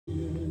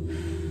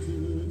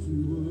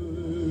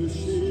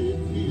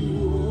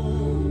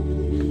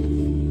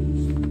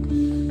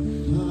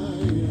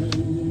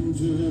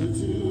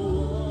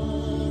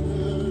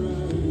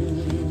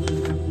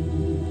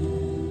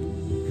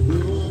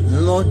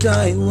Lord,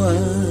 I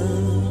worship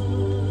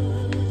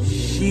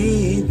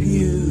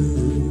you.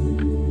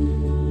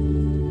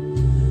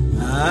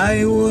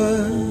 I worship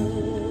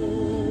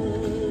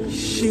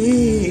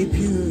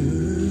you.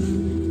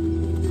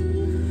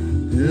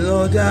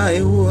 Lord,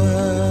 I worship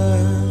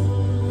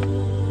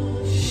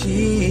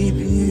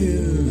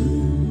you.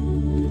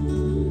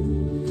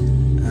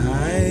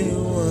 I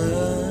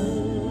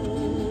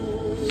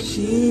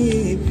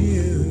worship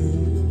you.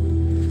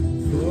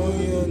 For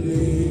your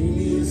name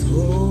is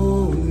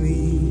holy.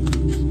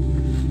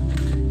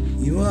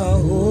 You are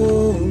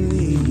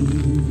holy.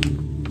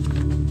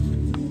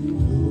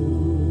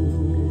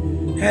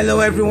 Hello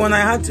everyone, I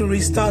had to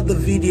restart the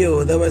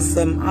video. There was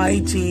some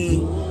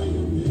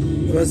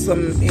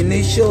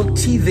initial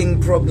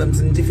teething problems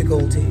and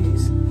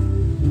difficulties.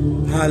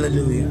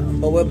 Hallelujah.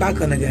 But we're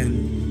back on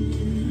again.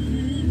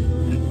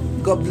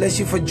 God bless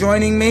you for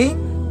joining me.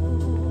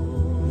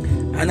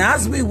 And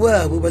as we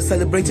were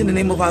celebrating the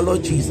name of our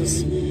Lord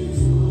Jesus.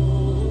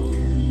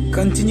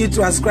 Continue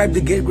to ascribe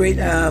the great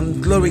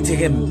glory to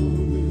Him.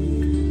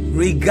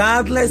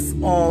 Regardless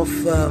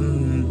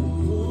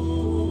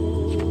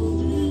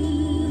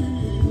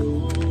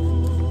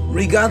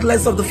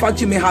of the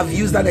fact you may have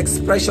used that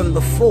expression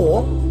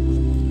before,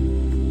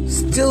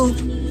 still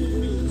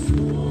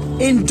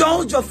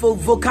indulge your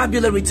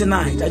vocabulary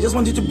tonight. I just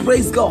want you to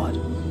praise God.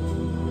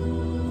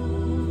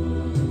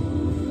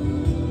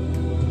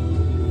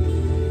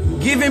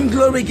 Give Him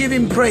glory, give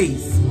Him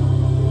praise.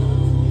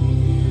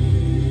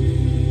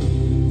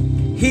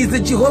 He is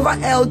the Jehovah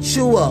El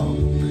Chua,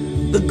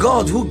 the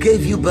God who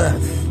gave you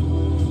birth.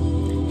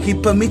 He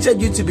permitted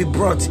you to be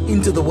brought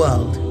into the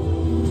world.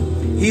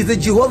 He is the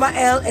Jehovah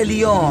El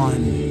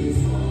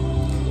Elyon,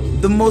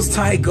 the Most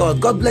High God.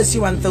 God bless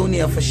you,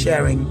 Antonia, for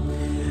sharing.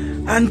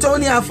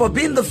 Antonia, for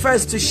being the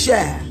first to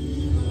share.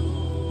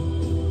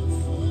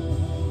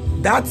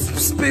 That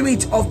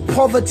spirit of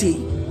poverty,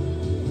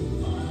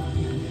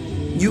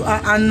 you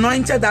are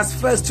anointed as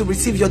first to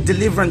receive your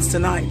deliverance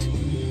tonight.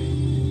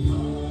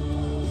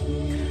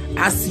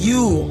 As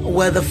you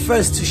were the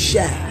first to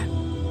share,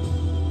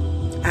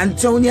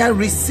 Antonia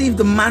received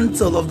the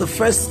mantle of the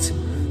first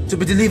to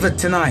be delivered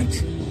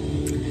tonight.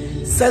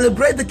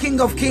 Celebrate the King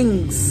of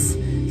Kings.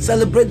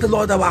 Celebrate the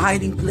Lord, our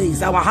hiding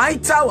place, our high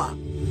tower,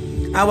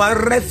 our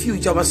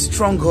refuge, our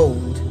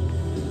stronghold.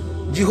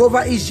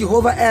 Jehovah is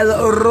Jehovah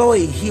El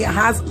Roi. He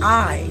has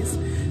eyes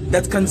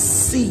that can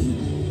see.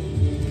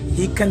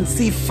 He can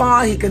see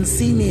far, he can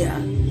see near.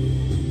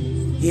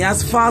 He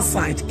has far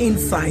sight,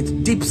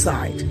 insight, deep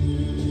sight.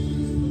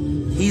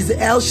 He's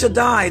El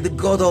Shaddai, the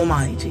God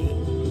Almighty.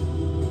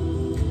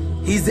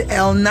 He's the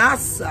El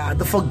Nasa,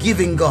 the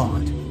forgiving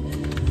God.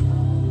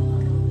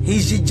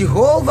 He's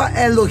Jehovah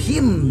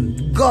Elohim,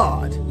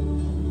 God.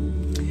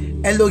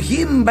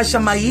 Elohim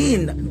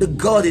Bashamayim, the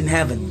God in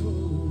heaven.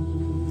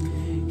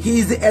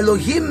 He's the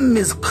Elohim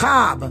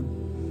Mizkab,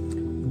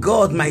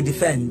 God my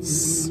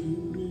defense.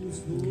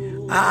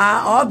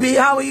 Obi,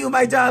 how are you,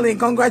 my darling?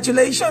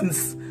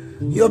 Congratulations.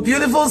 Your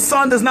beautiful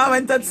son has now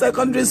entered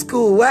secondary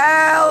school.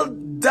 Well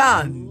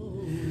done.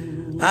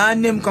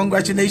 Anim,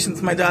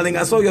 congratulations, my darling.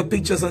 I saw your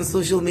pictures on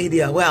social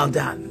media. Well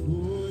done.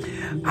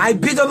 I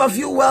bid all of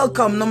you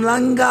welcome.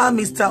 Nomlanga,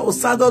 Mr.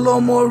 Osadolo,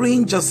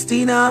 Maureen,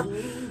 Justina,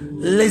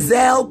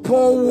 Lizelle,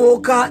 Paul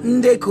Walker,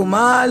 Nde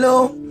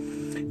Kumalo.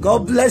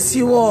 God bless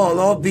you all.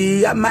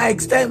 Obi, I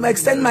extend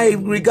my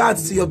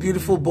regards to your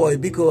beautiful boy,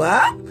 Biko,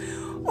 huh?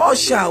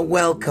 Osha,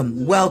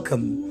 welcome,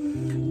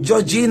 welcome.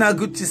 Georgina,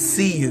 good to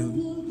see you.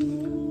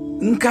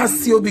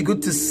 Nkasiobi,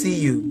 good to see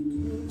you.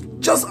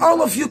 Just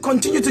all of you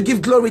continue to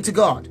give glory to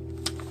God.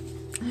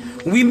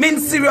 We mean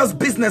serious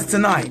business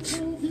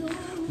tonight.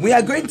 We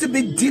are going to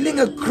be dealing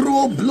a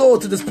cruel blow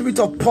to the spirit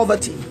of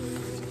poverty.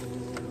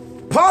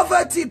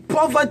 Poverty,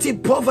 poverty,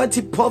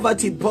 poverty,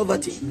 poverty,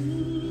 poverty.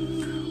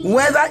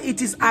 Whether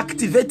it is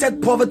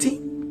activated poverty,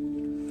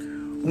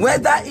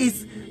 whether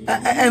it's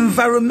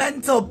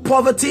environmental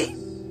poverty,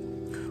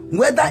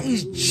 whether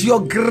it's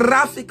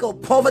geographical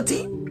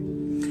poverty,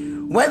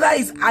 whether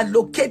it's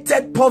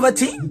allocated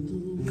poverty,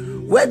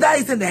 whether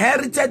it's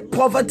inherited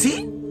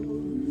poverty,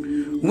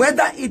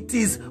 whether it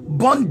is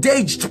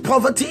bondaged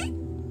poverty,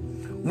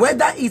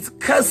 whether it's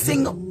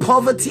cursing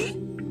poverty,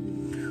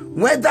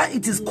 whether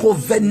it is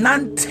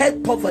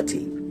covenanted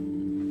poverty,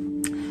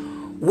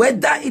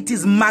 whether it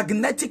is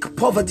magnetic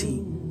poverty,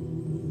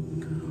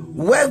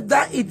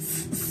 whether it's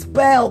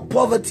spell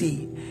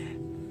poverty,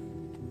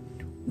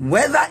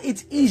 whether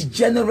it is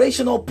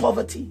generational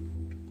poverty,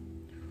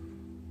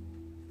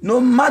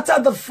 no matter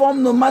the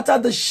form, no matter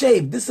the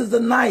shape, this is the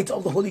night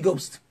of the Holy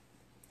Ghost.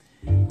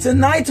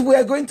 Tonight we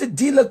are going to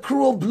deal a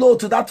cruel blow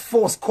to that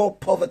force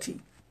called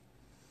poverty.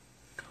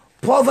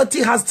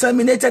 Poverty has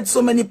terminated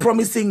so many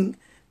promising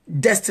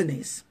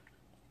destinies.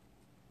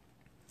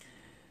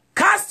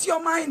 Cast your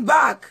mind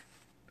back.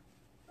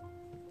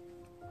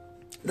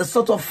 The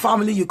sort of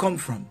family you come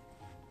from.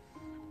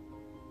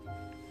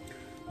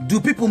 Do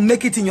people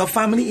make it in your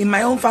family? In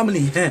my own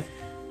family,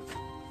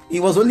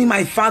 it was only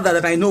my father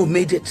that I know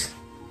made it.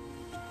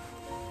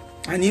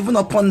 And even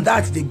upon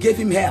that, they gave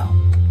him hell.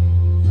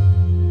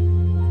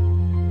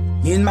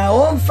 In my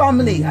own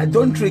family, I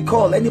don't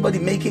recall anybody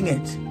making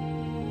it.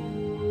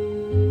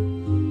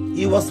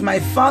 It was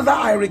my father,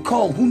 I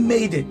recall, who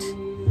made it.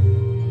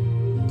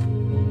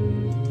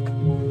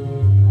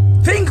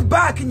 Think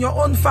back in your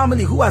own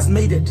family, who has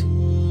made it?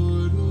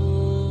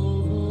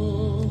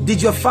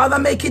 Did your father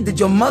make it? Did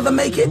your mother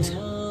make it?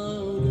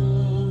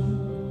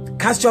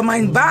 Cast your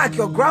mind back.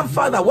 Your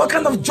grandfather, what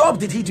kind of job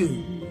did he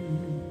do?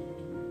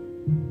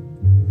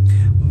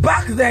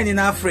 Back then in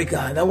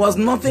Africa, there was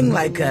nothing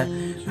like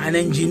an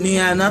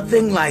engineer,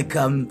 nothing like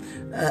a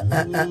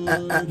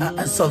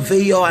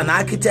surveyor, an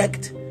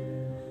architect.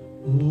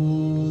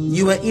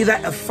 You were either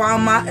a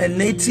farmer, a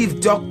native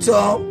doctor,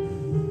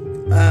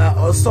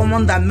 or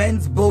someone that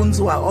mends bones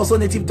who are also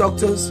native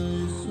doctors,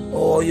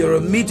 or you're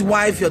a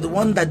midwife, you're the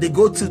one that they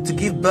go to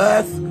give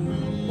birth,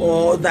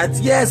 or that,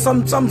 yeah,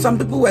 some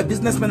people were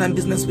businessmen and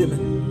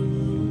businesswomen.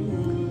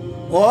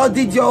 Or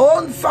did your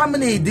own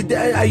family,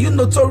 are you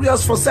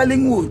notorious for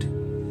selling wood?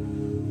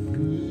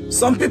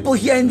 Some people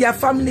here in their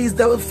families,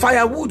 the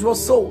firewood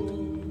was sold.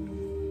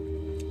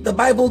 The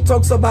Bible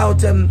talks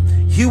about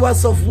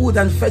hewers of wood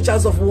and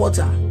fetchers of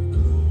water.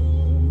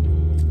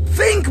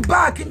 Think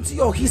back into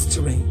your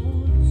history.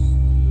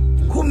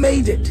 Who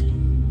made it?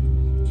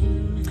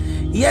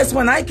 Yes,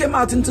 when I came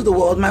out into the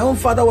world, my own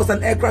father was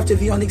an aircraft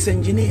avionics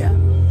engineer.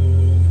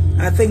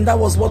 I think that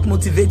was what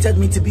motivated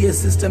me to be a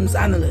systems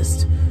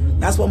analyst.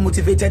 That's what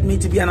motivated me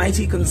to be an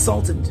IT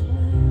consultant.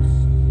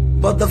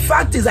 But the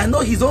fact is, I know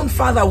his own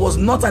father was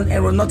not an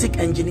aeronautic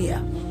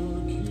engineer.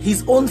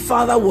 His own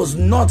father was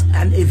not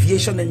an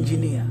aviation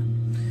engineer.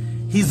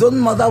 His own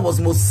mother was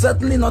most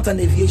certainly not an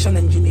aviation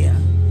engineer.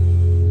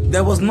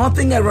 There was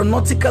nothing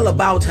aeronautical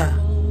about her.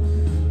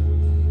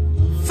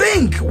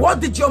 Think, what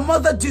did your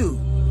mother do?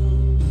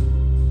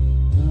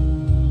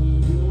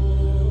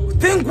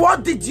 Think,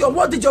 what did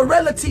your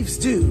relatives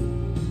do?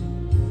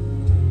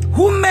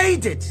 Who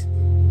made it?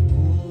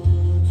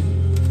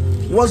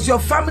 Was your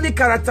family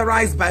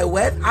characterized by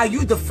wealth? Are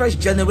you the first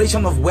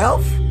generation of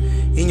wealth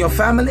in your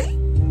family?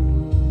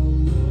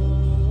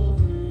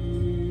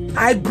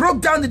 I broke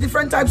down the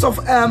different types of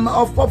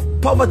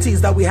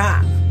poverties that we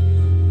have.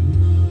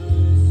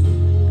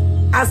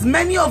 As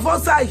many of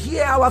us are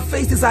here, our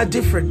faces are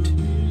different.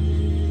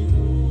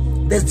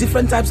 There's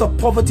different types of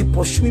poverty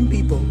pursuing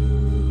people.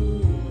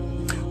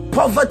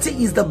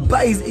 Poverty is the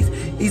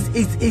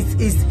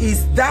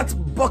is that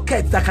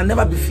bucket that can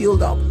never be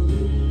filled up.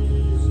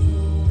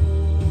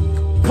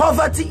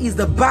 Poverty is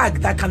the bag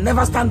that can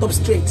never stand up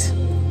straight,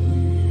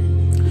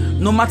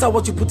 no matter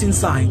what you put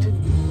inside.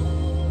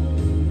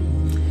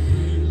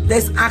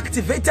 There's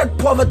activated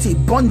poverty,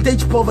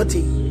 bondage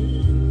poverty,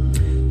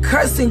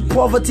 cursing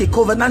poverty,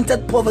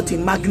 covenanted poverty,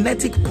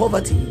 magnetic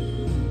poverty,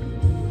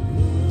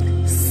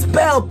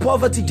 spell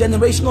poverty,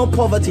 generational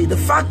poverty. The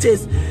fact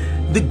is,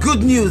 the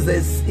good news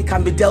is it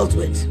can be dealt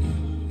with.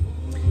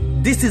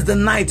 This is the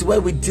night where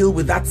we deal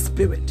with that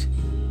spirit.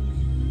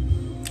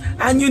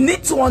 And you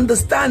need to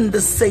understand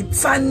the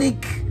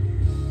satanic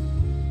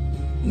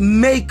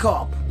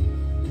makeup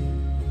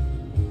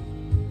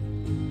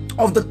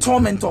of the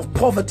torment of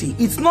poverty.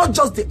 It's not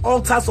just the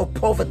altars of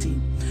poverty.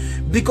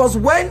 Because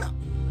when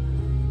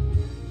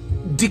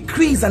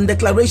decrees and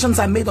declarations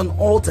are made on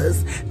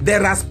altars,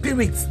 there are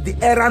spirits, the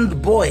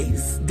errand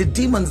boys, the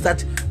demons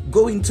that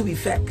go into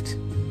effect.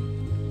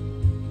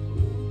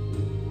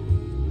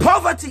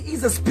 Poverty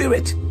is a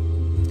spirit,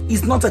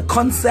 it's not a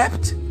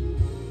concept.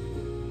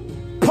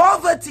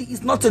 Poverty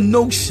is not a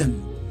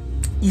notion,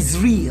 it's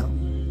real.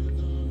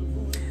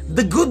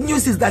 The good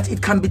news is that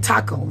it can be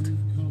tackled.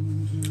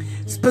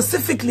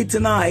 Specifically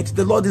tonight,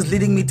 the Lord is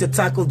leading me to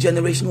tackle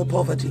generational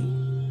poverty.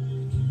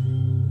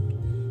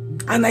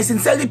 And I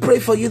sincerely pray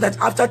for you that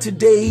after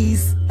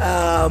today's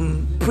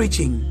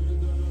preaching,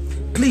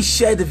 please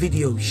share the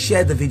video,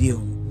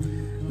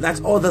 that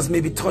others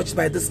may be touched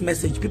by this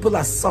message. People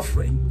are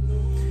suffering.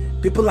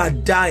 People are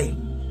dying.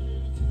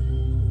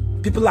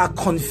 People are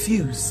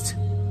confused.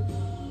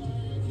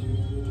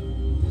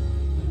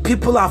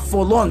 People are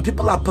forlorn.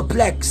 People are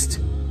perplexed.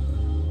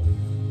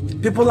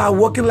 People are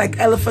walking like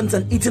elephants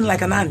and eating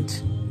like an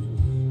ant.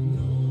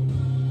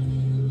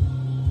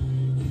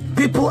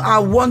 People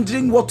are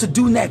wondering what to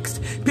do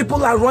next.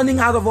 People are running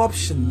out of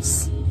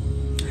options.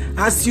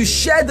 As you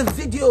share the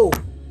video,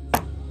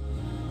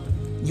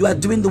 you are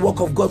doing the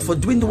work of God. For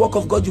doing the work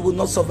of God, you will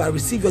not suffer.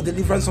 Receive your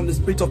deliverance from the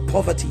spirit of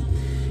poverty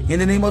in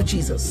the name of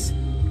Jesus.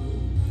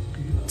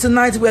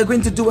 Tonight we are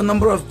going to do a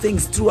number of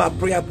things through our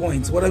prayer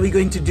points. What are we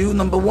going to do?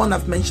 Number one,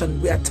 I've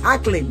mentioned, we are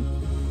tackling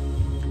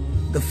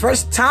the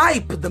first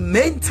type, the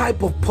main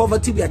type of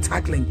poverty we are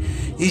tackling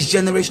is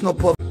generational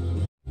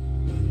poverty.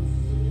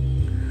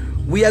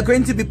 We are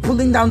going to be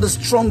pulling down the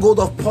stronghold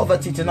of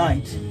poverty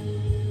tonight.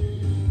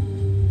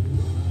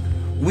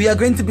 We are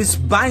going to be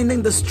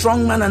binding the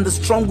strong man and the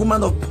strong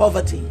woman of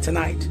poverty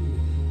tonight.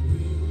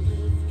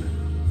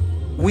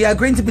 We are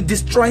going to be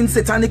destroying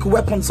satanic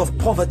weapons of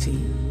poverty.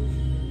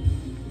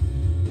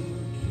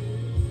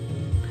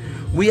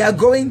 We are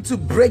going to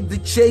break the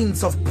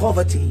chains of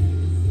poverty.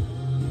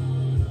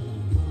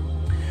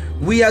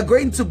 We are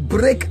going to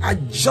break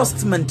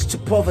adjustment to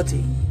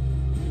poverty.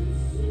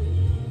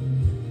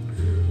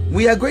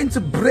 We are going to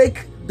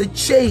break the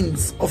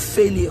chains of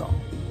failure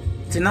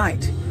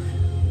tonight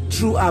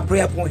through our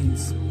prayer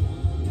points.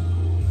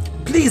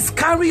 Please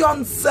carry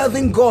on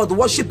serving God,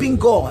 worshiping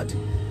God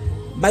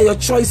by your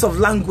choice of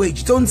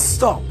language. Don't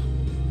stop.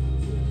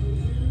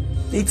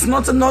 It's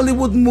not a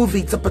Nollywood movie,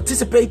 it's a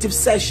participative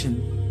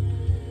session.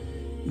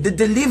 The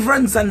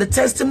deliverance and the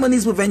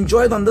testimonies we've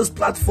enjoyed on this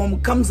platform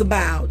comes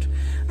about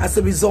as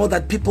a result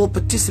that people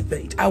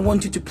participate. I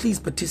want you to please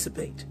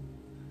participate.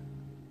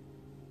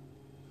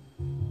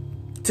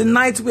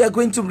 Tonight we are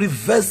going to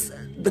reverse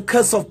the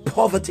curse of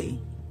poverty.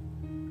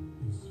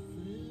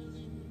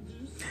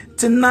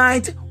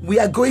 Tonight we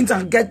are going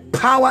to get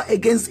power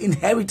against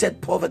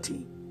inherited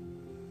poverty.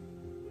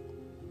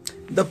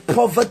 The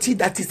poverty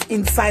that is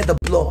inside the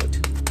blood.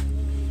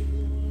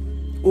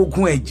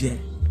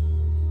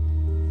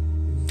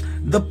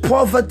 The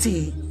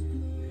poverty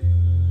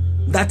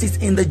that is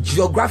in the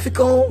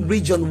geographical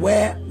region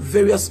where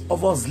various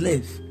of us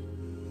live.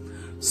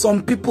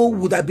 Some people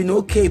would have been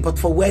okay but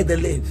for where they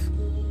live.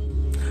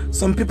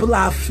 Some people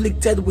are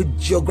afflicted with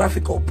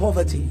geographical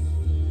poverty.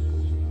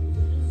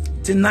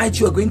 Tonight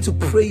you are going to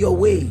pray your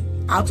way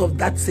out of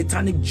that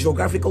satanic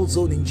geographical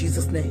zone in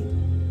Jesus' name.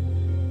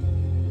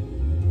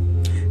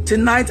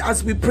 Tonight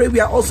as we pray, we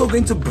are also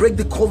going to break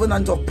the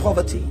covenant of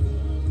poverty.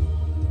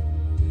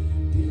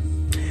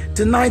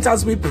 Tonight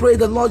as we pray,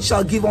 the Lord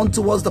shall give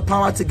unto us the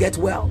power to get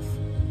wealth.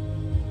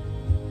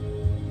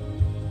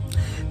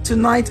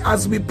 Tonight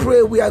as we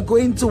pray, we are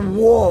going to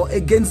war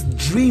against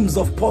dreams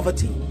of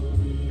poverty.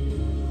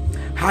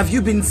 Have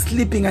you been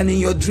sleeping and in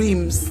your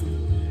dreams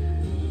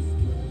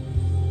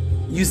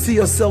you see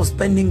yourself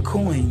spending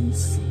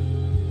coins?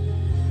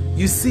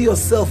 You see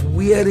yourself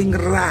wearing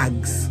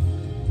rags.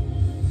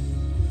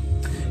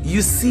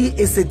 You see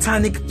a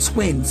satanic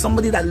twin,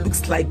 somebody that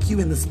looks like you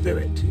in the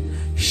spirit.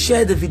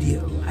 Share the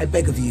video, I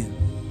beg of you.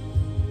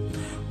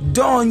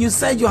 Dawn, you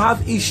said you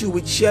have issue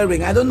with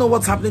sharing. I don't know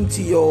what's happening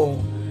to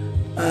your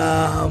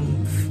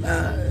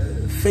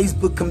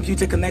Facebook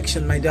computer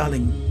connection, my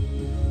darling.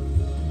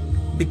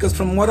 Because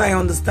from what I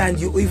understand,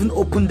 you even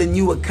opened a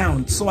new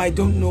account, so I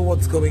don't know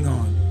what's going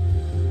on.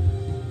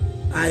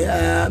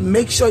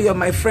 Make sure you're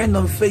my friend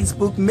on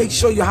Facebook. Make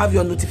sure you have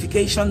your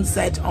notification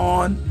set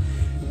on.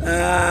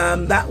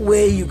 That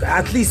way, you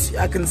at least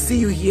I can see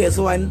you here.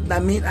 So I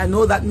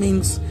know that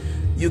means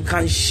you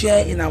can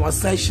share in our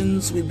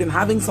sessions. We've been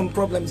having some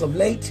problems of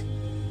late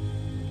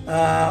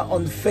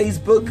on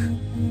Facebook.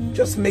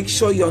 Just make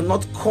sure you're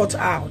not caught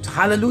out.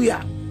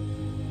 Hallelujah.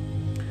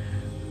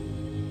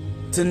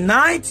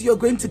 Tonight, you're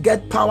going to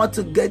get power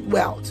to get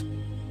wealth.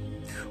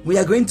 We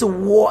are going to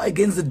war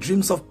against the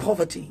dreams of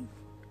poverty.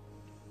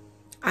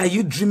 Are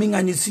you dreaming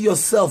and you see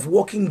yourself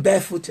walking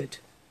barefooted?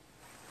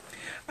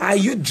 Are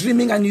you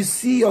dreaming and you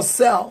see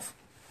yourself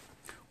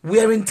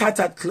wearing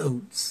tattered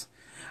clothes?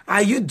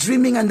 Are you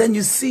dreaming and then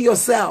you see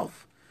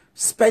yourself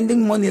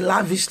spending money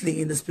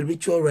lavishly in the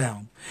spiritual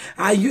realm?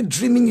 Are you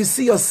dreaming you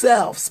see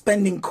yourself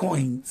spending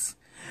coins?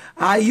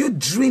 Are you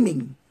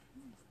dreaming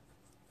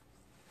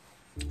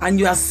and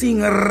you are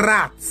seeing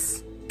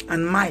rats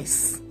and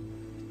mice?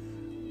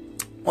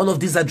 All of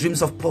these are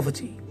dreams of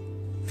poverty.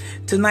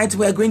 Tonight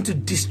we are going to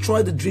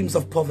destroy the dreams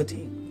of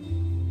poverty.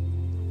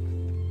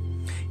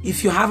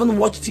 If you haven't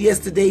watched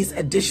yesterday's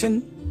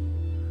edition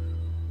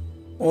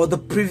or the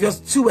previous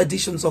 2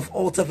 editions of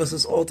Altar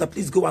versus Altar,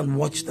 please go and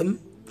watch them.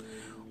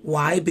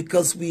 Why?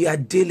 Because we are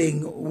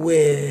dealing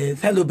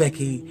with, hello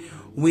Becky,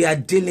 we are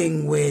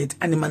dealing with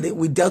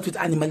we dealt with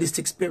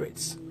animalistic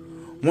spirits.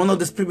 One of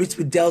the spirits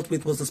we dealt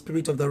with was the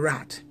spirit of the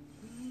rat.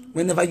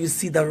 Whenever you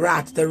see the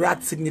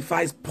rat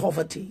signifies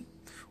poverty.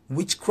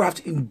 Witchcraft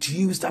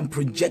induced and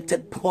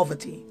projected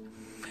poverty.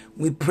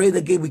 We prayed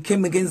again. We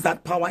came against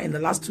that power in the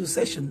last 2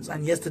 sessions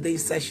and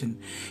yesterday's session.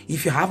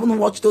 If you haven't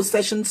watched those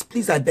sessions,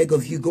 please, I beg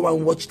of you, go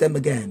and watch them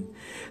again.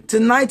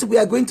 Tonight, we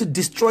are going to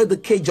destroy the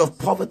cage of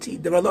poverty.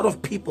 There are a lot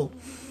of people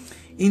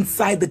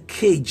inside the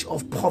cage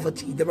of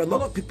poverty. There are a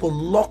lot of people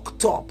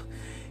locked up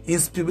in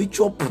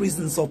spiritual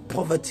prisons of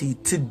poverty.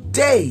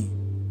 Today,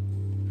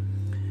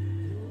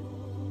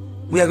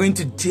 we are going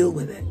to deal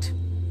with it.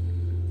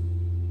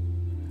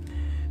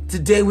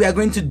 Today, we are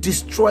going to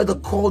destroy the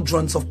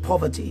cauldrons of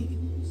poverty.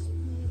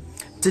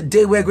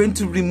 Today, we are going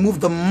to remove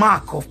the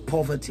mark of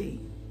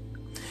poverty.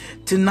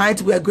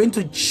 Tonight, we are going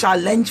to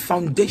challenge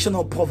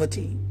foundational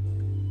poverty.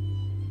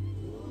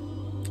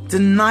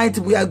 Tonight,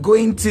 we are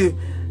going to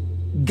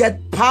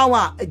get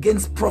power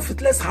against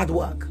profitless hard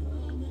work.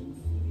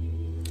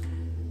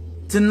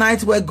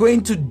 Tonight, we are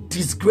going to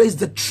disgrace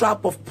the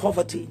trap of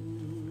poverty.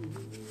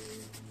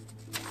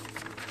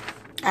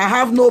 I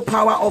have no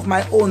power of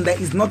my own. There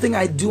is nothing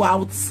I do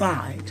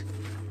outside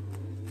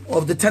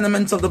of the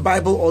tenements of the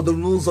Bible or the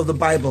rules of the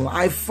Bible.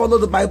 I follow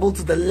the Bible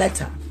to the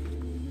letter.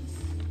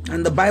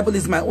 And the Bible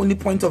is my only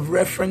point of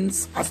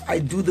reference as I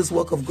do this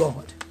work of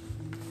God.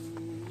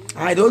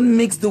 I don't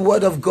mix the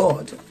word of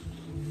God.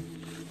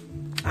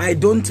 I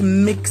don't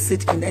mix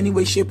it in any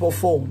way, shape, or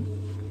form.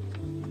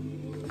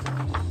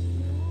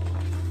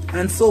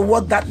 And so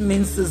what that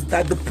means is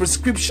that the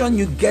prescription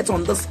you get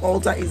on this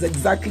altar is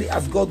exactly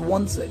as God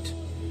wants it.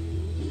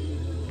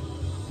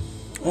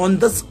 On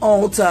this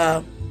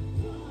altar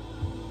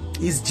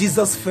is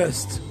Jesus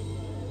first,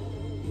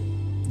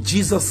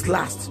 Jesus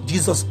last,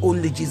 Jesus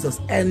only, Jesus,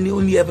 and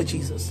only ever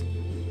Jesus.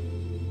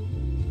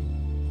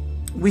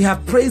 We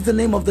have praised the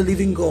name of the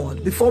living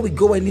God. Before we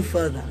go any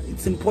further,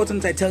 it's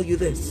important I tell you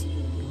this,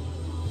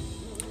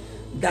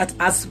 that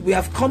as we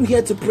have come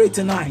here to pray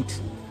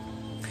tonight,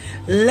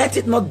 let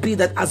it not be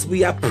that as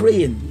we are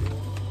praying,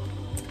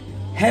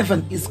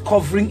 heaven is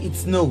covering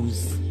its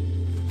nose.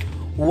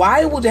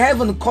 Why would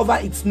heaven cover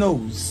its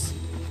nose?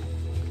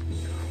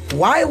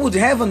 Why would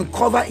heaven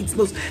cover its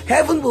nose?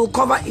 Heaven will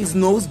cover its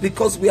nose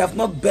because we have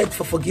not begged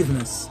for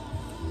forgiveness.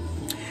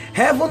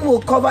 Heaven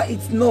will cover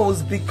its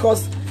nose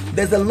because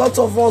there's a lot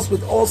of us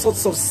with all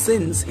sorts of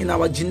sins in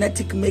our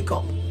genetic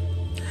makeup,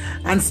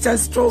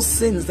 ancestral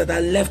sins that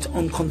are left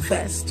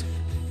unconfessed,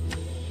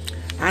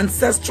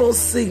 ancestral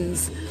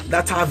sins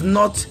that have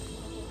not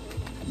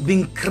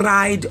been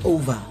cried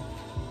over.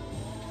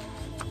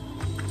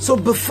 So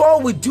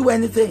before we do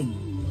anything,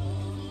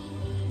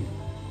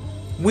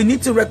 we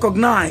need to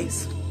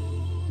recognize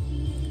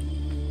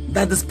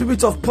that the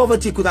spirit of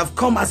poverty could have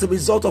come as a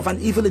result of an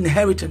evil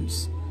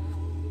inheritance.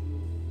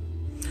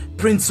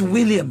 Prince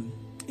William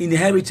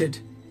inherited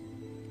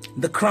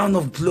the crown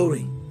of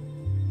glory.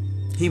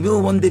 He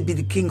will one day be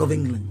the King of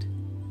England.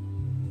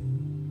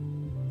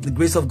 The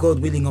grace of God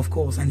willing, of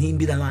course, and him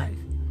be alive.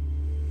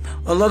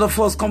 A lot of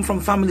us come from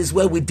families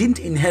where we didn't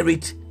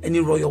inherit any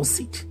royal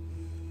seat.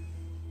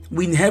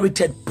 We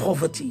inherited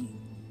poverty.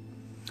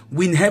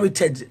 We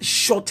inherited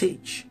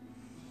shortage.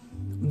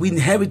 We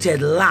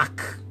inherited lack.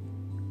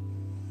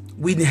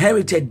 We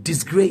inherited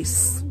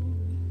disgrace.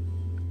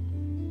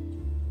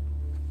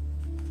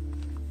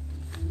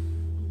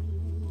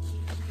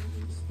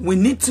 We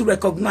need to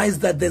recognize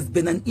that there's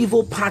been an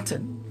evil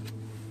pattern.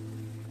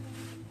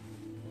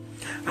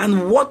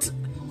 And what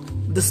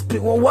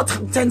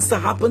tends to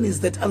happen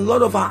is that a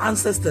lot of our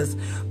ancestors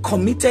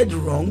committed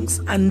wrongs,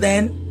 and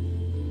then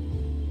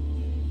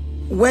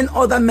when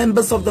other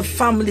members of the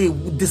family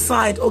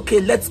decide, okay,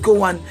 let's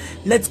go and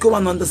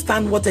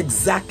understand what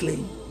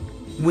exactly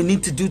we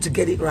need to do to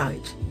get it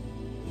right,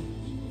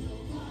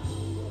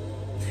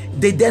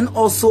 they then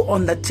also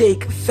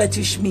undertake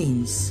fetish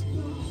means.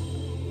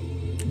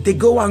 They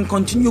go and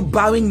continue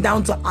bowing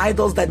down to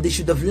idols that they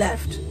should have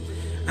left.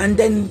 And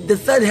then the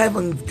third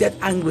heaven gets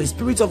angry.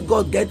 Spirit of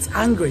God gets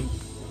angry.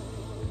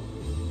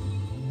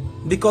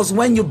 Because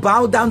when you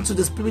bow down to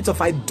the spirit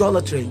of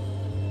idolatry,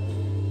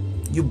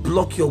 you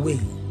block your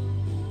way.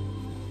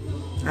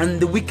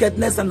 And the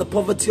wickedness and the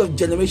poverty of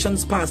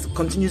generations past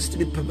continues to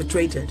be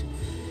perpetrated.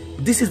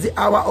 This is the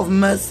hour of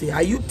mercy.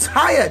 Are you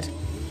tired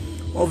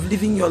of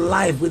living your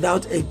life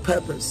without a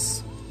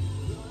purpose?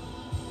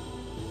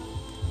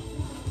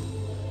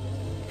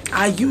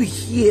 Are you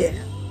here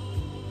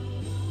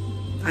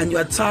and you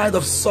are tired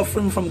of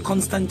suffering from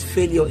constant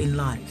failure in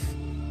life?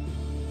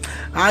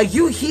 Are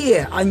you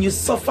here and you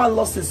suffer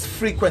losses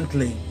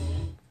frequently?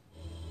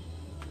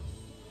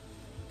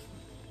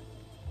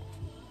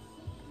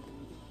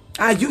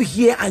 Are you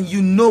here and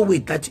you know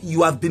it, that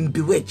you have been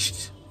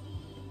bewitched?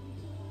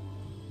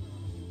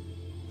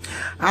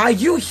 Are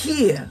you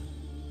here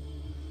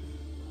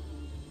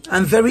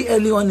and very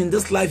early on in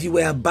this life you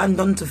were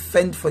abandoned to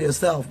fend for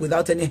yourself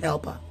without any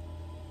helper?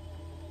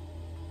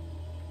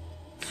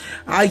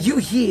 Are you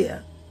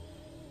here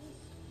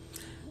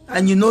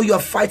and you know you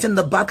are fighting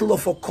the battle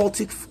of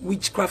occultic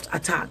witchcraft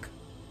attack?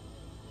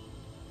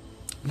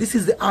 This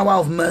is the hour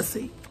of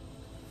mercy.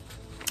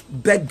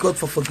 Beg God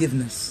for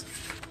forgiveness.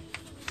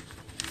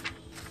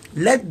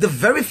 Let the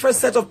very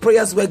first set of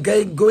prayers we're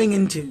going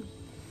into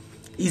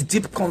is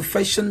deep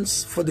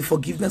confessions for the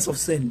forgiveness of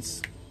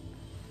sins.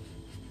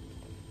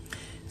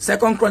 2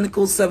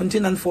 Chronicles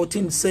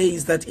 17:14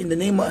 says that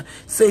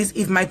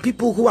if my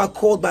people who are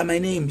called by my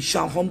name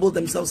shall humble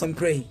themselves and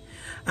pray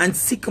and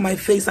seek my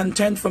face and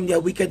turn from their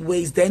wicked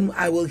ways, then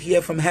I will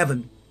hear from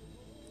heaven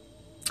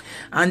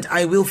and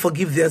I will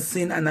forgive their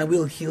sin and I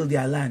will heal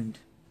their land.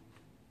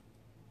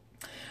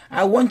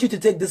 I want you to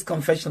take this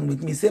confession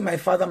with me. Say, my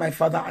Father,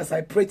 as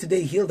I pray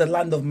today, heal the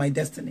land of my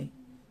destiny.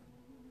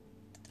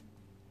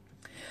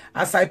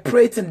 As I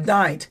pray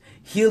tonight,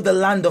 heal the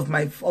land of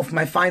my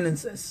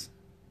finances.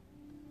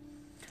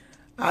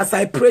 As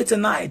I pray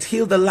tonight,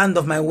 heal the land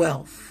of my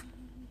wealth.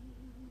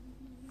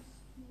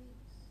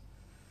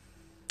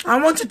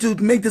 I want you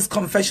to make these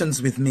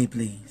confessions with me,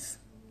 please.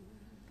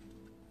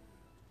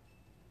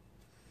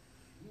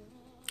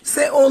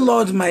 Say, oh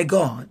Lord my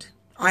God,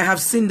 I have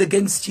sinned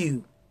against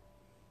you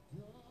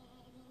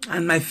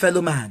and my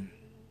fellow man.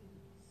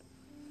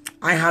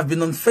 I have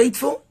been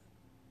unfaithful.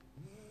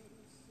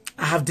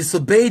 I have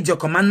disobeyed your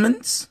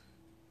commandments,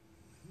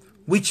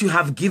 which you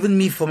have given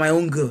me for my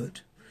own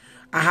good.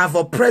 I have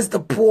oppressed the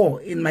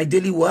poor in my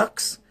daily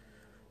works,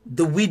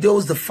 the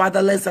widows, the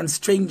fatherless, and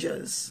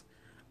strangers.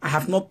 I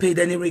have not paid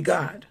any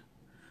regard.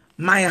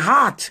 My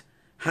heart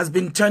has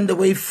been turned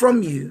away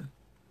from you,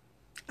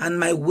 and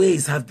my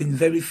ways have been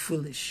very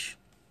foolish.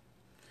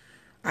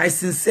 I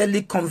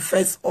sincerely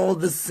confess all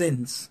the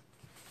sins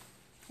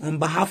on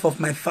behalf of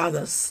my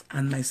fathers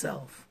and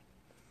myself,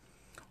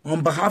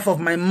 on behalf of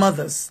my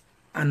mothers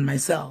and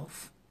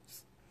myself.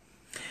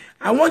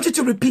 I want you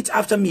to repeat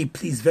after me,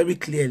 please, very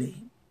clearly.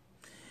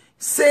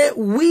 Say,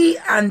 we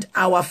and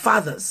our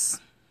fathers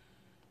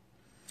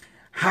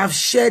have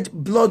shed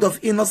blood of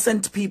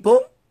innocent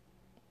people.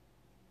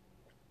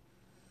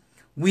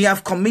 We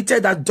have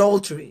committed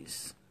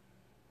adulteries,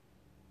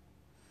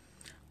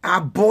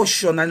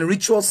 abortion, and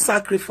ritual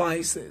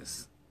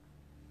sacrifices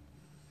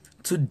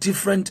to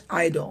different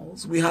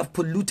idols. We have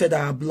polluted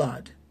our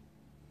blood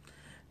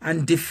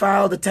and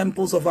defiled the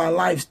temples of our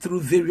lives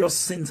through various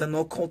sins and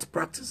occult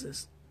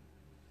practices.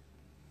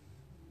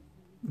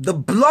 The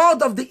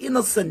blood of the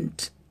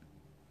innocent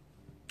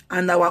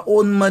and our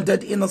own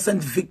murdered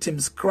innocent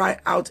victims cry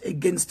out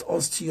against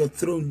us to your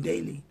throne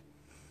daily.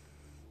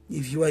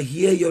 If you are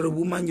here, you're a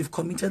woman, you've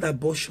committed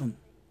abortion.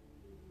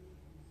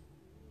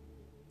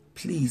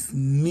 Please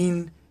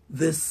mean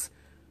this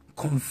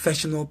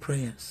confessional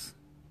prayers.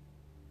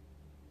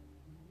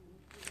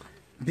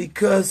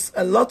 Because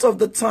a lot of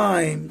the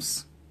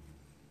times,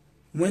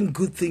 when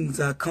good things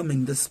are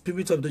coming, the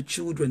spirit of the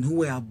children who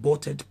were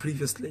aborted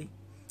previously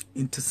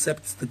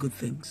intercepts the good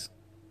things.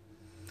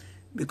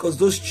 Because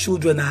those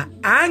children are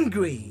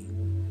angry.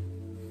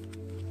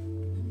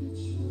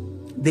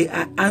 They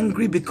are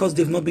angry because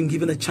they've not been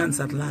given a chance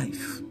at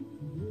life.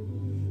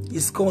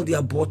 It's called the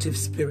abortive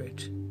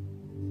spirit.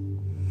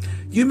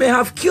 You may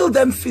have killed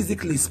them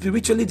physically,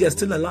 spiritually they're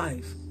still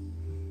alive,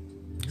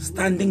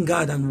 standing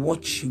guard and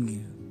watching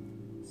you.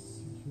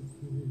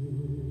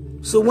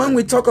 So when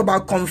we talk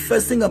about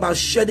confessing, about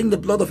shedding the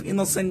blood of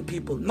innocent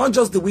people, not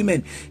just the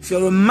women, if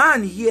you're a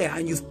man here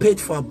and you've paid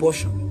for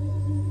abortion,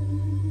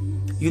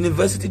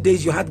 university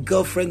days you had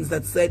girlfriends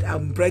that said,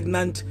 I'm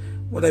pregnant,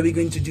 what are we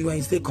going to do? And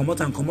you say, come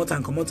out and come out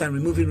and come out and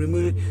remove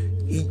it.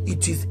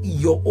 It is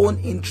your own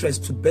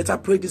interest to better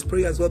pray this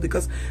prayer as well,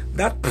 because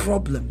that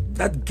problem,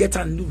 that get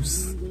and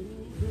lose,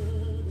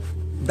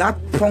 that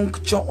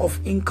puncture of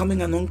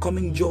incoming and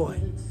oncoming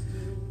joy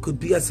could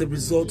be as a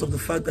result of the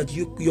fact that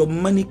your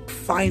money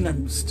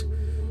financed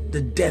the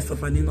death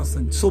of an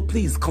innocent. So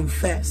please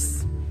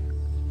confess.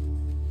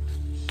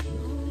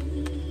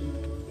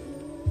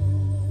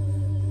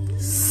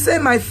 Say,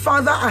 my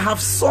Father, I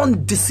have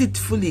sworn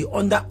deceitfully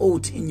under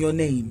oath in your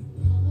name.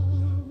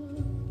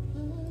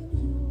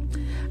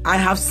 I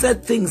have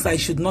said things I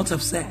should not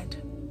have said.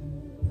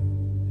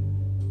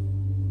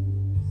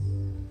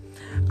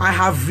 I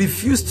have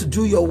refused to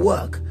do your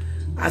work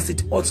as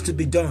it ought to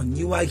be done.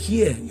 You are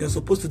here, you're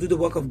supposed to do the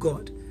work of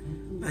God,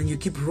 and you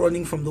keep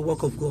running from the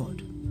work of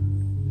God.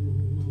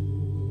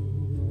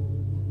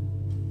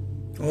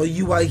 Or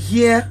you are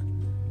here,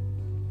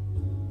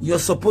 you're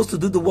supposed to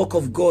do the work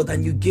of God,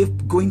 and you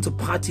give going to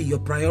party your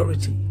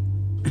priority.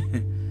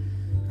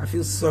 I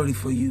feel sorry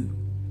for you.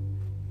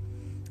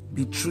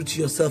 Be true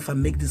to yourself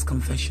and make this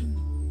confession.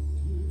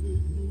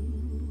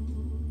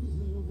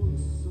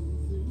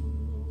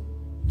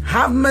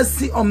 Have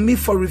mercy on me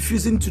for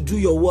refusing to do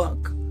your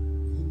work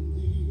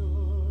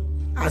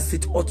as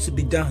it ought to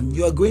be done.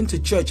 You are going to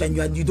church and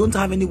you don't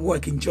have any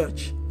work in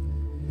church.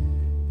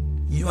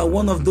 You are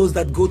one of those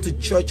that go to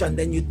church and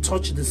then you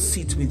touch the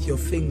seat with your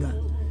finger.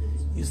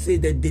 You say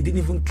that they didn't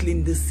even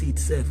clean the seat,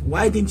 Seth.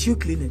 Why didn't you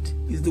clean it?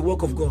 It's the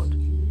work of God.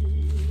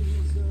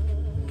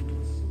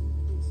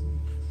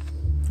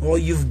 Or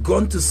you've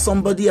gone to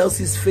somebody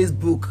else's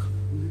Facebook.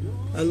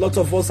 A lot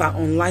of us are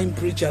online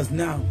preachers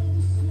now.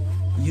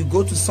 You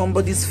go to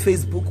somebody's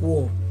Facebook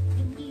wall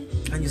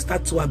and you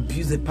start to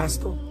abuse a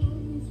pastor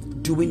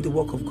doing the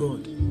work of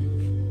God.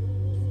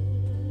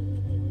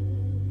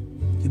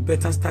 You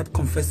better start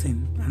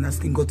confessing and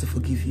asking God to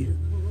forgive you.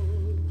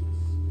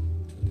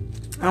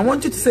 I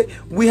want you to say,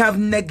 we have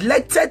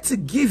neglected to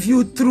give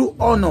you true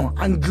honor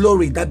and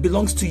glory that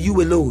belongs to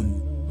you alone.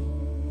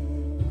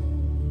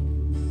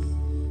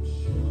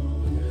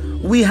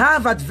 We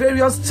have at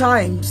various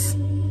times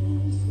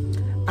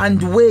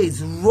and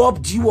ways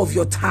robbed you of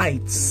your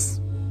tithes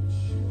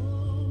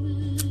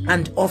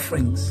and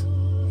offerings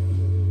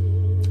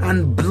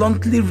and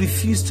bluntly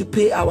refused to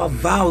pay our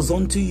vows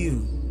unto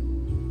you.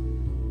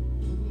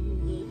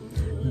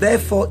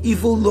 Therefore,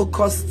 evil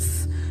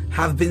locusts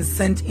have been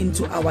sent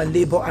into our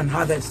labor and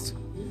harvest.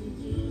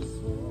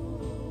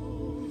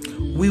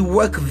 We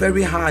work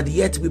very hard,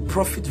 yet we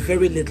profit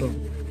very little.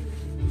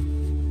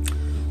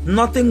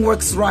 Nothing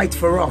works right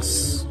for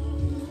us,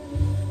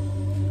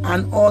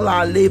 and all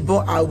our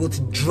labor are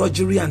with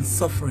drudgery and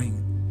suffering.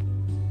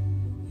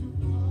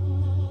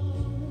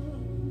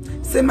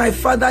 Say, my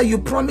Father, you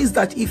promised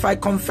that if I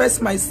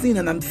confess my sin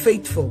and I'm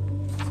faithful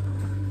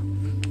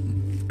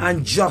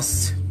and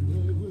just,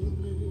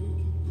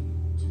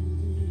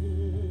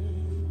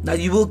 that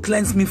you will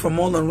cleanse me from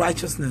all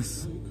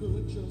unrighteousness.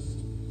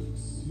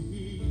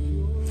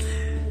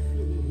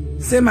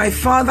 Say, my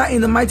Father,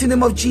 in the mighty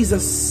name of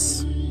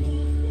Jesus,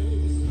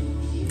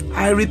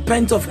 I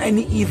repent of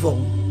any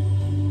evil.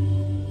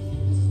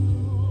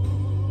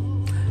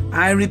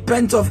 I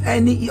repent of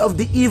any of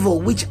the evil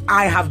which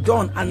I have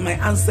done and my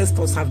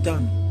ancestors have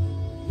done.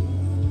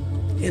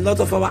 A lot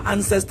of our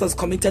ancestors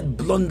committed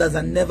blunders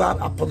and never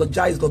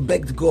apologized or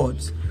begged God.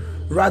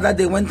 Rather,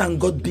 they went and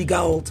got bigger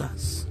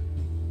altars.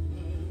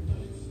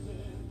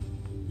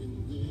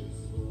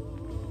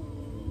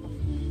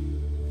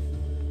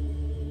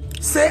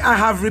 Say, I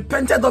have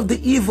repented of the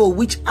evil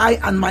which I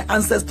and my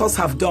ancestors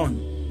have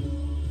done.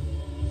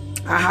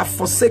 I have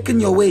forsaken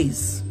your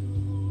ways.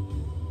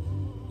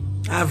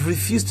 I have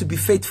refused to be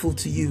faithful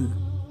to you.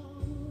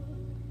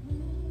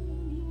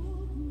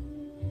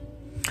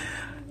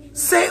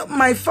 Say,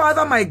 my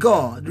Father, my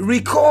God,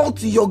 recall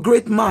to your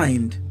great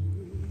mind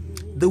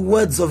the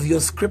words of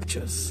your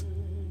scriptures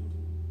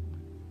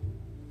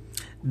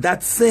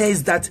that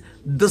says that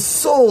the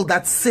soul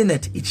that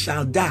sinneth, it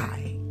shall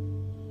die.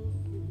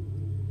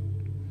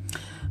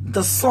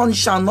 The Son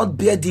shall not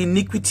bear the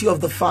iniquity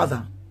of the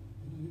Father,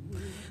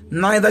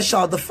 neither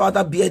shall the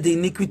Father bear the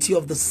iniquity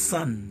of the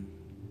Son.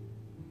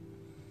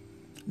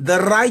 The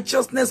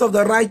righteousness of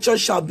the righteous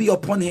shall be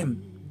upon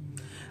him,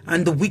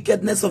 and the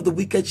wickedness of the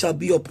wicked shall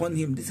be upon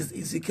him. This is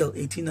Ezekiel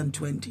 18 and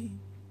 20.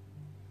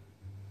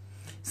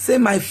 Say,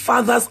 my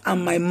fathers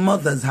and my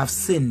mothers have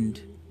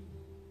sinned.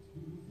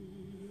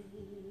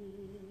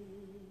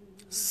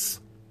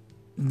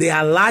 They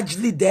are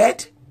largely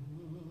dead.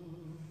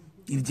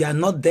 If they are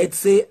not dead,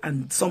 say,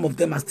 and some of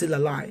them are still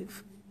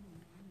alive.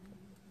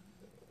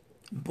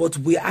 But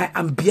I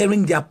am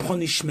bearing their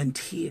punishment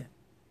here.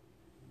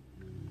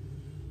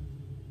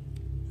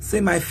 Say,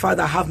 my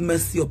Father, have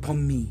mercy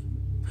upon me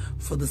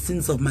for the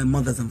sins of my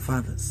mothers and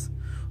fathers.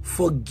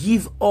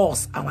 Forgive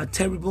us our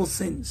terrible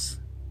sins.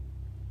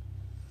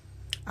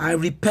 I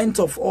repent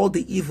of all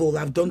the evil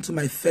I've done to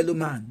my fellow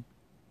man.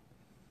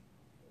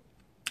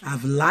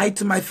 I've lied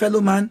to my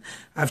fellow man.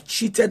 I've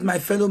cheated my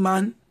fellow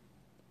man.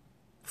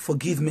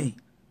 Forgive me.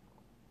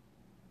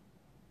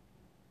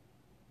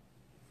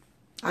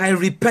 I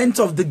repent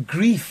of the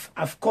grief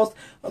I've caused.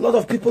 A lot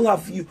of people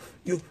have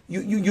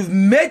you've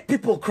made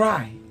people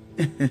cry.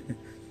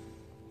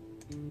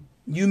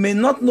 You may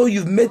not know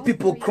you've made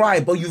people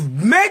cry, but you've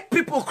made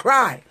people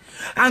cry.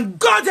 And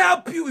God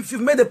help you if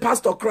you've made a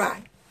pastor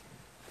cry.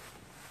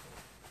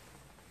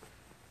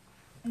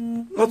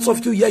 Lots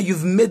of you here,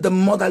 you've made the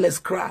motherless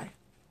cry.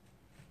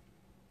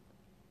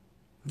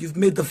 You've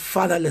made the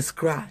fatherless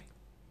cry.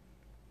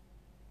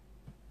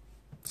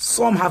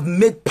 Some have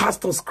made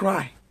pastors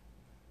cry.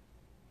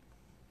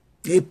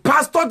 A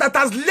pastor that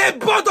has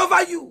labored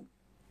over you.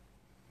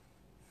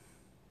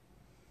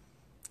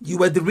 You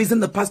were the reason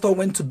the pastor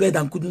went to bed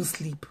and couldn't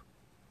sleep.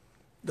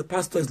 The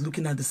pastor is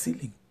looking at the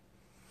ceiling.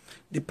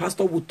 The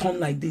pastor will turn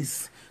like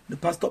this. The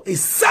pastor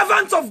is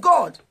servant of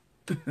God.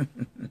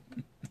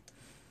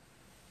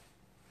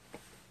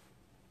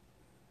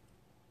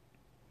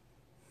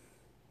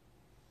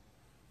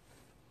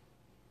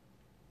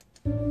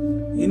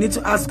 You need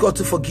to ask God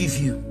to forgive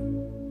you.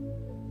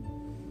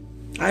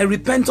 I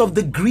repent of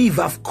the grief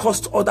I've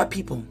caused other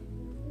people.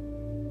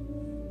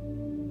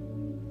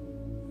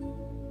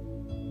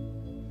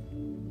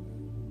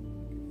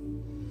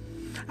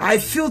 I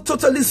feel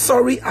totally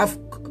sorry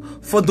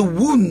for the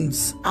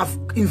wounds I've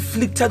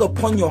inflicted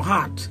upon your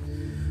heart.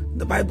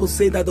 The Bible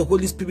says that the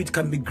Holy Spirit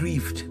can be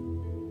grieved.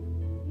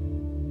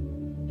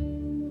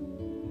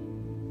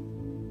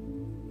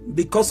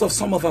 Because of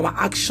some of our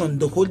action,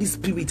 the Holy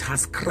Spirit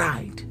has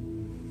cried.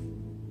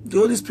 The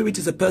Holy Spirit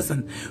is a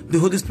person. The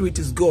Holy Spirit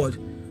is God.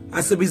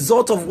 As a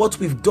result of what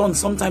we've done,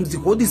 sometimes the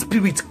Holy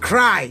Spirit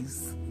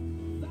cries.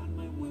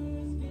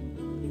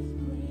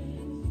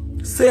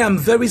 Say, I'm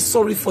very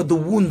sorry for the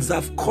wounds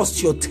I've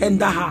caused your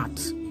tender heart.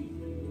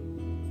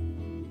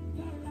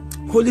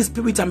 Holy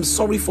Spirit, I'm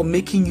sorry for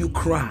making you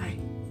cry.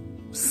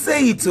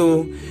 Say it,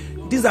 oh.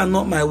 These are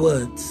not my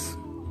words.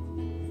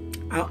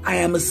 I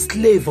am a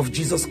slave of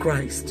Jesus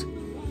Christ.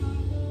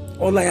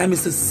 All I am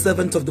is a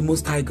servant of the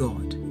Most High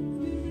God.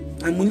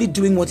 I'm only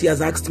doing what He has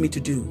asked me to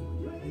do.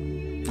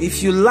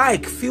 If you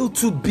like, feel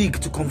too big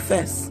to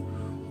confess.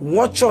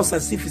 Watch us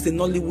as if it's a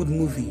Nollywood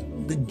movie.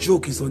 The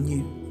joke is on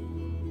you.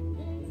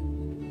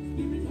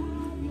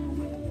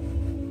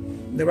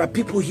 There are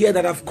people here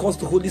that have caused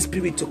the Holy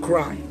Spirit to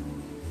cry.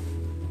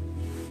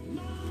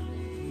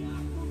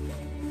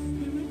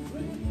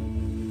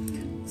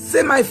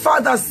 Say, my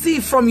Father, see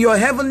from your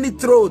heavenly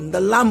throne the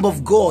Lamb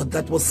of God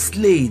that was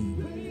slain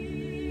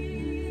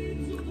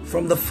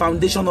from the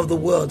foundation of the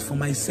world for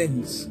my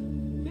sins.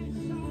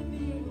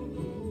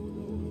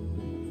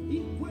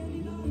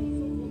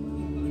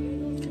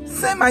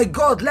 Say, my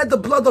God, let the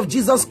blood of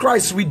Jesus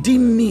Christ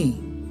redeem me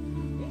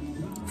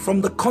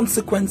from the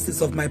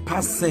consequences of my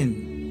past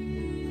sin.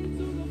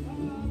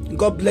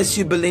 God bless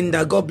you,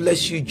 Belinda. God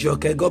bless you,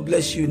 Joker. God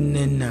bless you,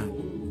 Nena.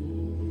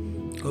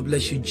 God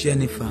bless you,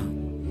 Jennifer.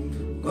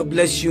 God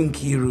bless you,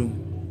 Nkiru.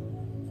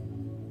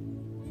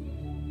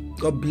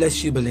 God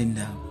bless you,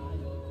 Belinda.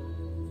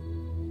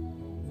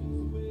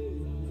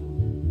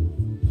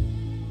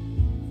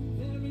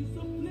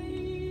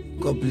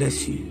 God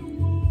bless you.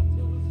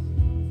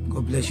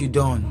 God bless you,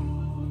 Dawn.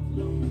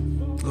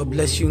 God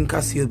bless you,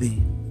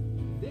 Nkasiobi.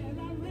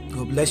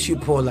 God bless you,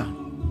 Paula.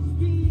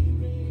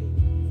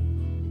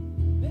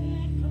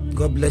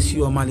 God bless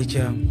you,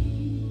 Omalicha.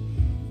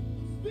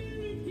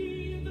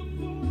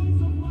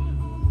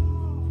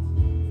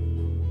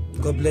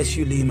 God bless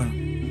you, Lima.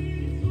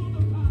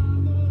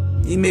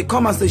 It may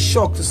come as a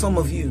shock to some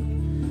of you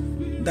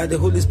that the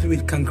Holy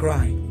Spirit can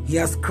cry. He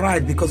has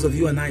cried because of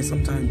you and I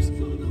sometimes.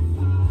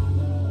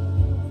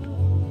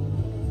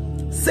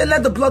 Say,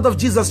 let the blood of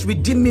Jesus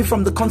redeem me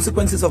from the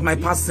consequences of my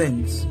past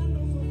sins,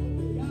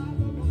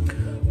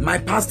 my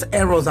past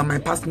errors and my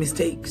past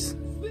mistakes.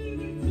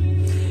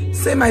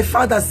 Say, my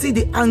Father, see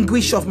the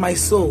anguish of my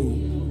soul.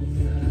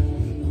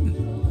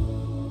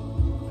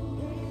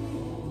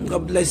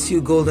 God bless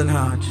you, Golden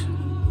Heart.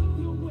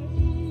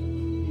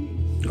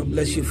 God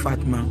bless you,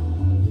 Fatma.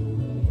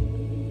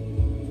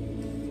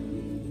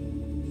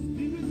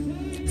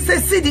 Say,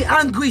 see the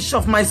anguish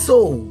of my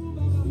soul.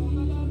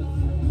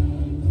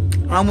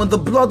 And with the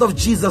blood of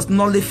Jesus,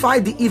 nullify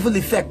the evil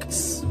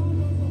effects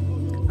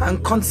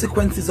and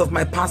consequences of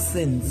my past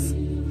sins.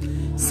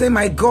 Say,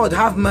 my God,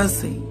 have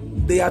mercy.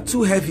 They are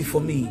too heavy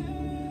for me.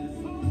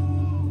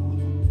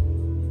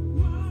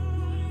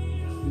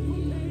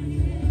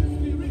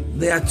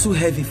 They are too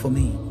heavy for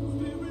me.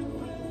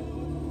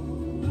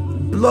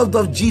 Blood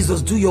of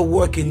Jesus, do your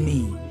work in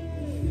me.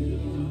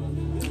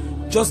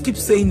 Just keep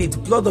saying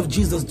it. Blood of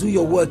Jesus, do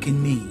your work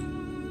in me.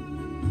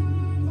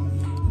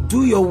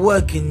 Do your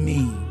work in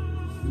me.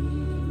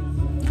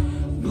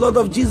 Blood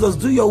of Jesus,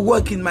 do your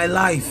work in my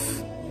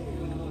life.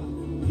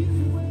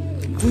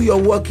 Do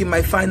your work in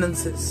my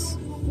finances.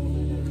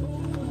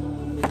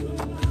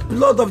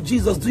 Blood of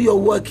Jesus, do your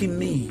work in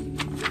me.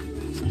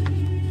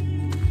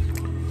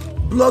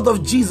 Blood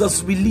of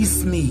Jesus,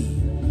 release me.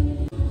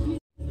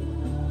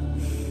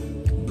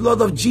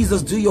 Blood of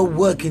Jesus, do your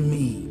work in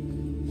me.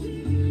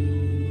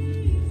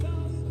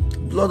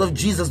 Blood of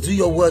Jesus, do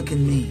your work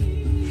in me.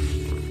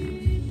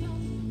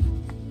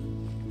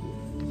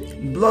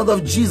 Blood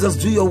of Jesus,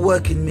 do your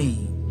work in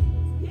me.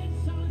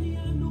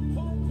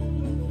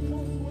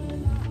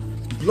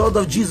 Blood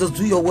of Jesus,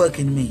 do your work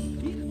in me.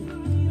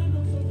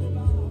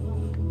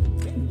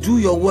 Do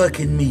your work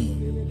in me.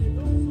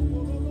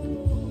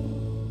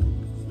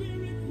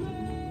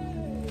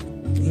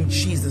 In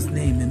Jesus'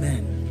 name,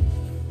 amen.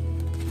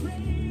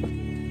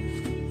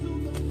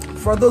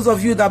 For those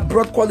of you that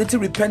brought quality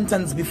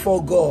repentance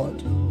before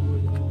God,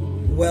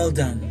 well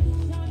done.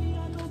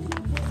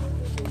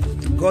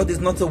 God is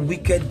not a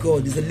wicked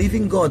God. He's a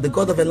living God, the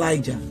God of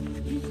Elijah.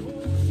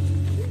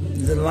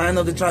 He's the Lion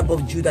of the tribe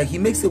of Judah. He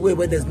makes a way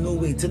where there's no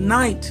way.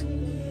 Tonight,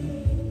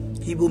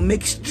 He will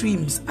make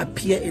streams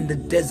appear in the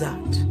desert.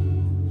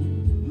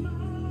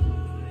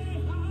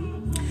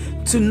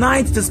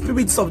 Tonight, the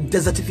spirits of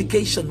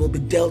desertification will be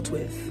dealt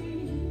with.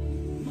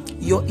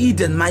 Your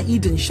Eden, my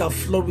Eden, shall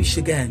flourish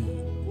again.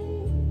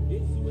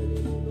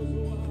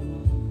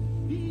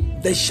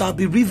 There shall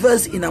be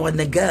rivers in our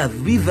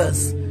Negev,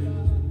 rivers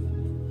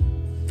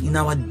in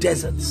our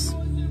deserts.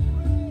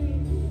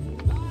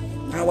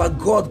 Our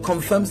God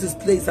confirms His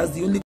place as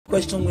the only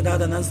question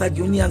without an answer,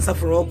 the only answer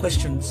for all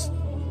questions.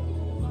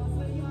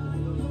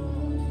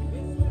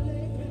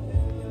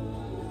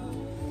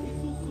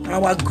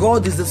 Our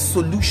God is the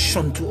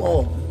solution to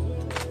all.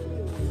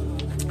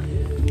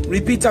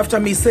 Repeat after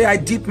me. Say, I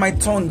dip my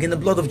tongue in the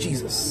blood of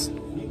Jesus.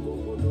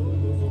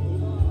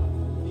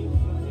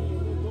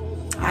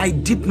 I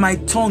dip my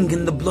tongue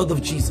in the blood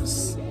of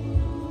Jesus.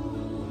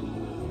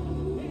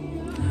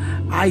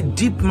 I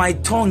dip my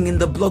tongue in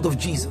the blood of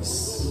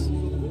Jesus.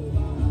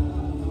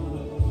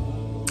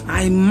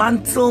 I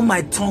mantle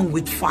my tongue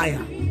with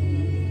fire.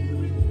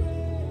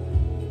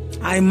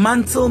 I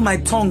mantle my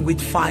tongue with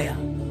fire.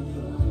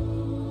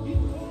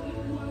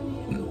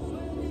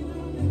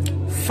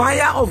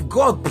 Fire of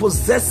God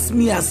possess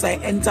me as I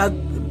enter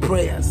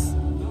prayers.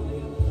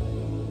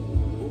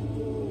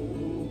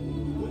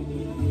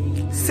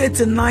 Say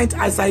tonight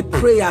as I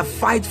pray, I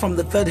fight from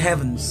the third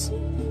heavens.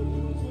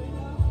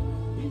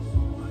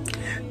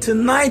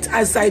 Tonight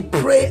as I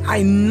pray,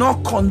 I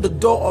knock on the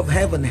door of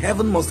heaven.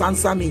 Heaven must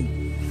answer me.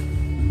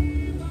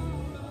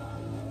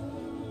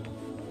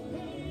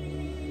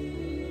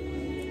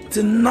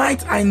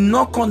 Tonight I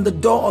knock on the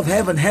door of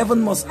heaven.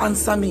 Heaven must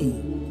answer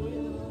me.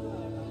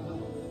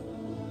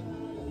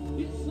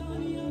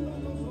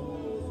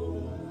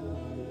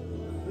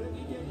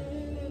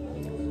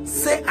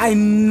 Say, I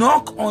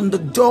knock on the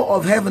door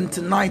of heaven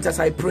tonight as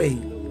I pray.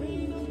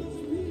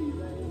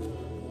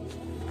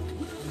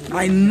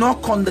 I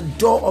knock on the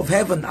door of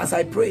heaven as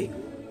I pray.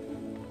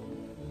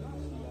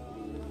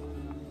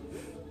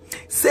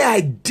 Say,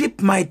 I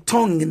dip my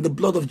tongue in the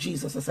blood of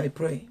Jesus as I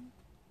pray.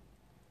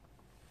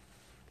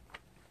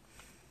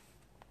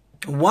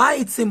 Why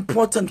it's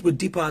important we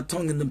dip our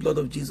tongue in the blood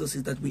of Jesus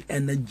is that we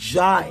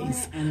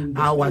energize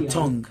our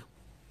tongue.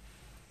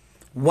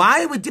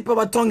 Why we dip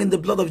our tongue in the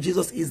blood of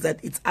Jesus is that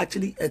it's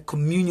actually a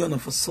communion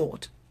of a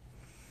sort.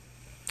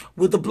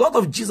 With the blood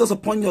of Jesus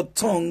upon your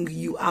tongue,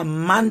 you are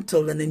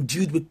mantled and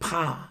endued with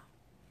power.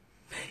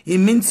 It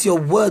means your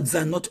words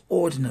are not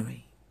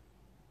ordinary.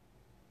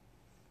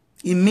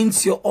 It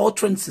means your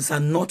utterances are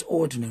not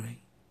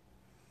ordinary.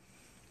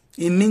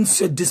 It means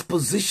your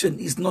disposition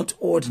is not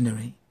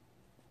ordinary.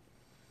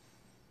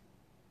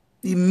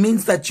 It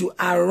means that you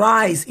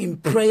arise in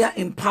prayer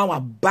in power,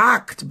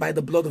 backed by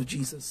the blood of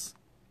Jesus.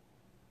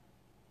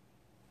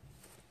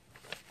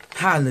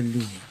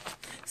 Hallelujah.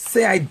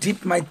 Say, I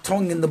dip my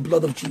tongue in the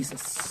blood of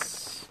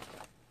Jesus.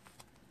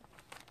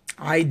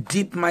 I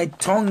dip my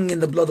tongue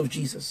in the blood of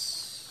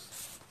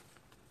Jesus.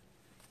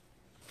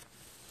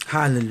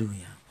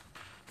 Hallelujah.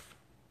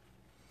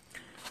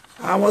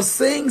 I was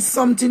saying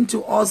something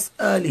to us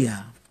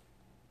earlier.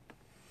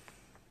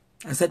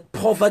 I said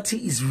poverty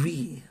is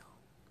real.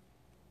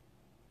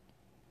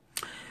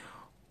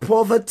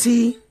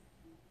 Poverty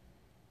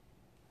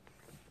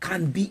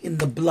can be in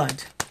the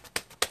blood.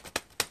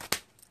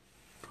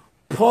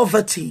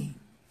 Poverty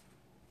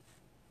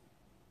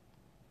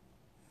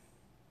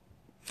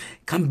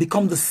can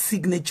become the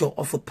signature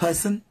of a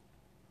person,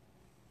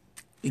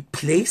 a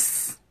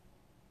place,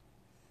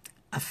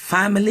 a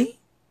family,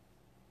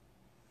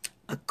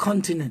 a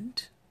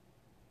continent.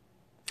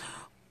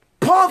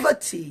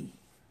 Poverty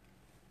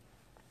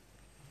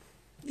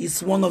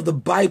is one of the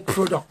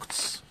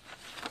byproducts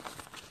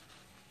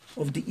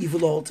of the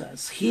evil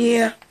altars.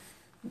 Here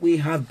we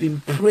have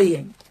been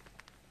praying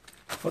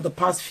for the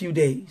past few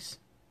days,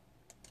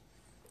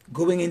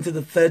 going into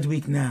the third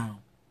week now.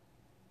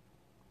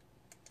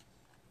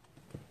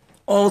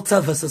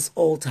 Altar versus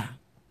altar.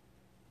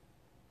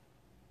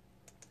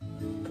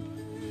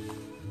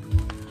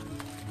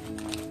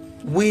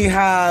 We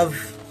have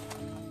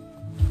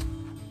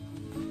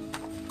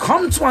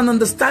come to an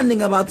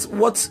understanding about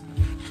what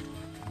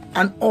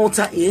an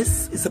altar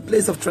is. It's a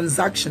place of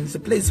transaction. It's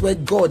a place where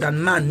God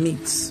and man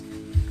meets.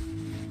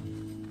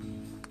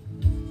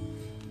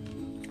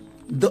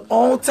 The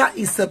altar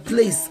is a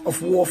place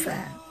of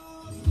warfare.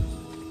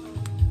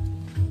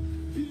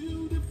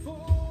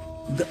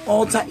 The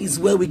altar is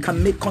where we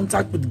can make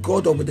contact with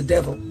God or with the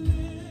devil.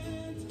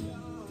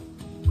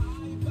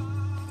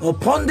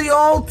 Upon the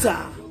altar,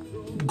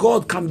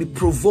 God can be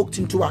provoked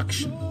into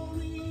action.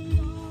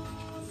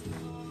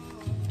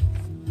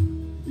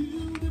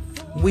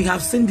 We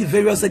have seen the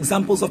various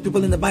examples of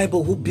people in the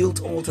Bible who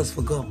built altars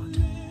for God.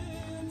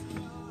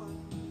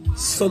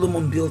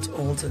 Solomon built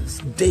altars.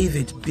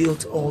 David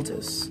built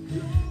altars.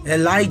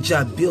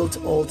 Elijah built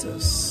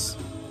altars.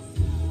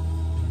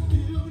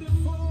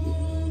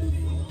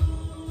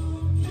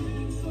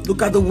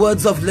 Look at the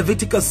words of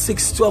Leviticus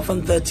 6, 12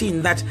 and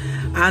 13, that,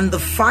 and the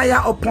fire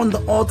upon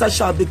the altar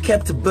shall be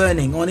kept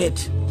burning on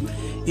it.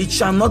 It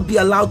shall not be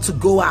allowed to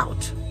go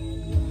out.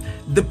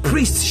 The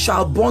priest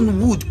shall burn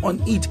wood on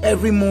it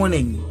every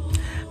morning,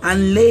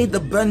 and lay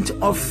the burnt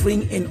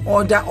offering in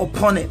order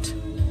upon it.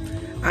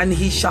 And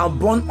he shall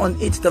burn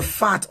on it the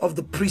fat of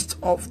the priest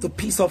of the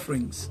peace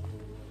offerings.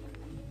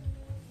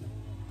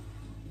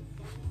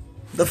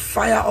 The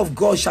fire of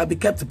God shall be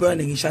kept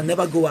burning, it shall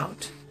never go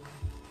out.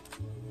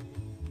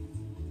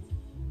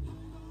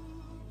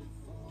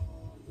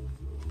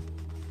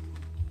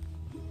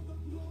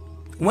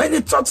 When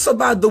it talks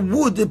about the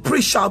wood, the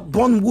priest shall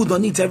burn wood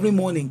on it every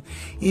morning,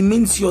 it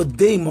means your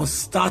day must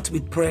start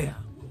with prayer.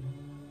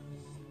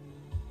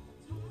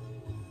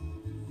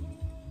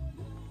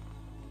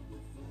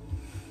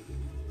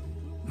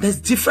 There's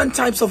different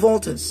types of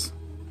altars.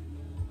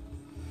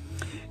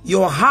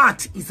 Your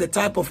heart is a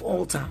type of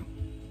altar.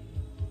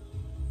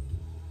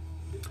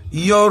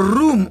 Your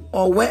room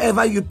or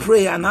wherever you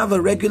pray and have a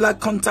regular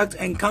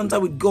encounter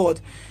with God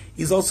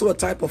is also a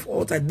type of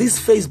altar. This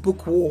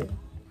Facebook wall,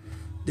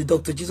 the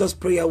Dr. Jesus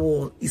prayer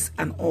wall, is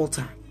an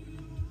altar.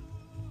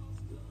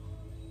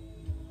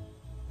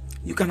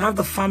 You can have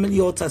the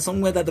family altar,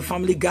 somewhere that the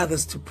family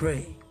gathers to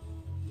pray.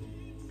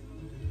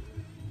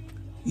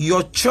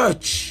 Your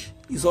church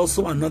is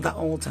also another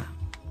altar.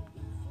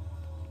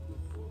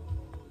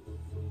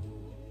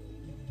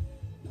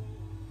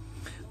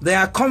 There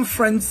are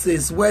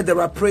conferences where there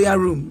are prayer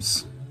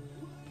rooms.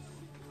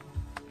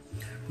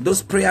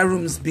 Those prayer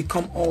rooms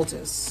become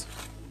altars.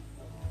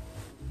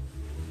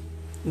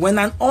 When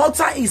an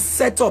altar is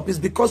set up, it's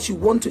because you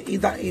want to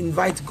either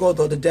invite God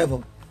or the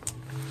devil.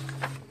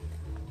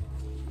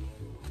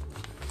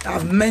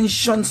 I've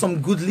mentioned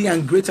some goodly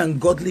and great and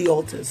godly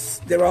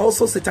altars. There are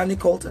also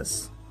satanic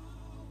altars.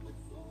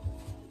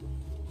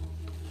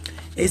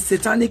 A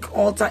satanic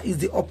altar is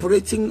the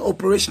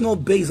operational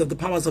base of the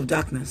powers of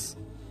darkness.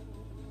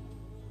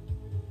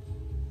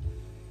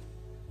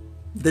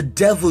 The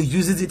devil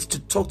uses it to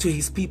talk to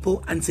his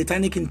people, and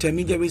satanic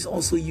intermediaries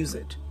also use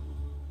it.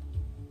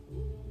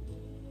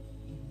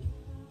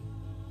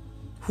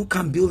 Who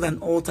can build an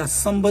altar?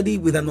 Somebody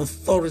with an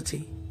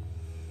authority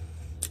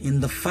in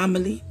the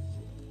family,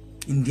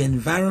 in the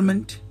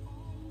environment,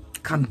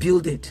 can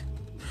build it.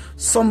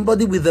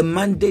 Somebody with a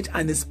mandate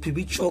and a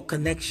spiritual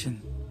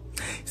connection.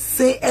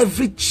 Say,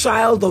 every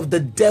child of the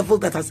devil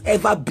that has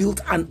ever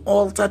built an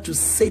altar to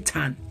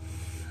Satan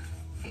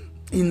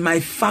in my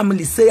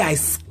family, say, I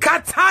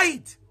scatter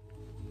it.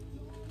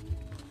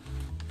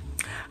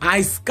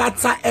 I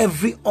scatter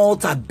every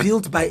altar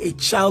built by a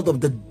child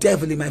of the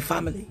devil in my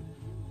family.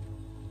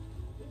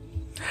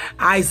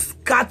 I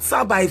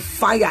scatter by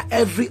fire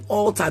every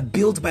altar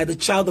built by the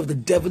child of the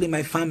devil in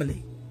my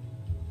family.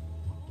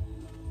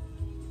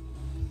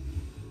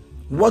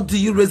 What do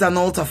you raise an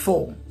altar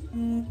for?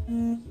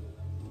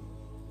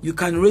 You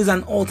can raise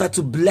an altar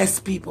to bless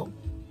people.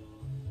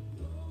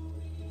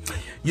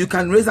 You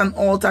can raise an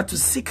altar to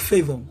seek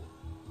favor.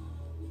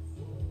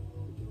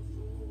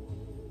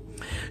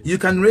 You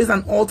can raise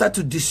an altar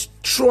to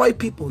destroy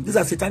people. These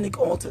are satanic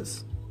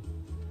altars.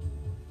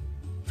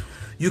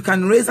 You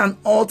can raise an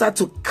altar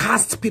to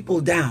cast people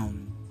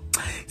down.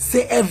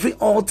 Say, every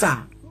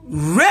altar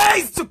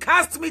raised to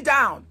cast me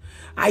down,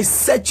 I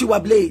set you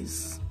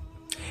ablaze.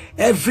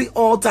 Every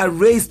altar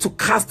raised to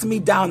cast me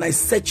down, I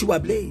set you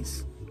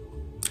ablaze.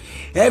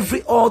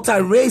 Every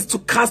altar raised to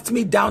cast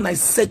me down, I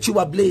set you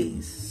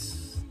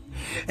ablaze.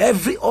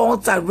 Every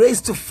altar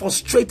raised to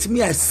frustrate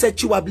me, I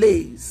set you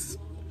ablaze.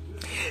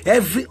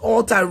 Every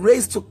altar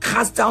raised to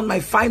cast down my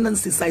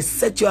finances, I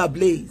set you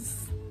ablaze.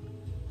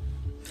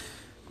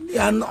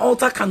 An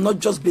altar cannot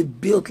just be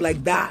built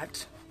like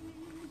that.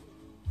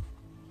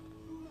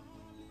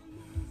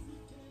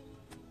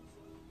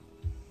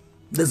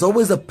 There's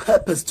always a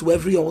purpose to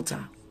every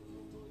altar.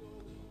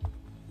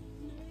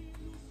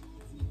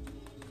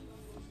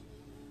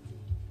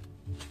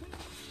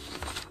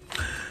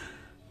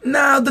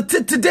 Now,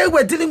 today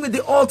we're dealing with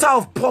the altar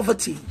of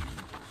poverty.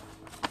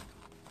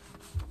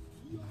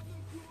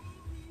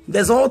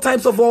 There's all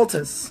types of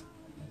altars.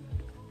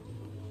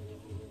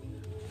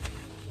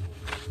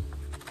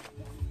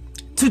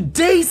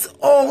 Today's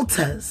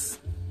altars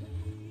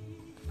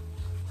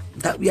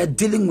that we are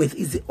dealing with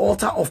is the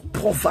altar of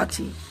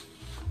poverty.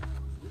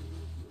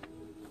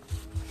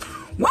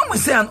 When we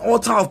say an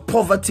altar of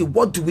poverty,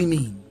 what do we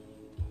mean?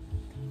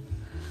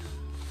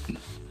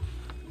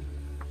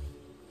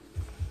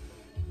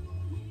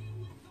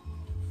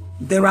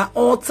 There are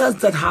altars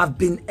that have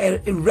been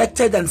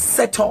erected and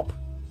set up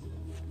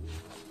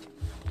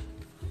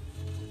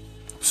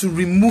to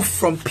remove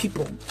from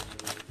people,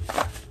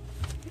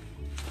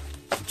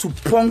 to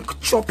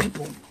puncture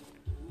people.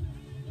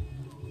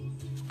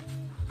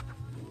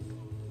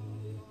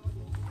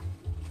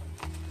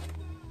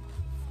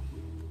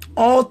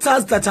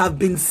 Altars that have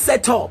been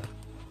set up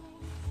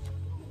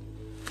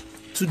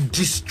to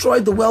destroy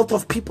the wealth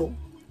of people.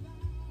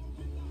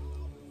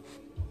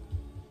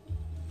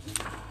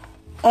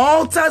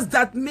 Altars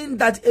that mean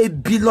that a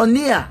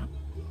billionaire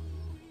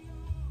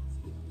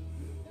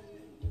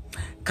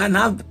can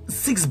have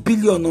 6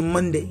 billion on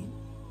Monday.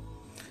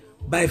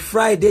 By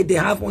Friday, they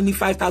have only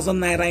 5,000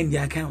 naira in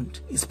their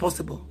account. It's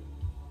possible.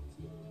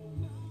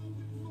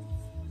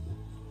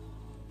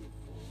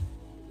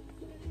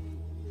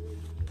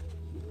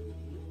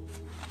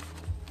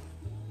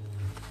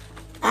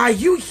 Are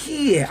you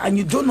here and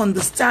you don't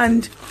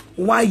understand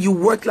why you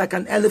work like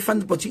an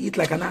elephant but you eat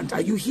like an ant?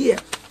 Are you here?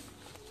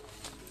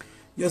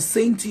 You're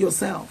saying to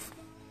yourself,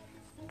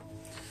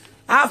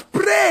 I've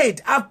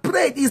prayed.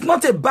 It's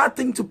not a bad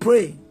thing to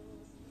pray.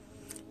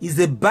 It's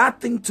a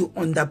bad thing to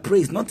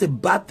underpray. It's not a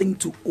bad thing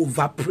to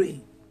overpray.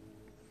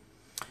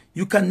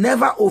 You can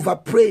never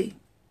overpray.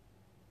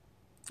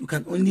 You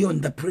can only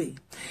underpray.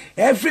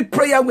 Every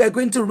prayer we are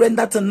going to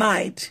render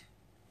tonight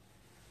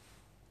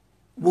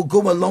will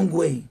go a long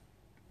way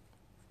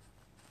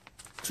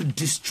to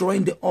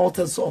destroying the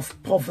altars of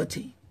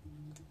poverty.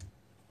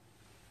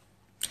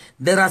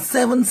 There are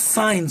 7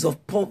 signs of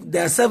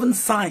there are 7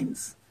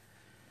 signs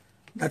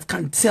that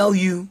can tell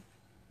you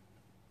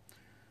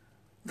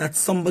that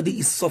somebody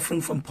is suffering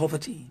from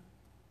poverty.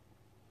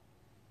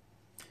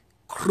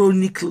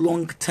 Chronic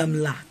long-term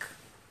lack.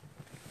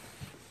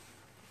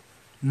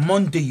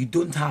 Monday you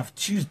don't have,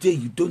 Tuesday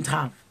you don't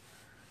have,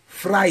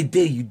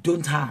 Friday you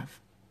don't have,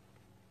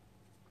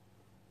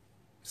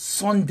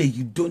 Sunday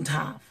you don't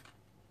have.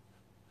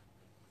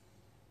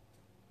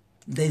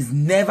 There's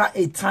never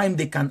a time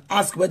they can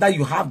ask whether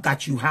you have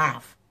that you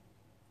have.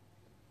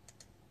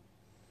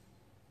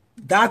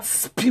 That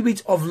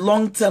spirit of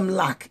long-term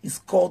lack is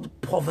called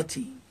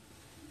poverty.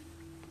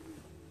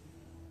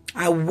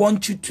 I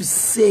want you to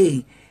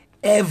say,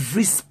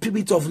 every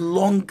spirit of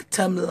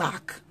long-term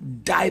lack,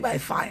 die by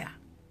fire.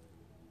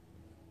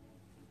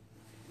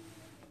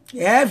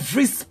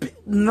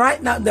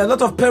 Right now, there are a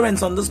lot of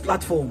parents on this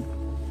platform,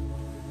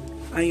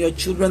 and your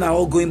children are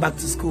all going back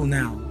to school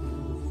now.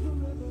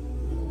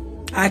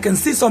 I can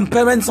see some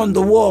parents on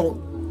the wall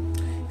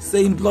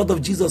saying, blood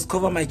of Jesus,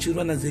 cover my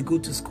children as they go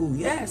to school.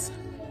 Yes.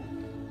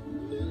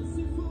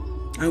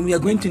 And we are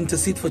going to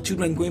intercede for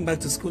children going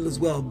back to school as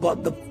well.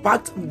 But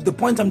the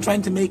point I'm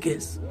trying to make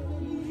is,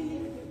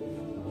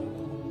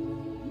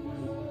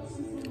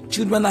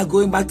 children are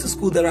going back to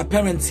school. There are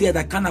parents here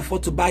that can't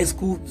afford to buy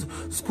school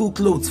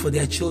clothes for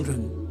their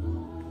children.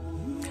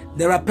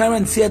 There are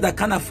parents here that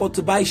can't afford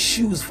to buy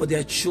shoes for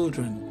their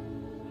children.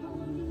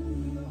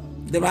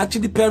 There are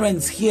actually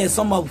parents here,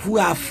 some of who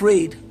are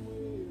afraid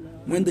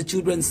when the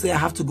children say, I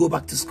have to go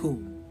back to school.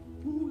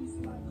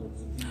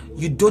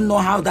 You don't know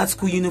how that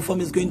school uniform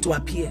is going to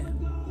appear.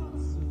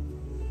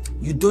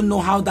 You don't know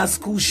how that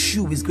school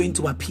shoe is going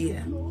to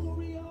appear.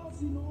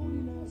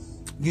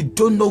 You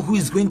don't know who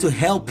is going to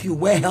help you,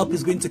 where help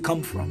is going to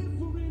come from.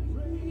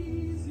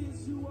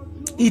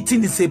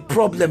 Eating is a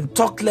problem.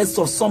 Talk less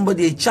of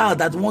somebody, a child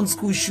that wants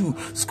school shoe,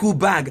 school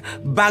bag,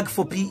 bag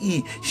for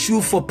PE,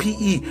 shoe for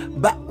PE.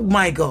 But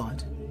my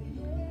God,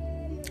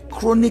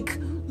 chronic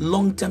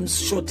long-term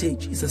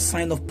shortage is a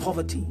sign of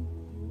poverty.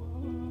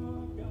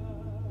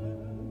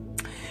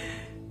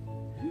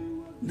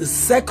 The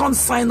second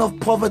sign of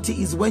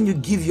poverty is when you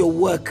give your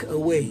work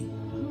away.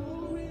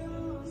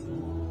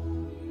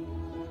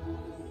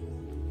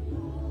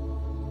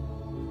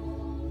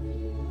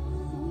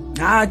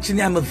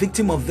 Actually, I'm a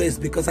victim of this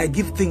because I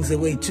give things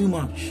away too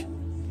much.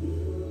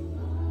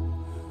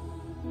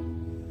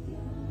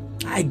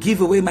 I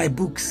give away my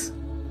books.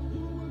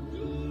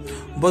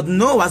 But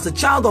no, as a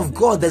child of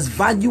God, there's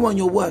value on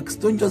your works.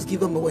 Don't just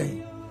give them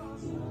away.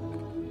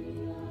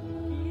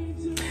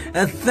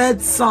 A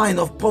third sign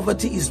of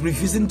poverty is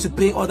refusing to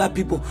pay other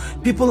people.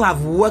 People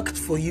have worked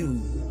for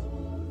you,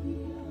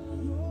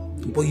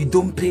 but you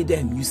don't pay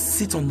them. You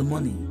sit on the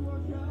money.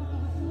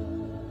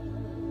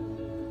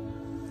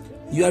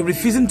 You are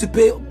refusing to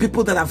pay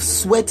people that have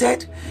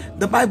sweated.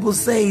 The Bible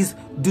says,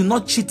 do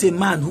not cheat a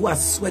man who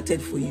has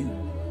sweated for you.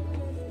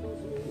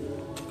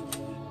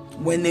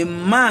 When a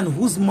man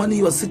whose money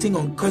you are sitting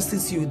on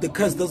curses you, the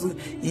curse doesn't,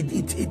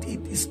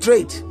 it's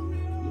straight.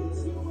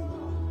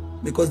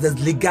 Because there's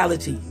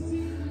legality.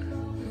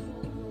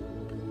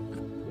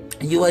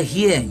 You are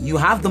here, you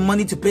have the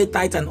money to pay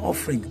tithe and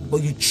offering,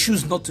 but you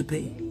choose not to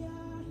pay.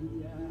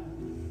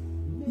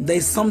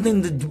 There's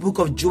something the book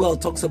of Joel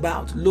talks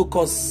about: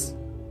 locusts,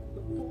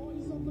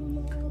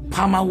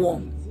 palmer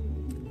worm,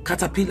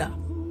 caterpillar,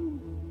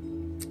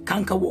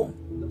 cankerworm.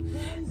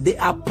 They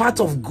are part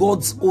of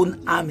God's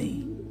own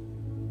army.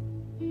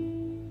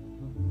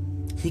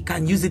 He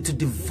can use it to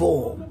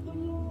devour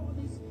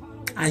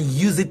and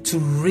use it to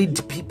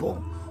rid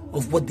people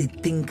of what they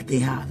think they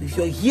have. If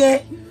you're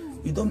here,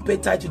 you don't pay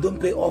tithe, you don't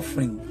pay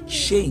offering,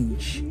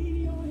 change.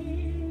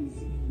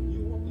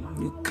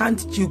 You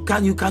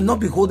cannot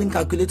be holding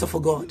calculator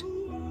for God.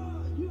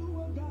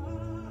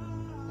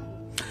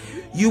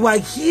 You are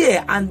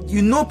here and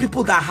you know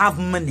people that have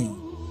money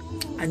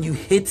and you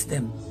hate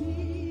them.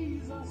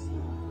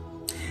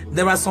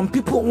 There are some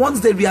people,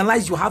 once they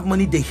realize you have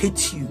money, they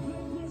hate you.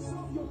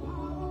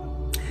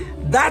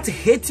 That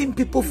hating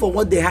people for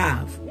what they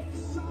have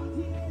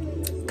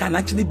can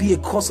actually be a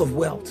cause of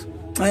wealth,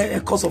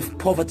 a cause of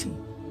poverty.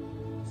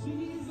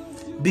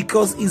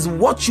 Because it's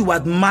what you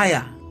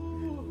admire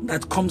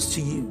that comes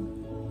to you.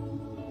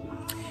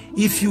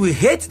 If you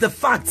hate the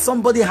fact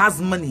somebody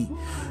has money,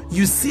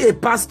 you see a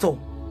pastor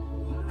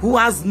who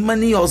has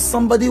money or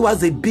somebody who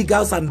has a big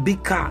house and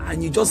big car,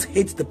 and you just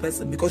hate the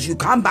person because you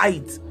can't buy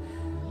it.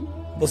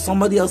 But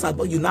somebody else has,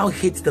 but you now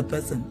hate the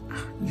person.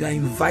 You are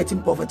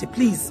inviting poverty.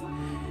 Please,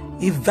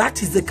 if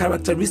that is the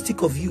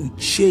characteristic of you,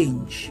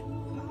 change.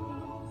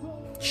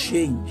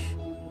 Change.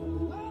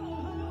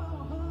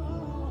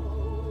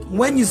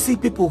 When you see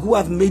people who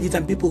have made it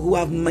and people who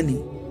have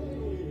money,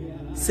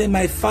 say,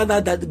 my Father,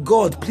 that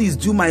God, please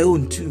do my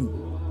own too.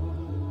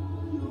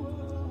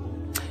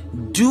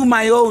 Do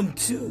my own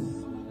too.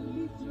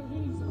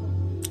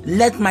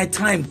 Let my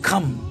time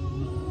come.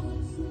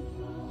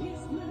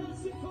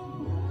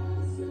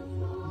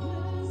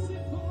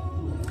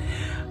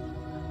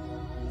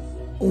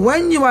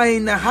 When you are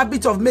in a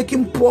habit of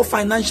making poor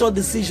financial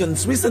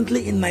decisions,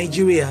 recently in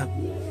Nigeria,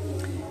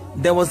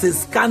 there was a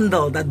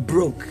scandal that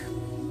broke.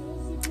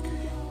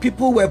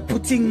 People were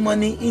putting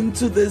money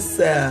into this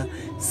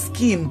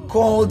scheme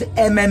called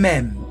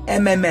MMM.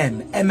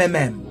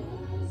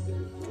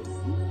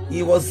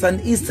 He was an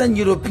Eastern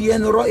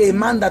European, a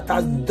man that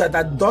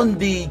had done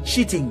the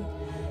cheating.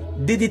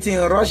 Did it in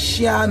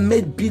Russia,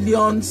 made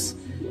billions.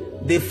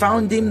 They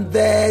found him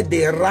there.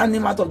 They ran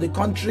him out of the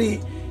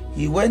country.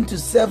 He went to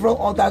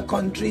several other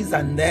countries,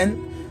 and then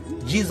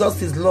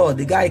Jesus is Lord.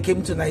 The guy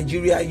came to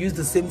Nigeria, used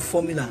the same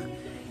formula.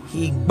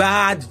 He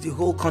barred the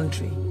whole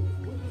country.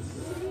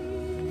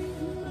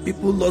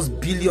 People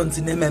lost billions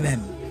in MMM.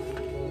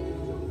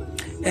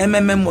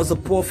 MMM was a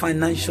poor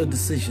financial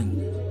decision.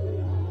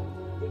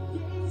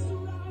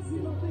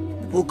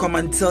 People come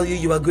and tell you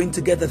you are going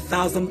to get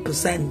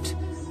 1,000%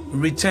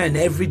 return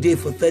every day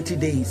for 30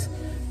 days.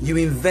 You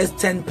invest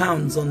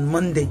 £10 on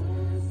Monday.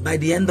 By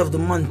the end of the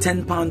month,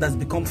 £10 has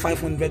become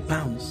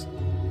 £500.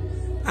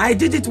 I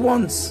did it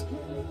once.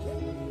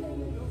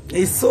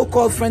 A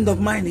so-called friend of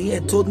mine here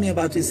told me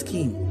about a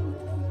scheme.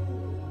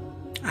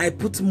 I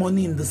put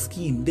money in the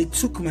scheme. They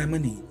took my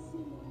money.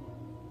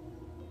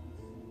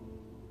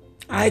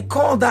 I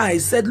called her. I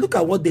said, look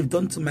at what they've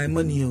done to my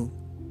money. Oh.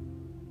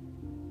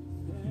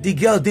 The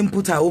girl didn't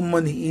put her own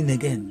money in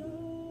again.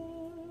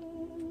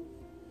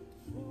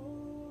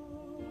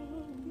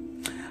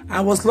 I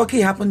was lucky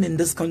it happened in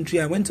this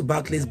country. I went to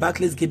Barclays.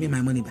 Barclays gave me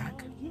my money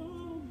back.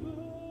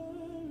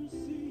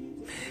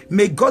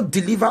 May God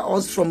deliver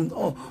us from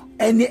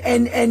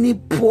any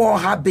poor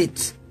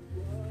habit,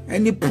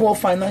 any poor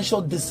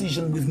financial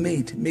decision we've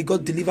made. May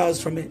God deliver us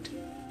from it.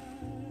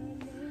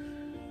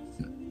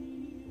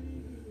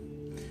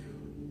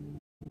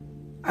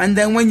 And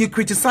then when you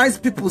criticize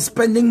people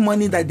spending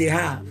money that they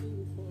have,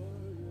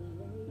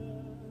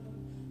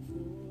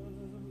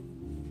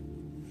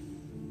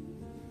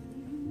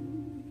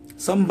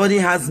 somebody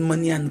has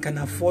money and can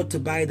afford to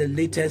buy the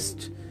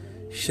latest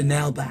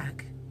Chanel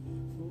bag.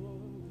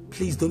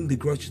 Please don't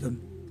begrudge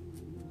them.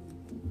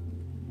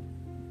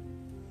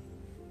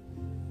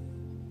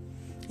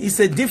 It's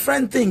a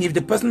different thing if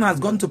the person has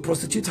gone to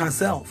prostitute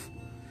herself,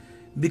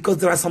 because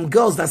there are some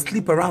girls that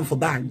sleep around for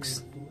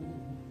bags.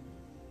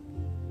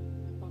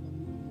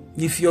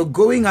 If you're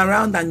going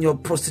around and you're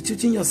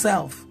prostituting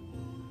yourself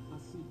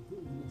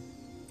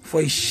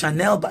for a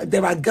Chanel bag,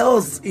 there are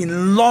girls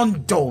in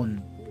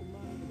London,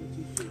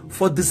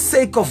 for the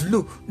sake of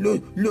Louis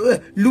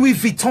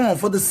Vuitton,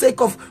 for the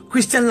sake of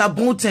Christian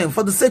Louboutin,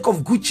 for the sake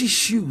of Gucci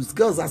shoes,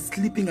 girls are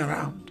sleeping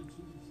around.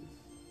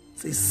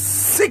 It's a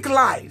sick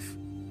life.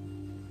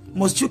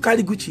 Must you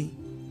carry Gucci?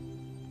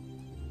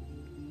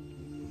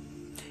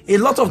 A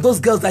lot of those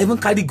girls that even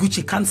carry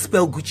Gucci can't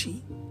spell Gucci.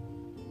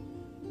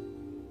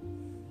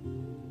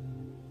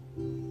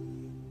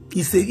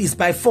 It's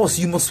by force.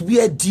 You must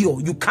wear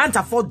Dior. You can't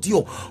afford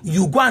Dior.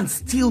 You go and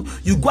steal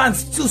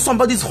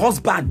somebody's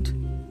husband.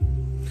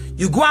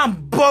 You go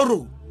and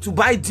borrow to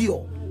buy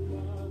Dior.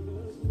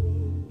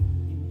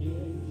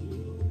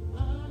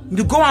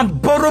 You go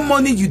and borrow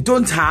money you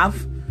don't have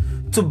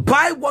to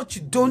buy what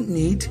you don't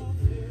need,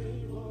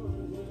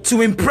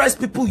 to impress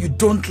people you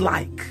don't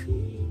like.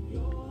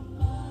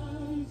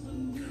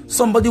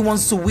 Somebody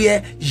wants to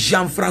wear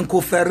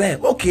Gianfranco Ferrer.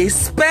 Okay,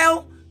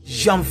 spell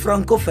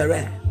Gianfranco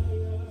Ferrer.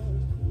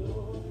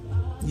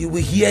 You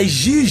will hear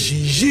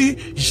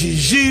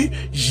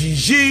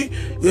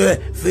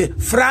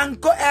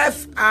Franco,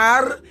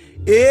 F-R-A-N-H,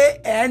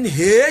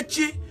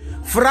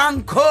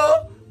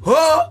 Franco,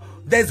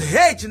 there's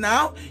H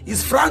now,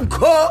 is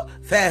Franco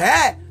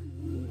Ferrer.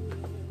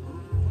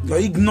 Your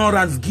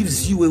ignorance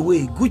gives you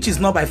away. Gucci is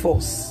not by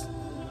force.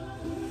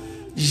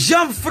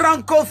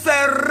 Gianfranco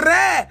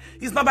Ferrer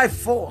is not by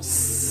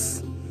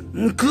force.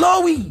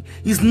 Chloe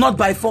is not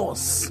by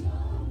force.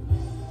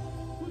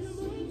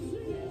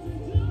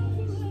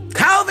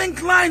 Calvin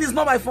Klein is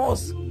not by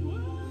force.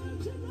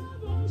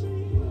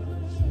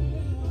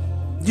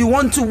 You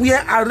want to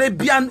wear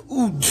Arabian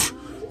Oud.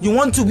 You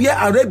want to wear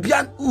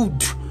Arabian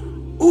Oud.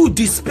 Oud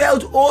is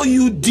spelled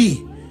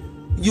O-U-D.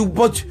 You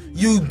want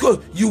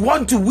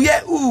to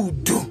wear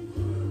Oud.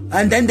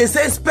 And then they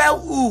say spell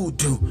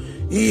Oud.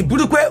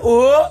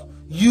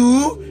 O-U-D-U.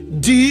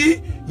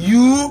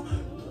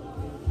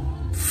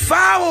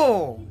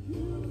 Foul.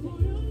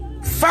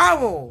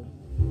 Foul.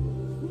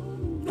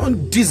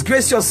 Don't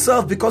disgrace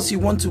yourself because you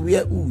want to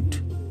wear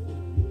Oud.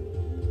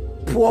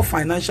 Poor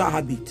financial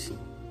habit.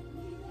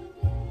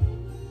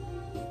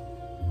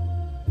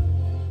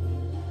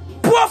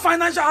 Poor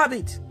financial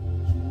habit.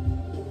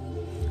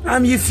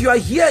 And if you are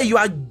here, you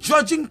are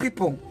judging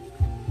people.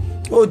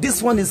 Oh,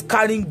 this one is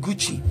carrying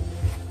Gucci.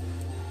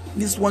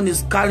 This one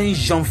is carrying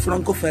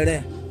Gianfranco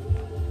Ferrer.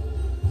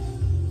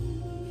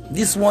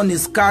 This one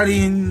is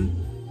carrying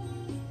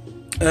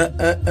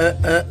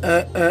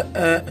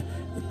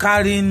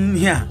carrying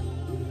here.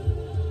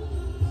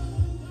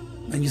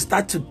 And you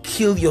start to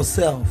kill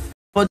yourself.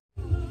 But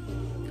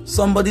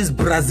somebody's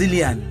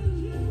Brazilian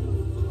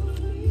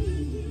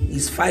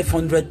is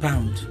 500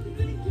 pounds.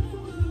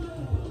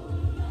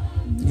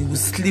 You will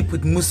sleep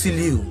with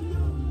Musiliu,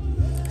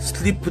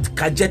 sleep with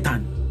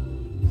Kajetan,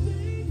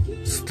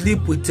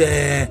 sleep with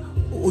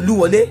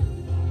Oluwole,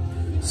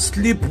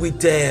 sleep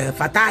with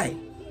Fatai,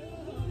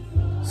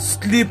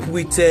 sleep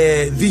with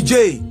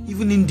Vijay,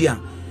 even India,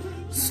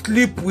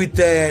 sleep with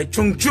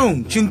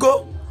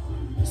Chinko,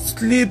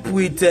 sleep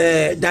with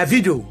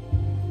Davido.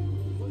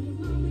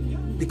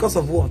 Because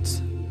of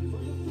what?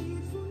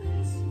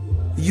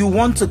 You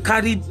want to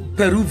carry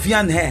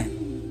Peruvian hair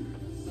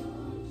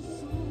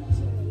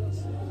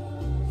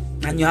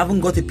and you haven't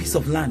got a piece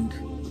of land.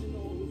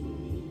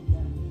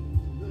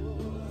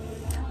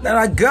 There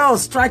are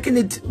girls striking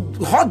it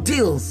hot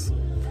deals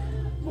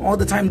all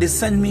the time. They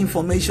send me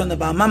information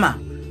about, Mama,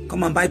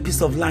 come and buy a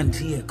piece of land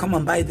here, come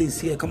and buy this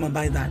here, come and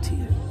buy that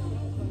here.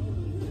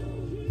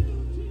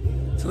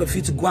 So if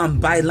you to go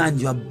and buy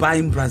land, you are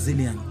buying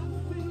Brazilian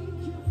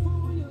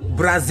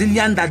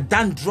that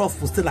dandruff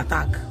will still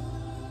attack.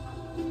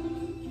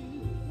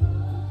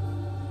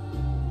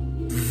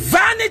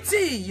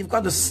 Vanity, you've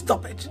got to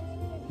stop it.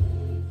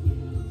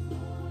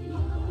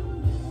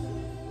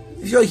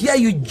 If you're here,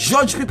 you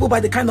judge people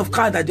by the kind of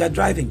car that they are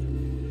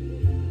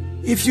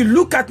driving. If you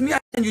look at me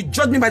and you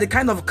judge me by the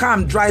kind of car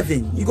I'm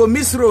driving, you go,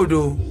 Miss Road,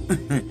 oh.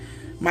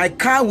 My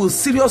car will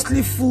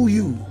seriously fool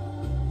you.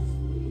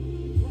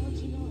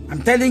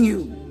 I'm telling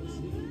you.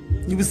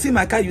 You will see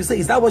my car, you say,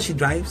 is that what she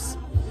drives?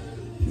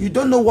 You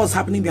don't know what's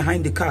happening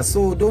behind the car,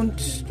 so don't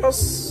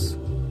just...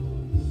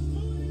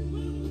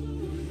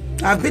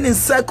 I've been in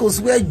circles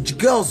where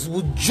girls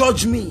would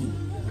judge me.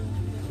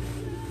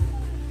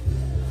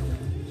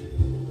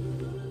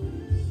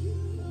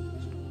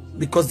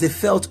 Because they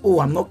felt, oh,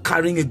 I'm not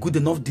carrying a good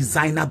enough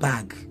designer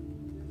bag.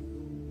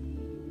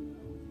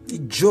 The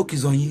joke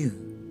is on you.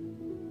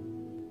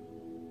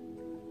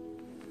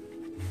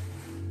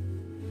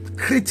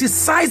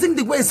 Criticizing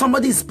the way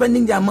somebody is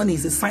spending their money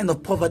is a sign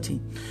of poverty.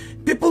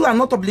 People are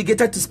not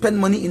obligated to spend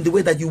money in the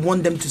way that you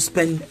want them to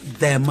spend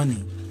their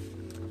money.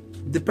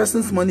 The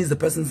person's money is the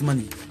person's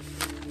money.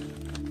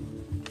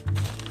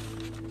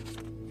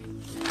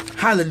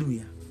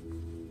 Hallelujah.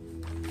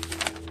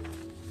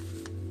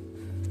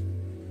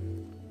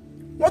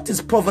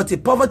 is poverty?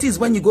 Poverty is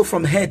when you go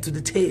from head to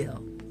the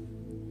tail.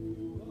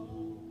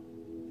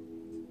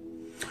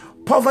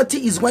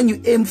 Poverty is when you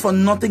aim for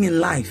nothing in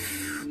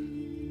life.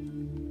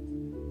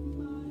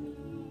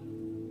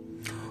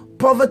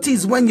 Poverty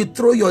is when you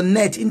throw your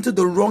net into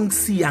the wrong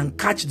sea and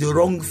catch the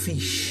wrong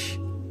fish.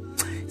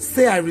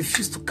 Say, I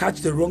refuse to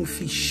catch the wrong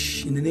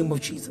fish in the name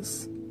of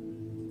Jesus.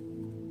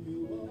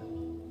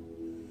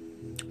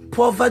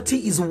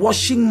 Poverty is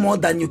washing more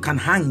than you can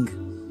hang.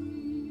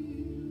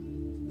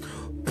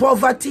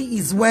 Poverty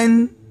is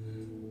when,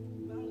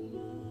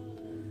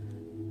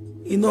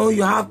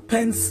 you have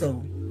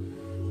pencil.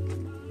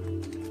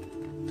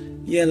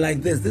 Yeah,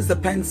 like this. This is a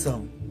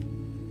pencil.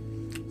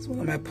 It's one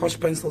of my posh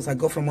pencils I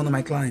got from one of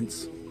my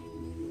clients.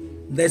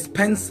 There's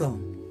pencil.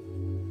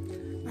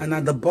 And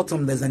at the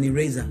bottom, there's an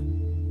eraser.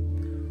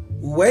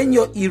 When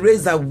your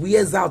eraser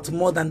wears out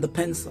more than the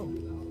pencil,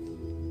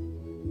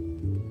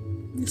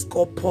 it's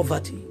called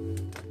poverty.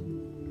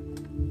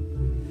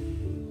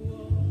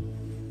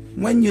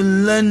 When you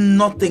learn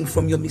nothing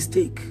from your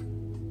mistake,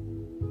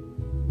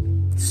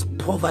 it's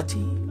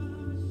poverty.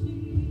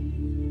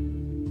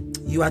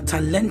 You are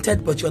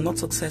talented, but you're not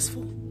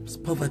successful. It's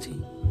poverty.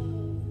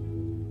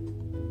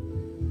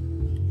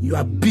 You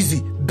are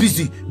busy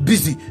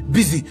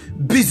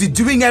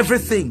doing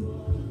everything,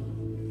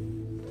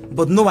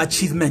 but no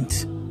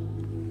achievement.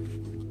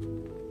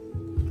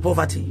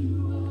 Poverty.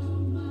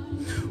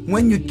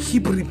 When you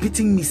keep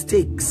repeating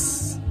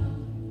mistakes,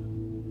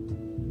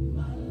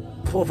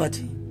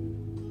 poverty.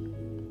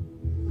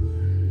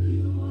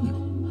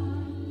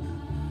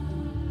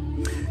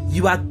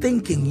 You are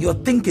thinking, you're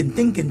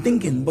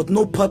thinking, but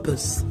no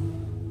purpose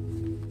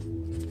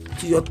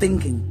to your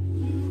thinking.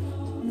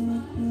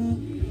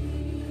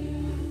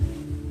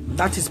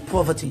 That is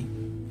poverty.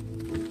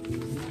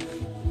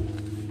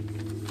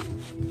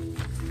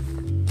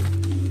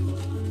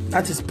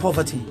 That is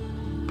poverty.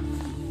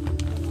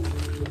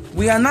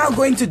 We are now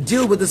going to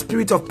deal with the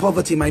spirit of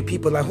poverty, my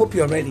people. I hope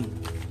you're ready.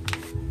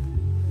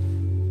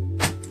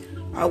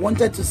 I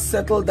wanted to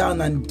settle down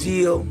and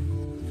deal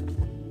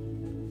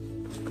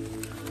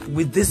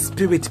with this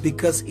spirit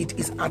because it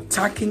is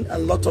attacking a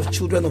lot of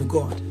children of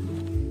God.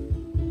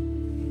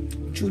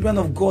 Children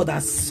of God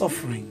are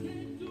suffering.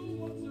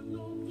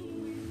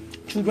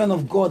 Children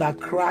of God are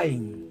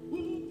crying.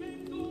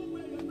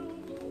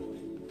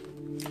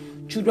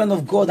 Children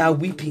of God are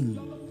weeping.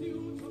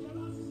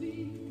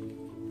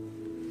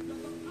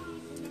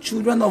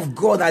 Children of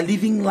God are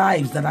living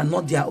lives that are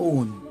not their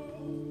own.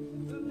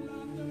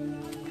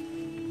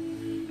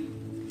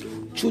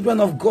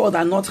 Children of God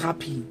are not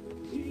happy.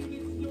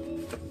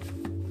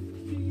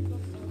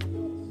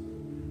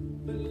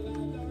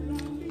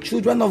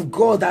 Children of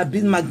God are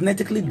being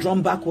magnetically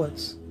drawn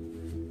backwards.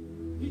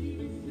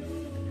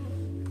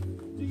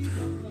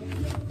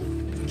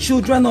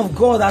 Children of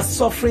God are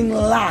suffering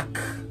lack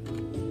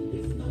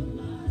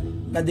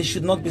that they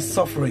should not be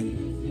suffering.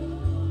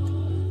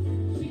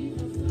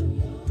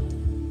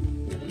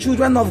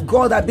 Children of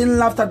God are being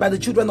laughed at by the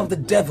children of the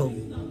devil.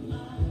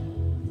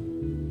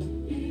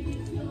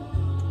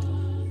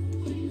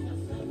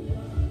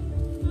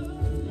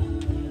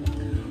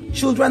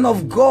 Children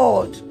of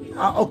God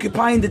are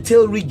occupying the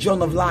tail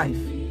region of life.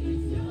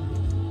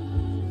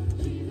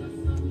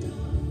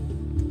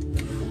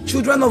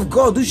 Children of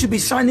God who should be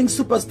shining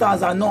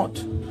superstars are not.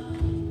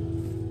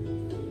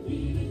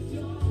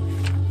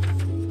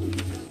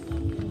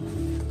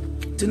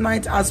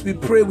 Tonight, as we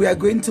pray, we are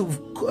going to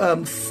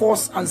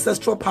force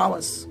ancestral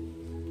powers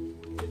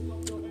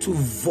to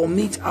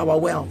vomit our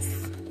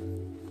wealth.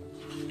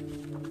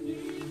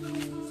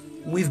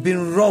 We've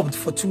been robbed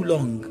for too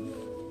long.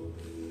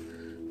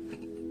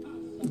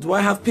 Do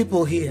I have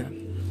people here?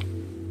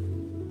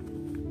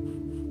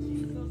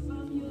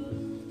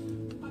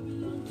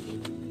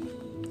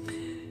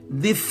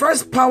 The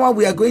first power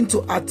we are going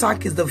to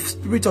attack is the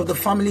spirit of the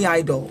family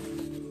idol.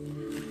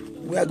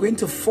 We are going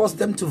to force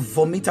them to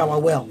vomit our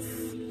wealth.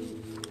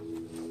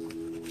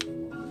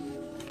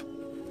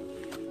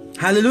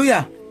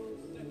 Hallelujah.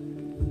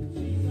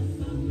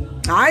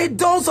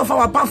 Idols of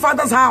our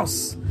father's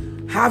house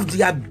have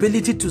the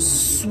ability to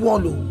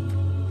swallow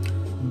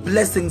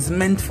blessings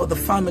meant for the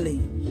family.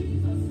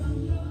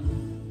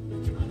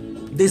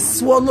 They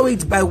swallow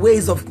it by way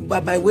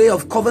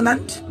of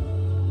covenant.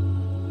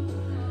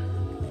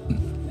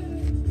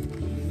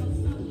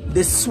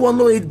 They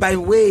swallow it by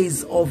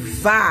ways of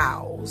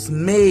vows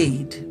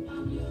made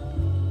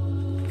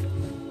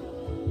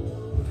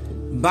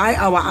by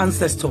our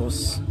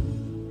ancestors.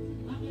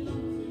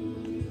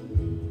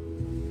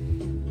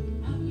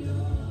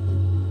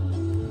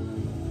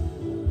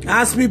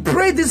 As we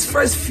pray these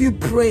first few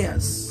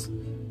prayers,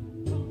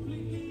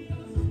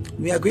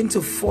 we are going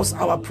to force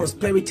our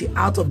prosperity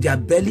out of their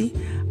belly,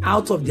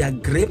 out of their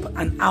grip,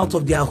 and out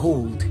of their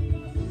hold.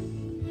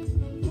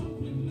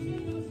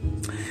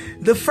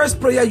 The first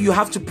prayer you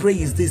have to pray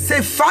is this.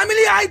 Say,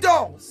 family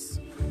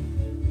idols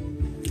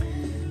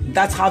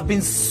that have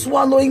been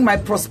swallowing my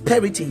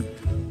prosperity,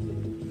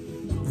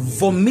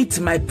 vomit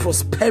my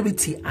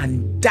prosperity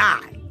and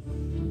die.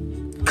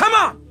 Come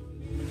on.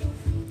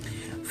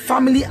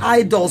 family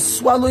idols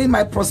swallowing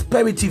my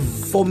prosperity,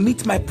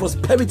 vomit my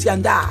prosperity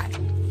and die.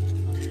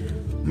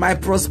 My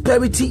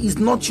prosperity is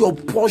not your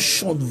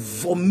portion.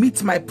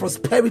 Vomit my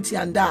prosperity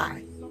and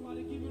die.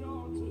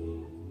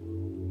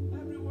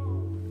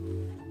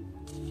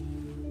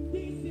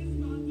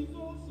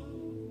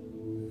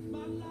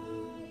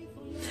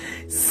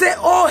 Say,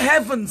 oh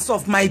heavens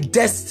of my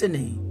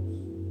destiny,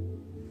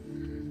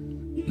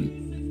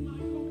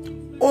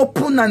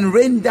 open and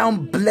rain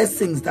down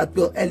blessings that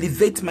will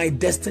elevate my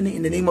destiny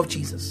in the name of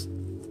Jesus.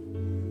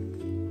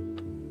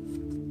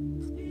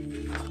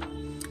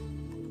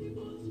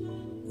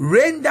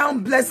 Rain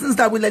down blessings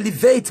that will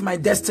elevate my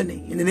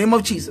destiny in the name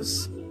of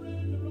Jesus.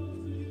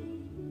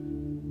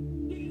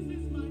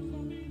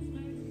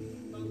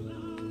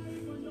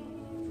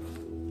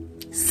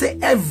 Say,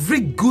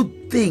 every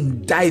good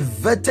thing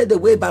diverted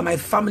away by my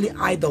family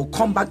idol,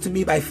 come back to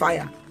me by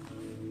fire.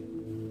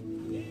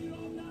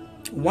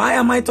 Why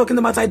am I talking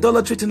about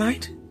idolatry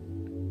tonight?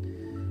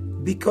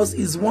 Because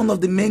it's one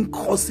of the main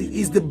causes.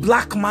 It's the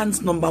black man's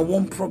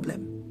 #1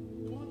 problem.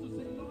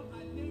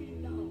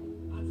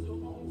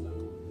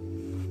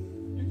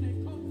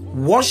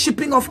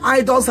 Worshipping of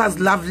idols has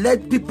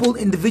led people,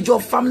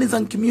 individual families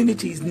and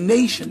communities,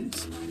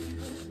 nations,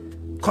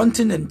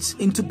 continents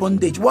into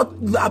bondage. What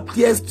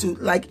appears to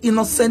like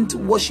innocent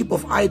worship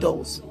of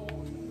idols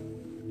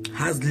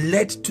has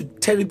led to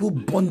terrible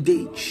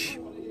bondage.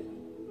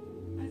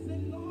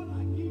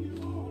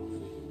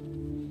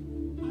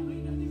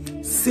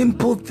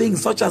 Simple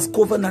things such as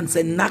covenants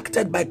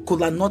enacted by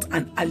kola nut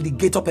and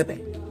alligator pepper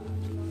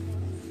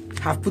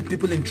have put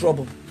people in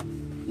trouble.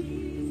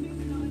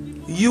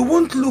 You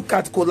won't look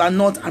at kola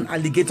nut and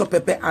alligator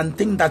pepper and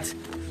think that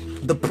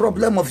the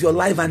problem of your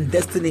life and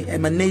destiny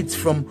emanates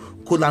from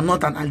kola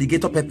nut and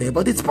alligator pepper,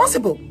 but it's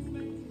possible.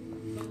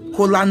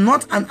 Kola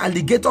nut and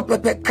alligator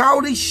pepper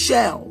cowrie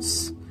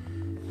shells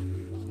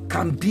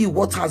can be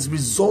what has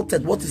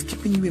resulted, what is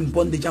keeping you in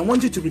bondage. I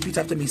want you to repeat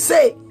after me.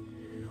 Say,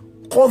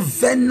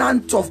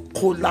 covenant of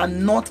kola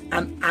nut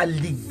and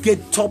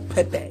alligator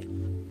pepper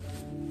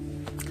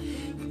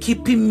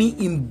keeping me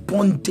in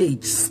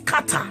bondage,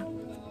 scatter.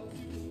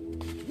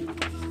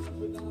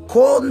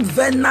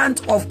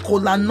 Covenant of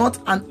kola nut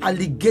and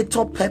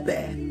alligator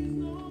pepper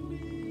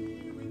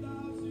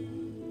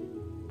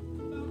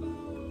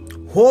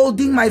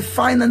holding my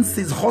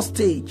finances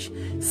hostage,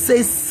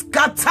 say,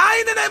 scatter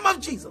in the name of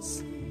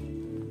Jesus.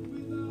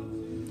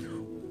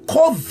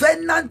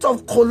 Covenant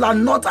of kola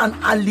nut and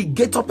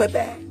alligator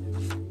pepper.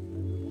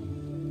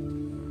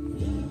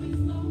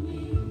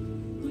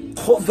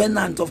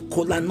 Covenant of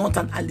kola nut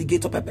and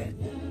alligator pepper.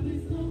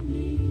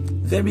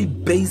 Very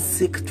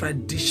basic,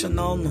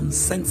 traditional,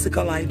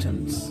 nonsensical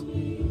items.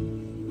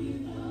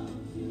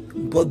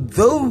 But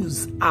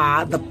those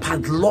are the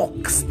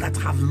padlocks that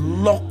have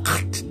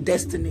locked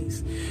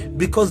destinies,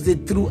 because they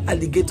threw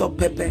alligator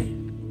pepper,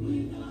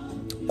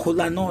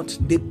 kola nut,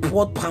 they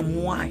poured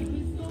palm wine,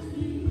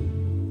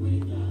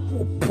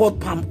 poured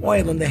palm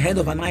oil on the head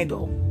of an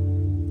idol.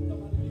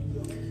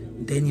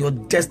 Then your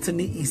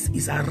destiny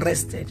is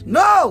arrested.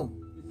 No!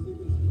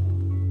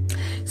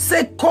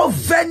 Say,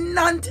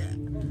 covenant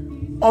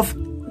of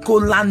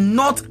kola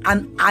nut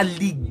and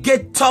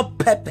alligator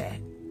pepper.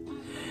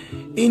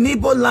 In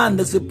Igbo land,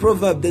 there's a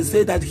proverb. They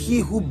say that he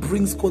who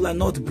brings kola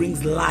nut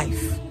brings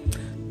life.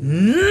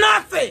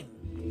 Nothing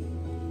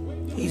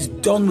is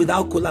done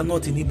without kola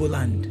nut in Igbo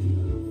land.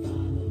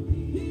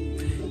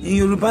 In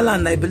Yoruba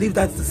land, I believe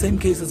that's the same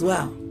case as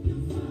well.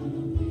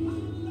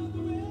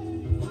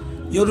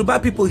 Yoruba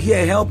people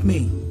here, help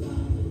me.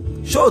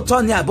 Show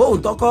Tonya Bo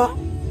Doko.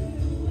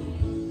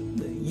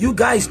 You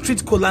guys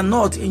treat kola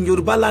nut in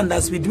Yoruba land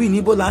as we do in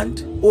Igbo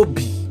land.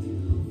 Obi.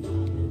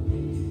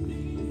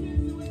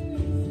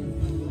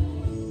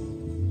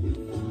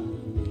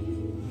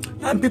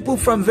 And people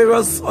from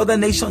various other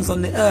nations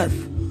on the earth,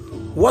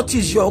 what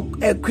is your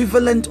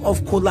equivalent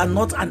of kola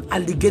nut and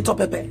alligator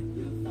pepper?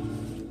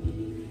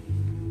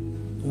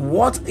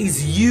 What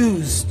is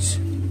used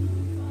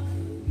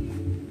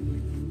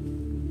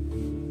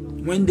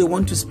when they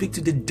want to speak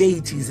to the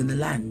deities in the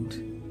land?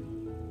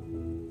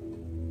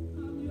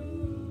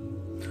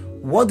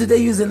 What do they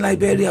use in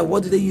Liberia?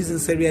 What do they use in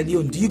Sierra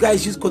Leone? Do you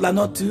guys use kola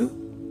nut too?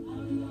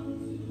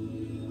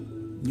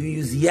 You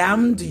use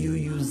yam? Do you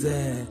use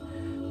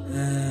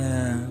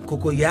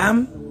cocoa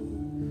yam?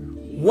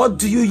 What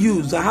do you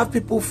use? I have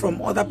people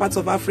from other parts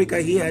of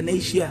Africa here and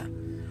Asia.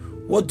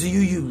 What do you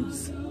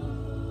use?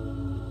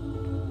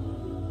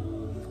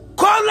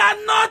 Kola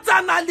nut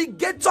and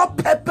alligator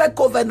pepper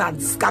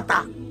covenant,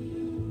 scatter.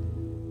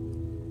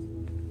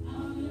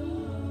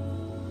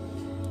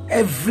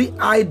 Every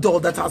idol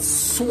that has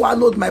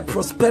swallowed my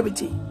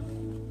prosperity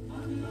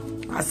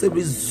as a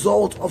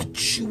result of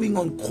chewing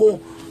on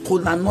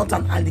kola nut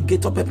and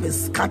alligator pepper,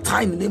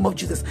 scatter in the name of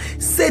Jesus.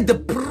 Say, the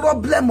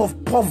problem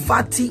of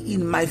poverty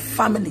in my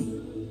family,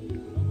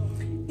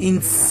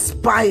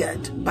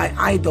 inspired by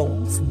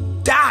idols,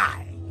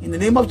 die in the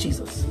name of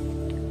Jesus.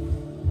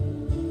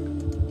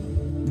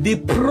 The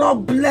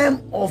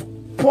problem of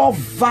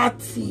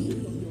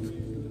poverty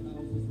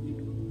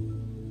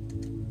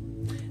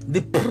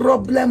the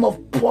problem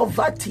of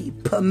poverty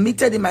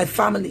permitted in my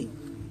family,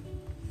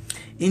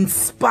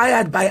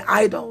 inspired by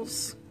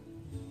idols,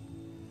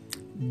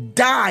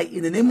 die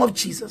in the name of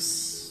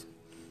Jesus.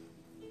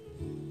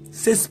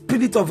 Say,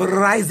 spirit of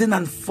rising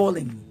and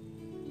falling,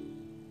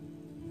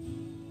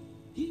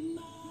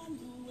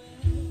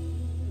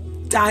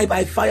 die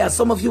by fire.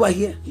 Some of you are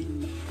here.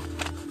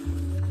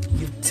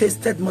 You've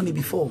tasted money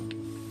before.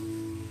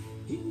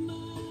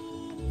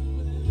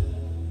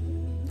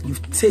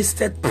 You've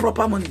tasted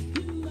proper money.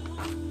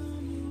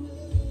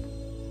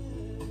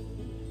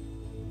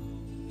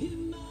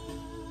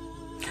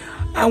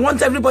 I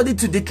want everybody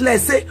to declare,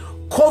 say,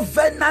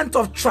 covenant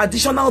of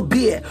traditional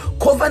beer,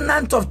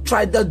 covenant of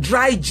the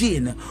dry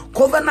gin,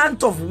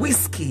 covenant of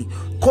whiskey,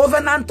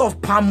 covenant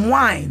of palm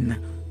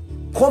wine,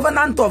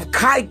 covenant of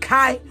kai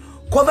kai,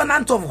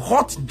 covenant of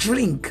hot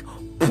drink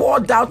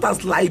poured out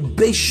as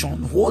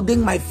libation, holding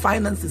my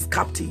finances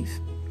captive.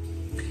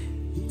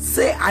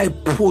 Say, I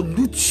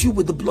pollute you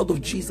with the blood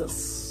of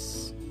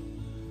Jesus.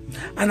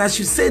 And as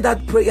you say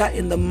that prayer,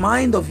 in the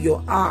mind of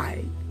your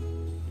eye,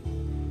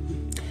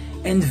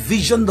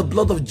 envision the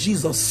blood of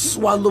Jesus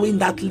swallowing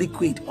that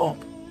liquid up.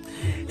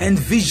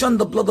 Envision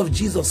the blood of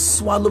Jesus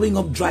swallowing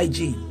up dry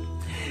gin.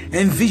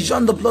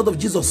 Envision the blood of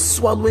Jesus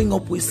swallowing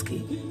up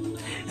whiskey.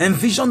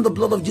 Envision the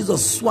blood of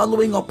Jesus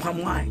swallowing up palm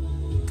wine.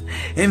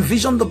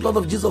 Envision the blood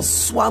of Jesus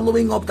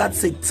swallowing up that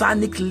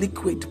satanic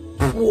liquid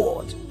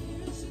poured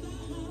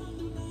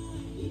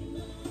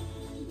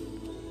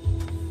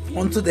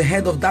onto the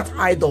head of that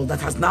idol that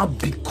has now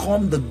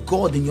become the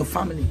God in your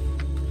family.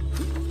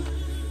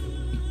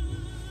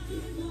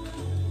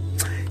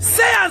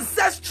 Say,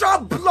 ancestral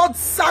blood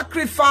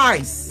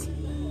sacrifice.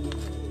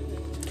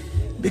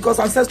 Because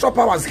ancestral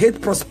powers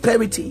hate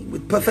prosperity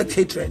with perfect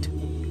hatred.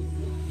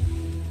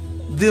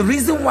 The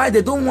reason why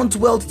they don't want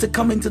wealth to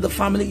come into the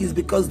family is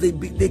because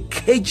they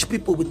cage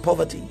people with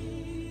poverty.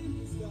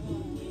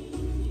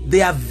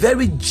 They are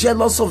very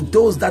jealous of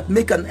those that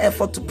make an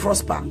effort to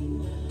prosper.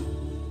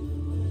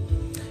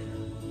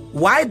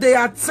 Why they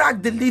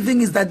attack the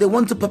living is that they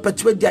want to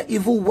perpetuate their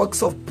evil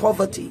works of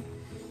poverty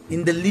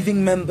in the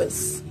living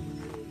members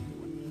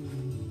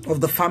of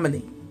the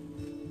family.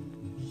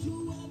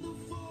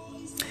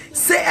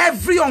 Say,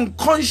 every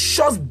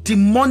unconscious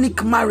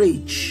demonic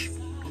marriage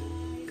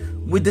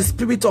with the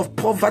spirit of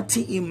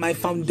poverty in my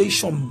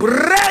foundation,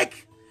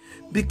 break!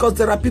 Because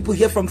there are people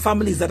here from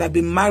families that have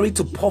been married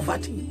to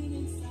poverty.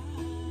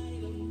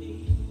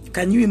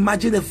 Can you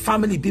imagine a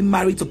family being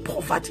married to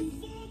poverty?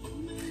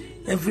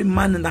 Every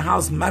man in the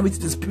house married to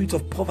the spirit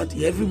of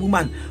poverty. Every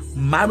woman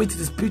married to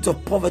the spirit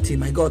of poverty.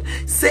 My God.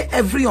 Say,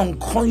 every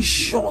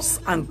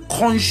unconscious and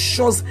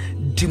conscious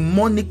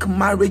demonic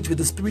marriage with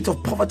the spirit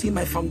of poverty in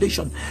my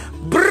foundation,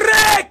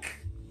 break!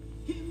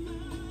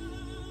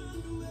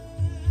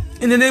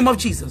 In the name of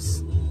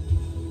Jesus.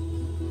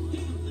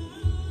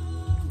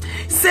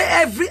 Say,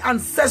 every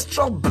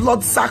ancestral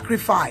blood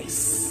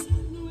sacrifice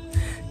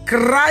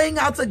crying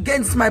out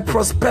against my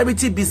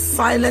prosperity be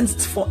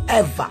silenced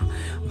forever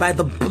by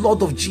the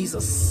blood of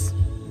Jesus.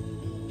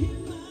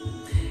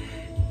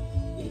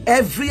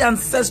 Every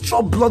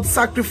ancestral blood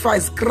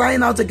sacrifice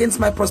crying out against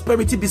my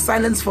prosperity be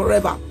silenced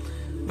forever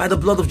by the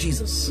blood of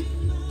Jesus.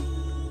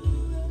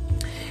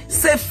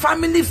 Say,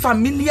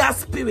 familiar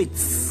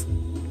spirits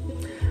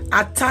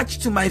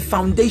attached to my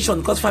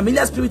foundation, because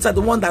familiar spirits are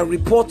the ones that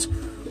report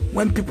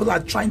when people are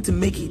trying to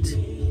make it.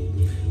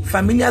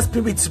 Familiar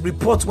spirits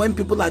report when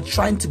people are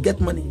trying to get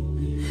money.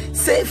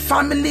 Say,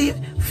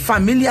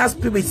 familiar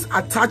spirits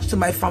attached to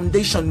my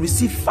foundation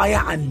receive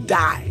fire and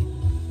die.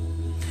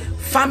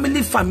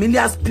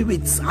 Familiar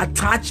spirits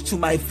attached to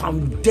my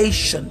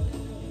foundation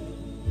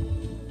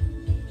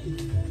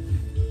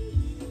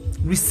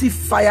receive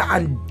fire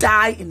and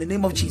die in the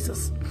name of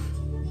Jesus.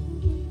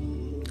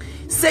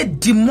 Say,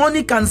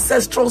 demonic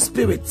ancestral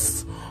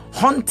spirits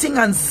hunting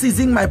and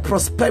seizing my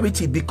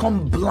prosperity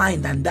become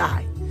blind and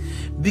die.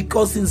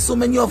 Because in so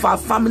many of our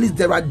families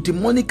there are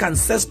demonic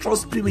ancestral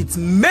spirits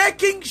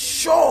making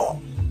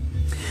sure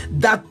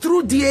that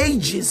through the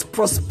ages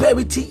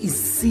prosperity is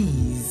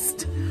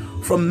seized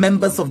from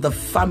members of the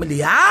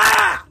family.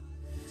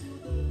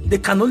 They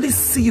can only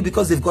see you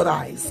because they've got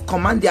eyes.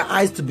 Command their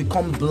eyes to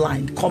become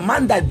blind.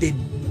 Command that they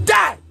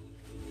die.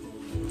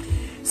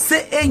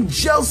 Say,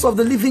 angels of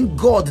the living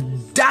God,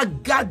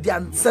 dagger the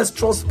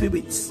ancestral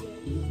spirits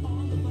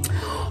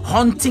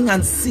hunting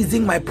and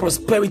seizing my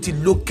prosperity.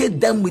 Locate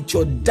them with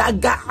your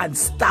dagger and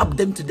stab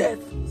them to death.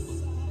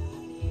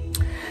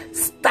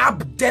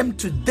 Stab them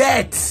to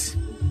death.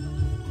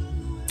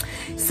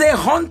 Say,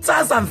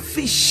 hunters and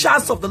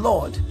fishers of the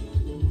Lord,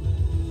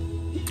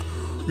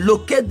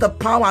 locate the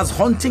powers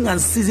hunting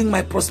and seizing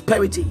my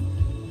prosperity.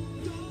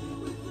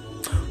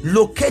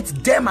 Locate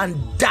them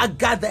and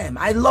dagger them.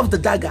 I love the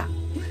dagger.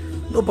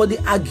 Nobody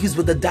argues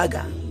with the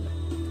dagger.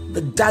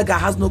 The dagger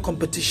has no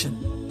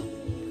competition.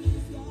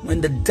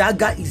 When the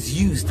dagger is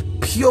used,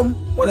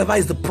 whatever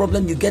is the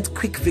problem, you get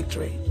quick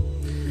victory.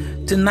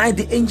 Tonight,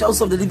 the angels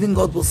of the living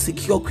God will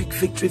secure quick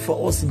victory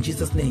for us in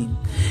Jesus' name.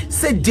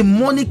 Say,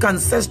 demonic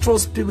ancestral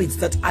spirits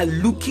that are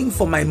looking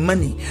for my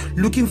money,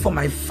 looking for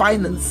my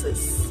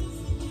finances,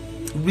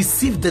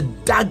 receive the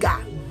dagger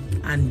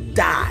and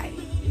die.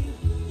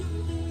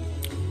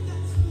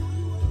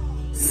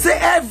 Say,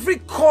 every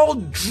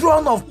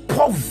cauldron of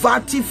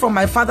poverty from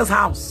my father's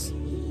house,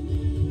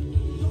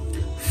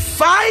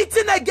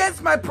 fighting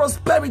against my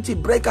prosperity,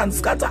 break and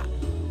scatter.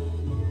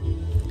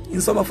 In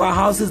some of our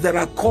houses, there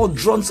are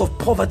cauldrons of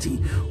poverty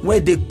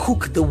where they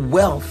cook the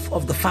wealth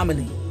of the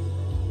family.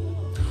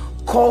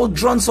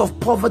 Cauldrons of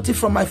poverty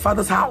from my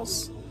father's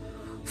house,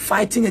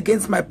 fighting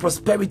against my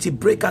prosperity,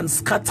 break and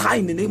scatter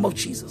in the name of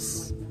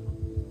Jesus.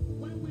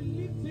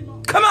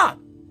 Come on.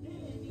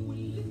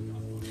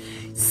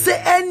 Say,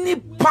 any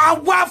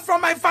power from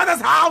my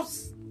father's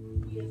house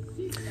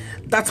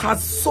that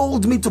has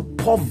sold me to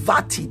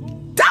poverty,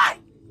 die.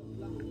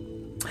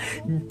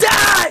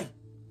 Die.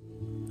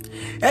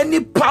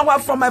 Any power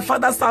from my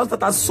father's house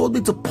that has sold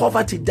me to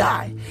poverty,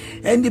 die.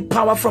 Any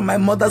power from my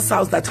mother's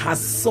house that has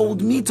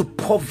sold me to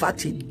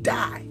poverty,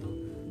 die.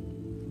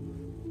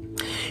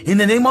 In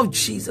the name of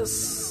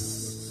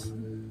Jesus.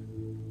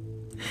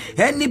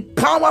 Any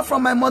power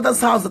from my mother's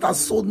house that has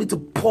sold me to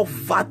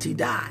poverty,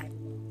 die.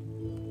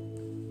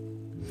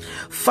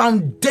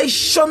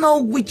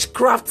 Foundational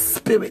witchcraft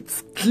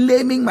spirits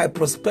claiming my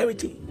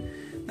prosperity.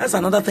 That's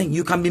another thing.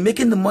 You can be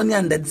making the money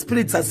and the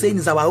spirits are saying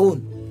it's our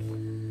own.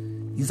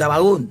 Is our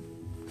own.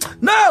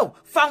 No!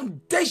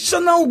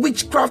 Foundational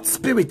witchcraft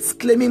spirits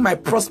claiming my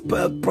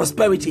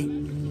prosperity,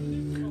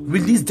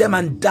 release them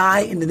and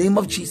die in the name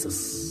of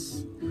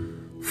Jesus.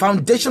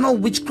 Foundational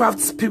witchcraft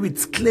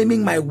spirits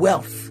claiming my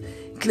wealth,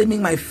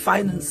 claiming my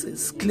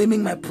finances,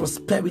 claiming my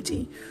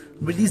prosperity,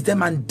 release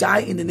them and die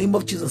in the name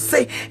of Jesus.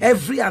 Say,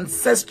 every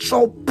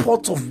ancestral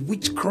pot of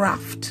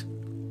witchcraft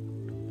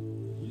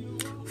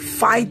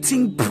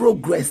fighting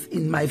progress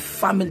in my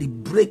family,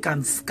 break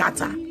and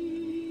scatter.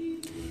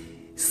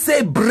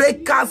 Say,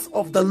 breakers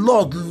of the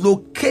Lord,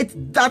 locate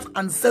that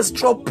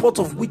ancestral pot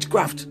of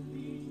witchcraft.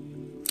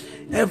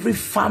 Every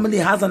family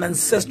has an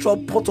ancestral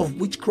pot of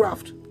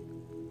witchcraft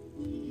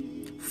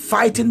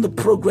fighting the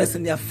progress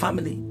in their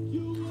family.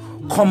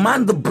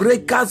 Command the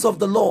breakers of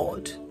the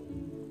Lord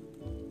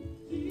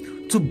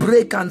to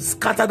break and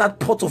scatter that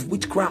pot of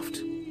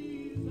witchcraft.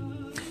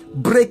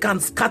 Break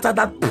and scatter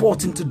that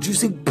pot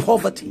introducing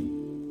poverty.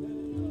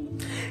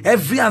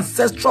 Every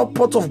ancestral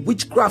pot of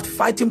witchcraft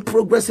fighting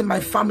progress in my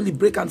family,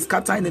 break and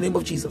scatter in the name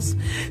of Jesus.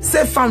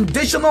 Say,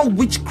 foundational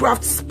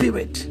witchcraft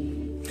spirit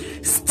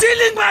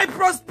stealing my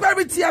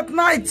prosperity at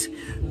night,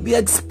 be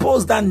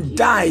exposed and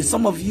die.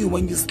 Some of you,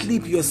 when you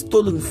sleep, you're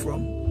stolen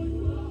from.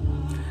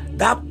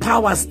 That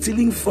power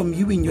stealing from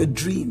you in your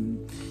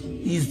dream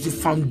is the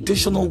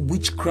foundational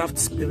witchcraft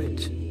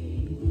spirit.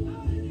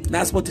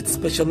 That's what it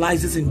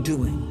specializes in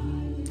doing.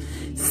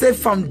 Say,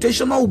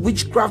 foundational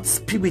witchcraft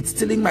spirit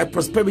stealing my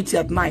prosperity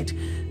at night,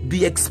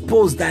 be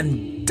exposed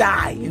and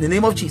die in the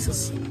name of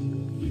Jesus.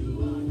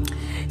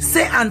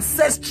 Say,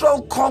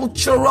 ancestral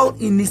cultural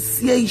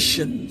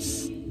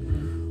initiations.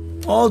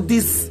 All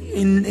this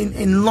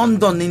in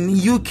London, in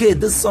UK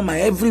this summer,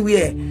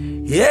 everywhere.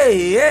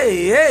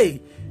 Hey.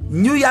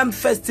 New Yam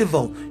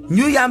Festival,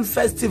 New Yam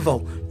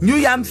Festival, New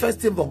Yam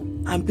Festival.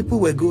 And people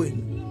were going.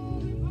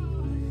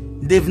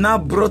 They've now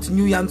brought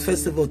New Yam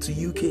Festival to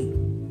UK.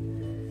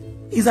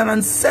 It's an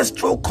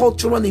ancestral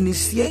cultural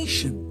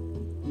initiation.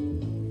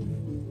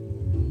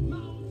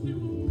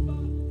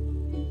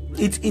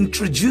 It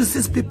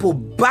introduces people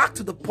back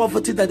to the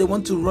poverty that they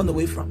want to run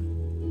away from.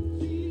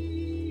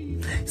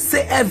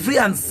 Say, every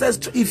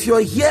ancestor, if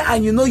you're here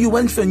and you know you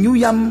went for a New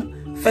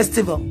Yam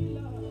Festival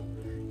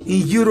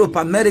in Europe,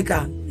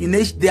 America, in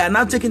Asia, they are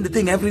now taking the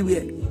thing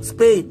everywhere.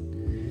 Spain,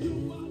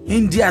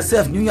 India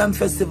itself, New Yam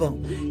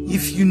Festival.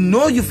 If you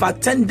know you've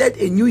attended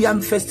a New Yam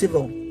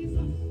Festival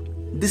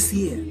this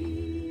year,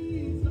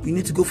 you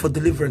need to go for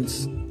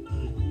deliverance.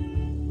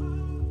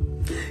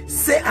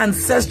 Say,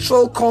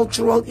 ancestral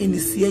cultural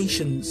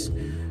initiations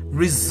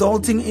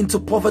resulting into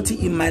poverty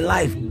in my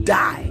life,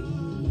 die.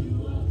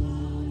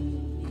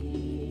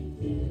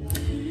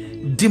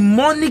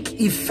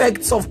 Demonic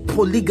effects of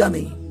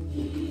polygamy.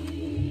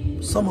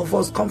 Some of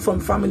us come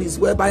from families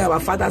whereby our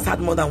fathers had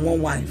more than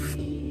one wife.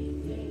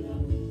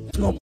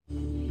 No.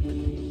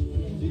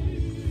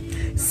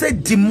 Say,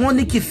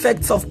 demonic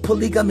effects of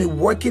polygamy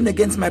working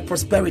against my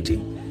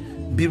prosperity,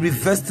 be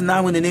reversed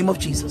now in the name of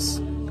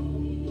Jesus.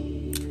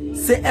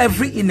 Say,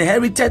 every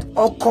inherited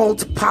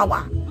occult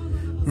power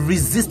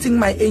resisting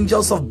my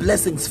angels of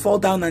blessings, fall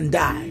down and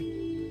die.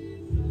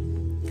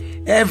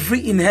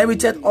 Every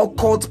inherited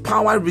occult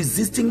power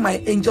resisting my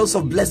angels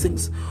of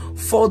blessings,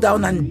 fall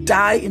down and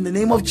die in the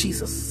name of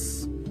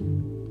Jesus.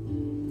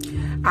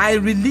 I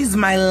release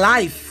my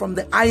life from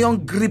the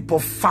iron grip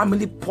of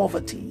family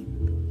poverty.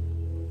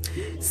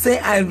 Say,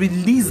 I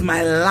release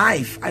my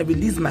life. I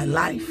release my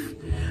life.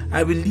 I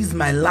release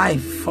my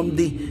life from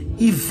the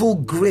evil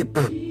grip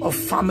of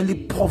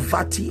family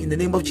poverty in the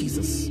name of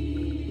Jesus.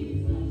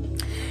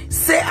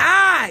 Say,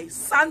 I,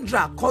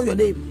 Sandra, call your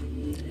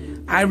name.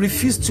 I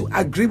refuse to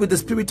agree with the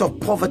spirit of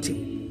poverty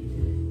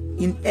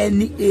in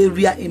any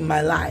area in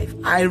my life.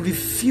 I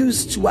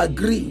refuse to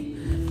agree.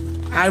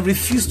 I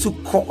refuse to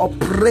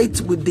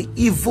cooperate with the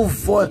evil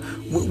voice,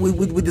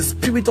 with the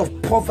spirit of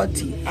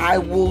poverty. I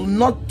will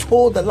not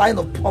toe the line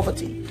of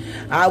poverty.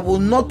 I will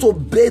not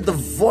obey the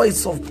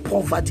voice of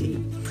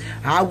poverty.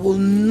 I will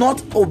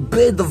not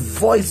obey the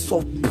voice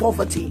of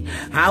poverty.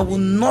 I will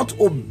not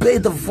obey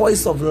the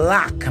voice of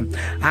lack.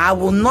 I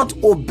will not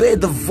obey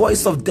the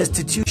voice of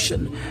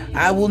destitution.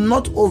 I will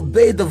not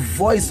obey the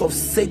voice of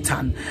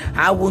Satan.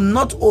 I will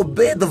not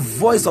obey the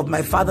voice of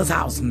my father's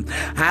house.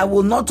 I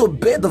will not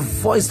obey the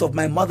voice of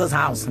my mother's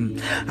house.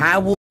 I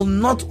will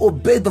not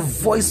obey the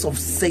voice of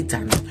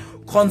Satan.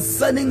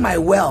 Concerning my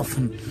wealth,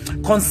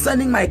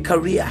 concerning my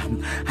career,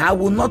 I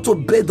will not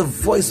obey the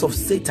voice of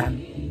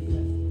Satan.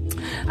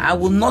 I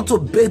will not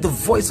obey the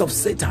voice of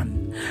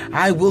Satan.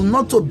 I will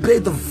not obey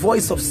the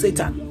voice of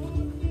Satan.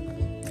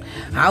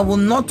 I will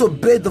not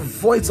obey the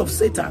voice of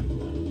Satan.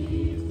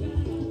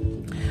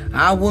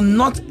 I will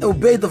not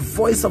obey the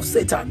voice of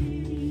Satan.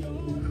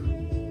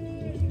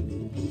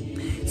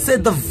 Say,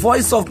 the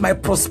voice of my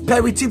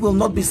prosperity will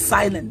not be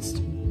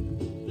silenced.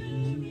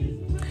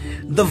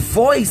 The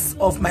voice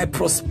of my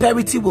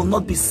prosperity will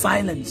not be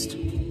silenced.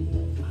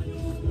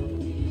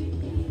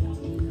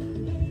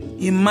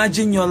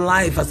 Imagine your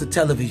life as a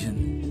television.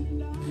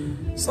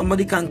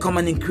 Somebody can come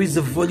and increase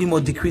the volume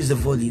or decrease the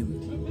volume.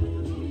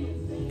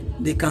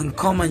 They can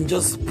come and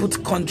just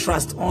put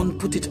contrast on,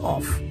 put it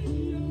off.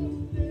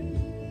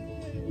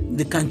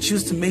 They can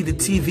choose to make the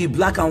TV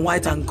black and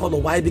white and color.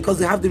 Why? Because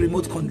they have the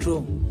remote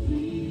control.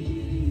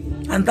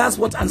 And that's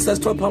what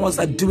ancestral powers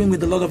are doing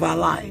with a lot of our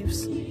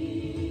lives.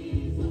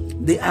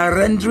 They are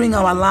rendering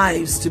our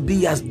lives to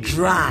be as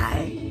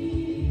dry,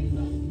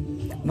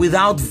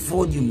 without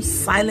volume,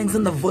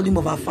 silencing the volume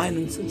of our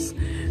finances,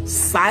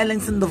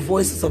 silencing the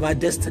voices of our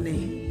destiny.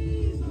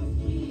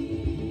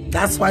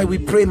 That's why we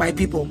pray, my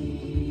people,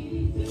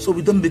 so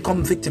we don't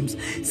become victims.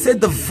 Say,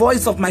 the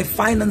voice of my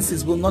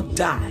finances will not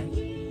die.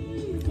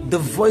 The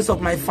voice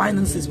of my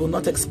finances will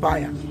not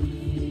expire.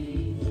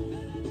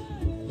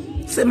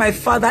 Say, my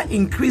Father,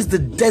 increase the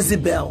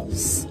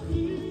decibels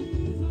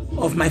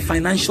of my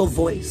financial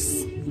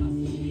voice.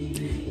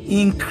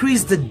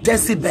 Increase the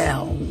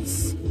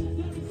decibels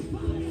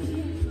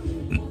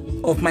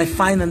of my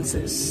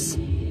finances.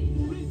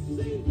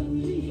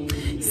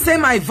 Say,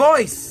 my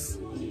voice,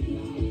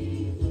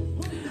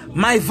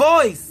 my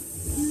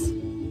voice,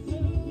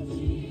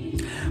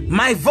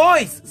 my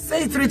voice,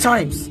 say it 3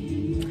 times.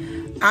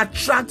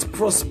 Attract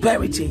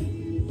prosperity,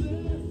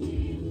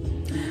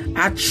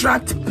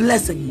 attract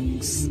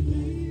blessings,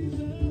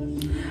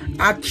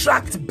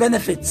 attract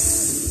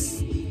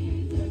benefits,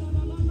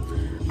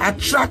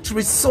 attract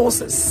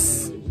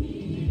resources,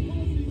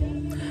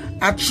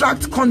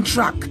 attract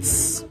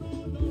contracts,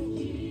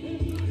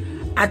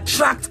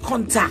 attract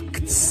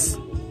contacts,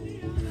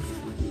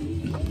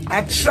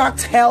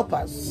 attract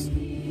helpers.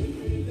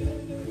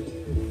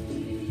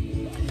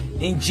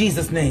 In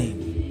Jesus' name.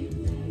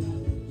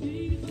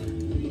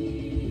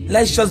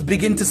 Let's just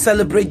begin to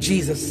celebrate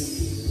Jesus.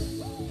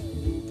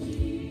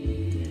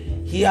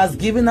 He has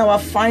given our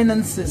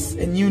finances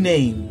a new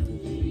name.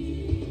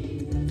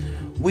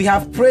 We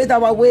have prayed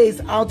our ways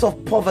out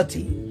of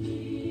poverty.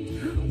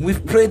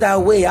 We've prayed our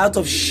way out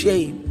of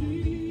shame.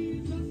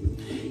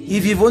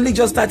 If you've only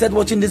just started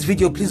watching this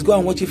video, please go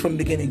and watch it from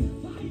the beginning.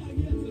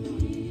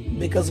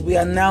 Because we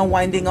are now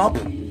winding up.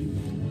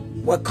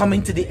 We're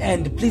coming to the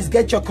end. Please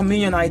get your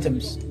communion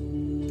items.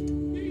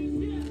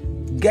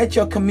 Get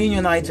your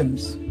communion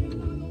items.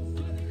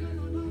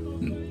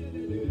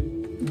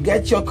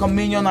 Get your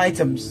communion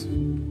items.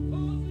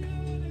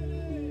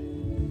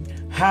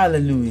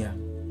 Hallelujah.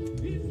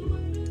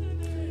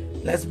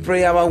 Let's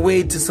pray our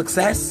way to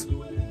success.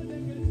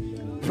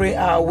 Pray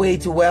our way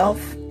to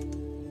wealth.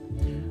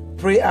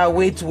 Pray our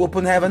way to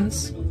open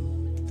heavens.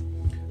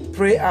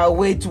 Pray our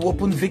way to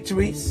open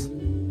victories.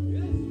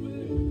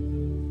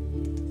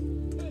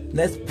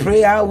 Let's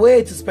pray our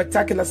way to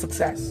spectacular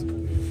success.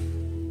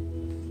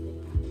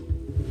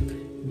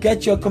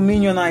 Get your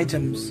communion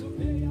items.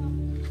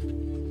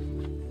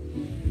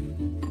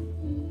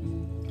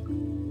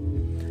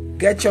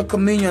 Get your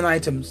communion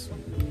items.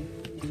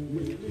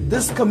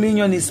 This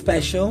communion is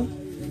special.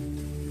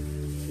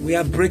 We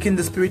are breaking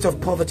the spirit of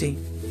poverty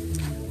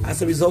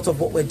as a result of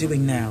what we're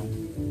doing now.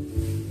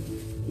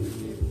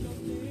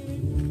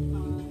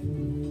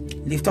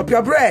 Lift up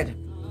your bread.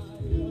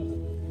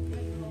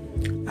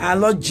 Our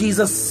Lord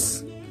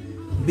Jesus,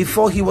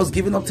 before he was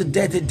given up to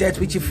death, a death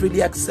which he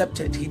freely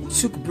accepted, he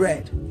took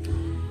bread,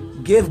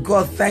 gave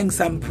God thanks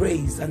and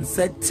praise, and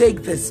said,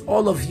 "Take this,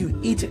 all of you,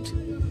 eat it.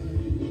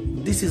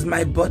 This is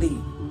my body,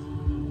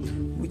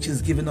 which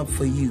is given up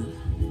for you."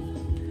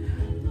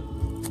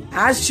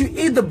 As you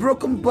eat the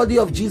broken body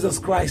of Jesus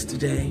Christ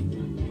today,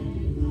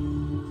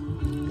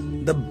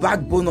 the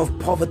backbone of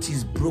poverty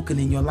is broken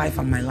in your life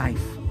and my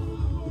life.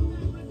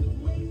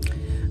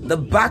 The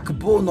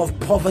backbone of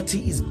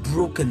poverty is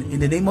broken in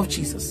the name of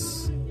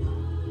Jesus.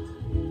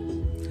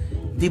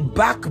 The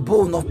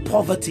backbone of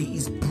poverty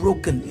is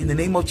broken in the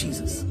name of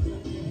Jesus.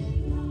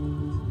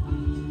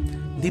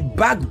 The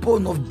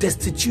backbone of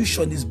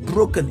destitution is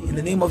broken in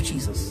the name of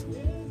Jesus.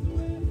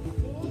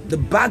 The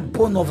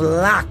backbone of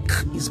lack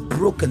is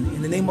broken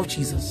in the name of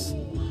Jesus.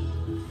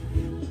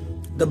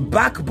 The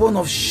backbone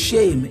of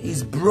shame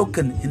is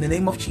broken in the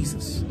name of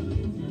Jesus.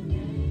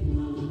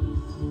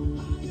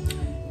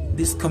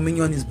 This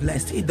communion is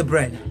blessed. Eat the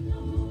bread.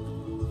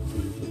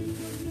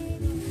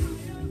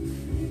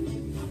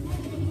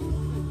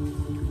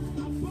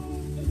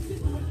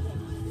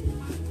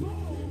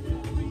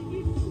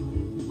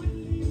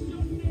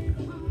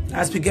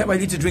 As we get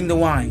ready to drink the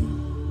wine,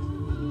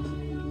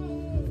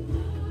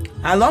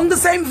 along the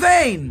same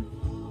vein,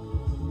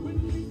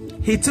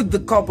 he took the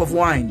cup of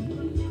wine,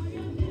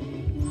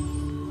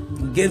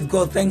 gave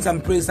God thanks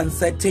and praise, and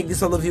said, "Take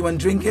this, all of you, and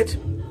drink it.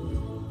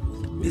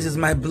 This is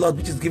my blood,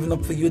 which is given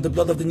up for you, the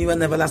blood of the new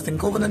and everlasting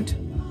covenant.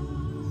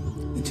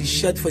 It is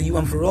shed for you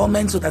and for all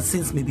men, so that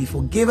sins may be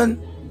forgiven.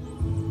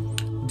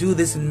 Do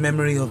this in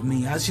memory of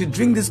me." As you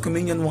drink this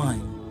communion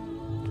wine,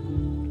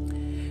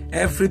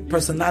 every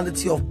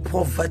personality of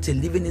poverty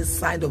living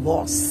inside of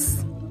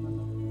us,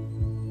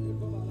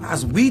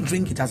 as we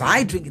drink it, as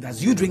I drink it,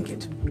 as you drink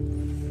it,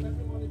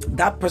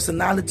 that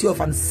personality of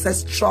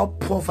ancestral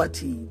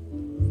poverty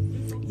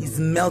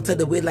is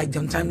melted away like the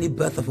untimely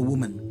birth of a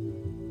woman.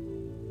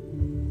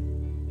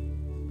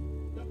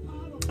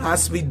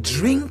 As we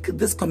drink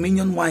this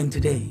communion wine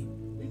today,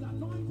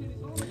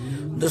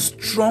 the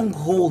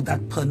stronghold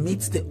that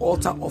permeates the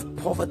altar of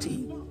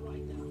poverty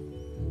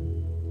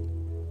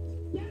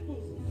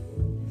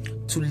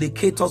to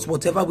locate us,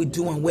 whatever we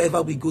do and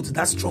wherever we go to,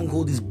 that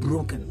stronghold is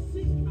broken.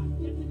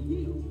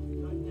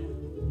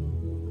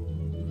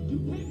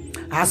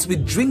 As we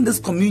drink this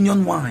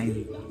communion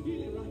wine,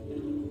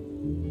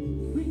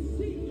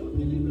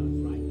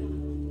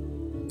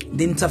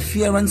 the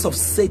interference of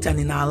Satan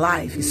in our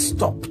life is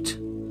stopped.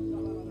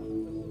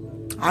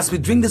 As we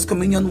drink this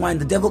communion wine,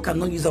 the devil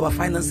cannot use our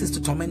finances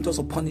to torment us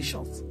or punish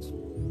us.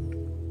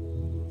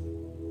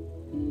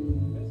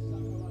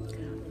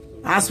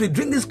 As we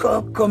drink this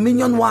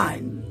communion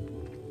wine,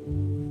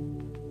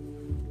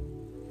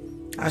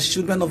 as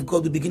children of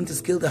God, we begin to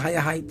scale the higher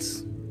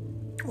heights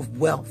of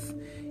wealth,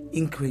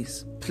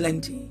 increase,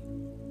 plenty.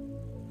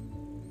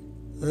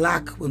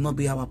 Lack will not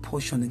be our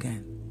portion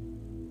again.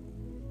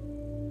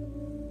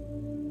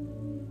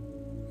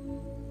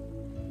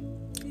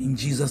 In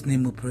Jesus'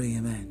 name we pray,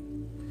 amen.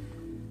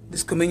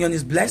 This communion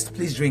is blessed.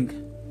 Please drink.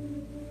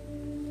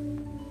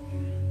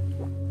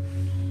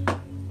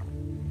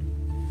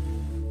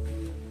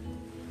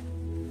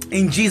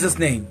 In Jesus'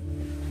 name.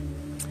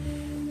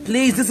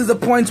 Please, this is the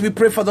point we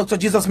pray for Dr.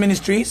 Jesus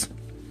Ministries.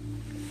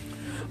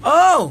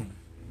 Oh,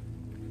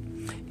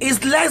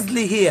 is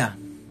Leslie here?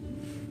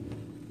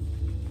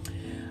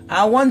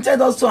 I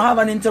wanted us to have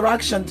an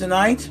interaction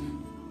tonight.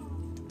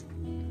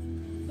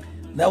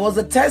 There was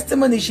a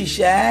testimony she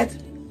shared,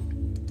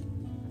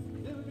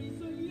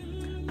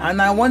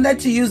 and I wanted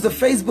to use the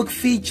Facebook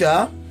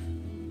feature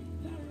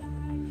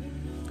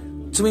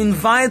to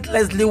invite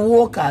Leslie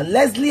Walker.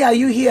 Leslie, are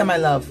you here, my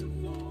love?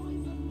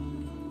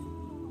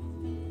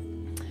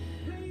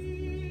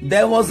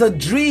 There was a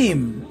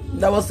dream.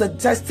 There was a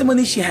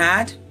testimony she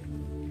had,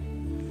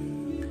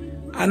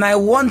 and I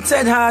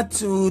wanted her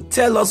to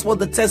tell us what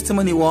the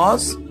testimony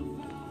was,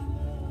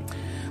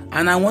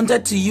 and I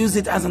wanted to use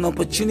it as an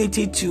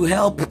opportunity to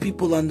help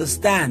people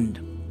understand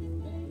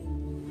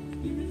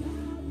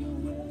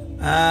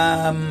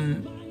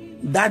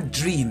that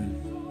dream.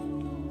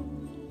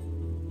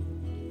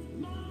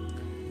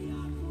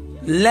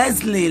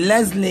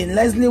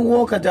 Leslie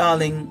Walker,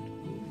 darling.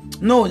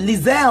 No,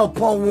 Lizelle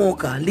Paul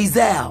Walker.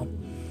 Lizelle,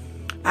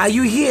 are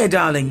you here,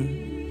 darling?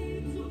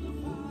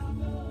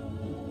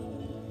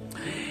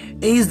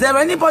 Is there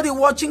anybody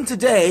watching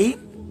today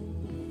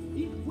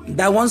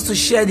that wants to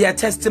share their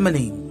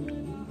testimony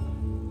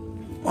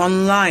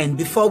online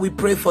before we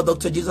pray for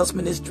Dr. Jesus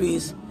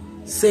Ministries?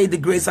 Say the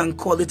grace and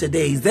call it a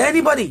day. Is there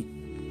anybody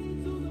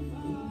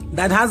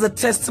that has a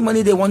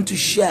testimony they want to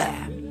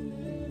share?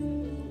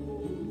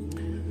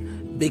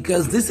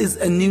 Because this is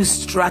a new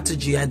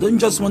strategy. I don't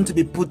just want to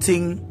be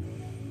putting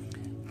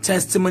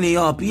testimony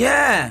up.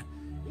 Yeah,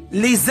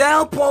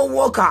 Lizelle Paul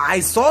Walker,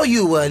 I saw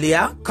you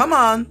earlier. Come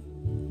on.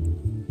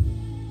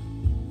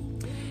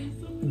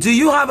 Do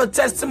you have a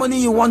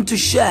testimony you want to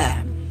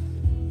share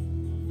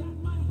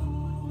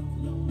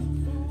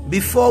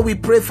before we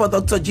pray for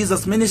Dr.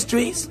 Jesus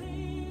Ministries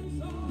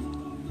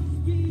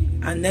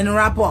and then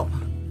wrap up?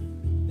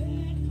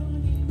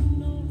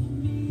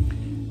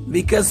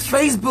 Because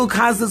Facebook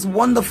has this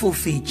wonderful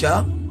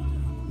feature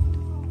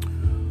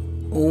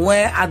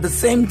where at the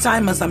same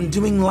time as I'm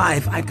doing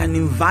live, I can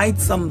invite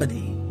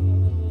somebody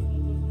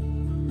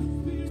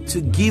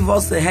to give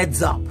us a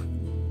heads up.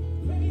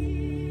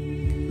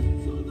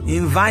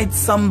 Invite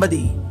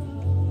somebody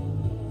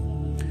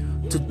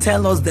to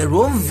tell us their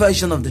own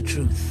version of the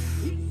truth.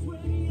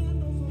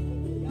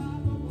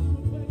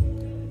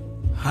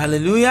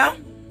 Hallelujah.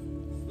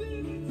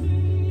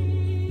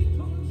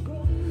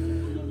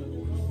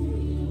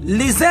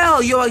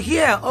 Lizelle, you are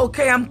here.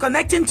 Okay, I'm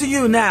connecting to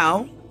you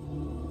now.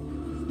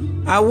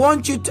 I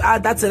want you to,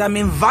 that's it. I'm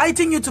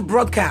inviting you to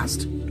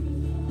broadcast.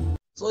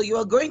 So you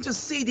are going to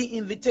see the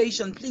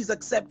invitation. Please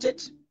accept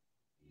it.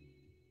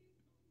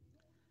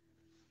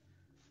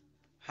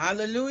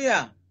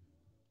 Hallelujah.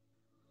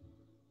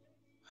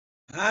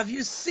 Have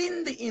you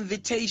seen the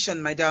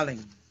invitation, my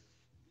darling?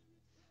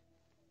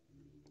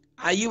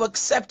 Are you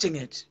accepting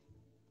it?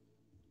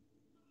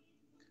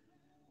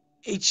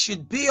 It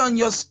should be on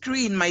your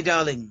screen, my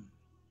darling.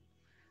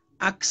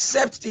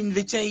 Accept the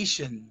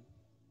invitation.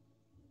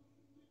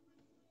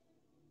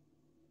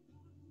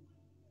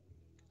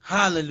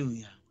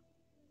 Hallelujah.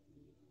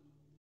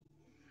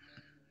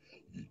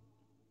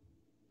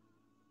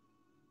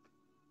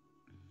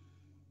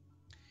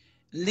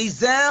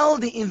 Lizelle,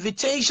 the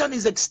invitation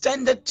is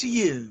extended to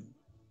you.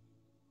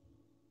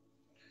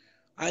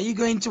 Are you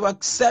going to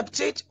accept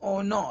it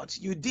or not?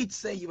 You did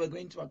say you were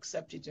going to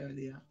accept it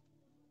earlier.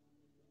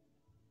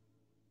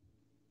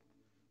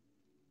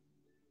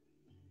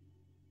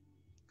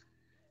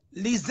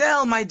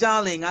 Lizelle, my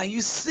darling, are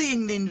you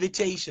seeing the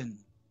invitation?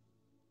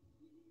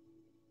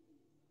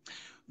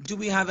 Do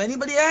we have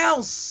anybody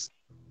else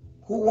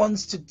who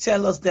wants to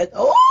tell us that?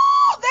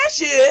 Oh, there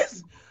she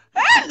is.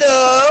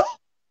 Hello.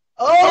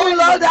 Oh,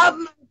 Lord,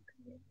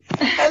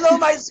 hello,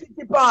 my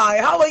sweetie pie.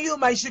 How are you,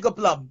 my sugar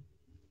plum?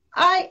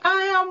 I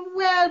am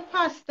well,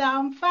 Pastor.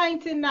 I'm fine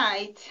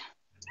tonight.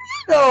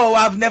 No,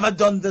 I've never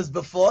done this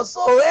before.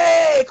 So,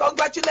 hey,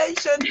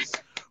 congratulations.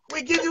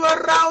 We give you a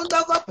round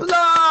of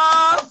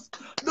applause.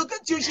 Look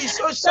at you. She's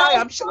so shy.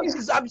 I'm sure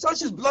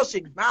she's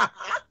blushing.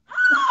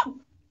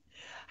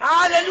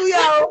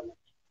 Hallelujah.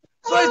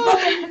 So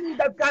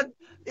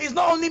it's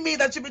not only me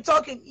that should be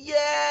talking.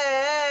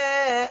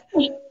 Yeah.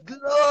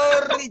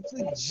 Glory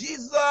to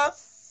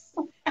Jesus.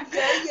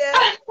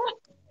 Yeah.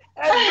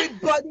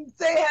 Everybody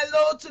say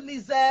hello to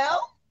Lizelle.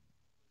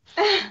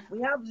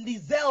 We have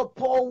Lizelle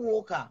Paul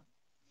Walker.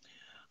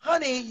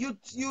 Honey, you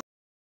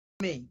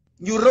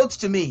wrote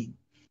to me.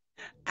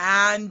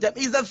 And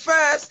he's the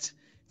first.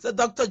 So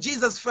Dr.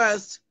 Jesus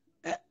first.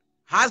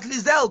 Has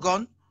Lizelle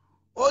gone?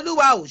 Oh,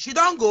 wow. She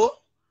don't go.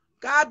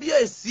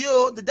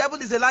 The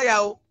devil is a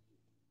liar.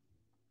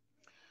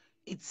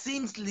 It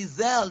seems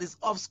Lizelle is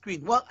off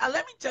screen. Well,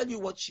 let me tell you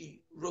what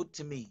she wrote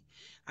to me.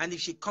 And if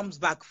she comes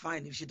back,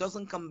 fine. If she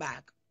doesn't come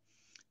back,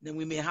 then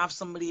we may have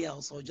somebody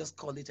else or just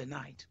call it a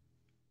night.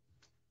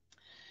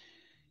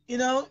 You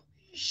know,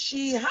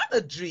 she had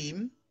a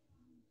dream.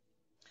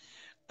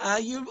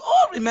 You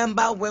all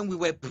remember when we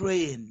were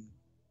praying.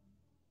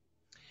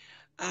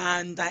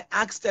 And I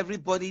asked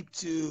everybody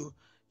to,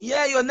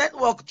 yeah, your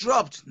network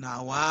dropped.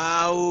 Now,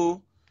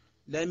 wow.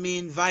 Let me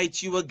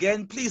invite you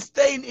again. Please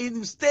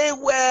stay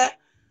where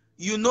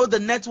you know the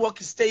network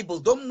is stable.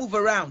 Don't move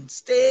around.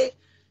 Stay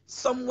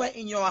somewhere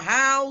in your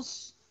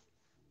house.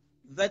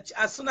 That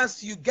as soon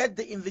as you get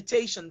the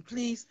invitation,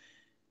 please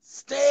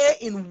stay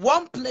in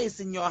one place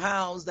in your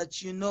house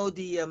that you know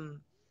the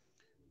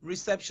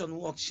reception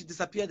works. She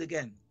disappeared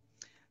again.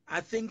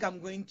 I think I'm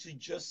going to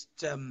just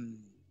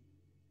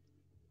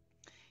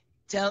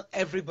tell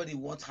everybody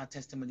what her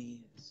testimony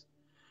is.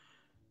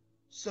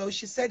 So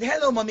she said,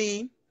 hello,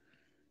 mommy.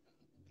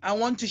 I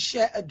want to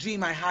share a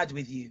dream I had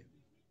with you.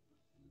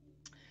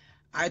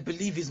 I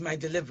believe is my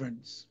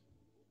deliverance.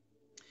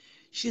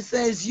 She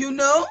says, you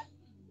know,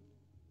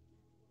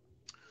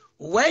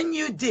 when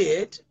you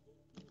did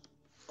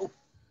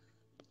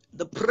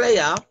the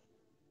prayer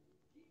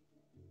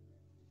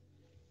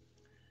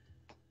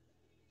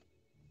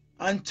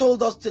and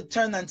told us to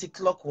turn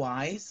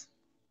anti-clockwise,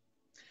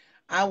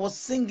 I was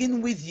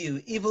singing with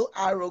you, evil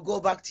arrow, go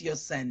back to your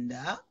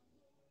sender.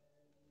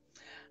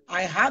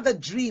 I had a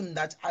dream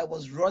that I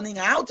was running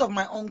out of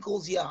my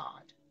uncle's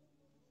yard,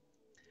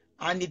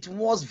 and it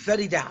was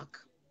very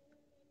dark,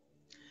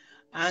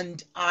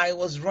 and I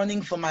was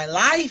running for my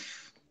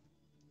life.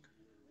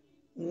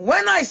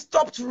 When I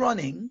stopped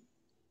running,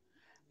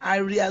 I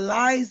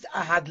realized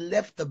I had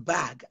left the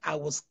bag I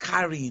was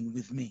carrying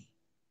with me.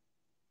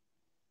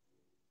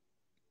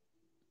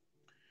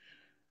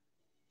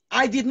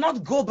 I did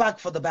not go back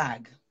for the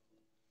bag,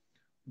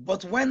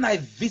 but when I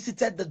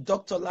visited the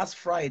doctor last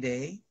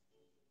Friday,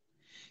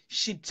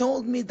 she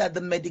told me that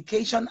the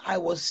medication I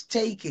was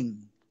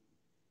taking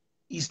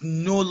is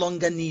no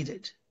longer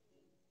needed.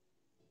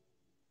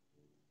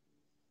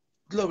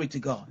 Glory to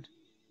God.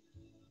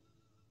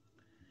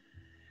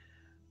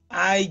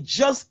 I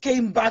just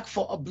came back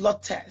for a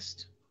blood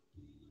test.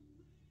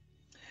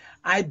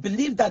 I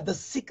believe that the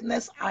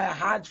sickness I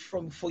had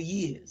for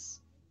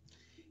years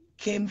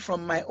came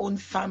from my own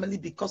family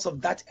because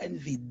of that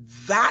envy.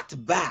 That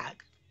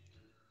bag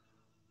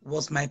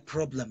was my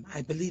problem.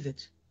 I believe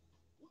it.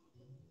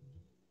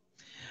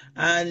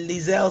 And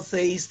Lizelle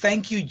says,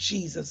 thank you,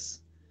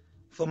 Jesus,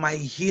 for my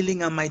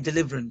healing and my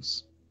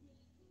deliverance.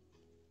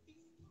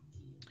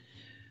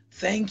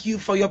 Thank you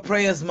for your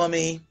prayers,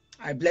 mommy.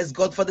 I bless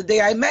God for the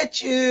day I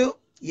met you.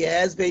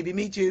 Yes, baby,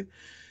 me too.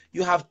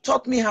 You have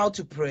taught me how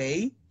to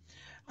pray,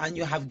 and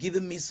you have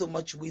given me so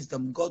much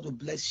wisdom. God will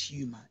bless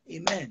you, ma.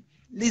 Amen.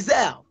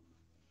 Lizelle,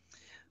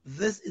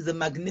 This is a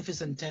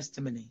magnificent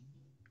testimony.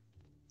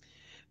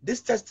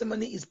 This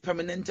testimony is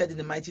permanented in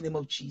the mighty name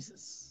of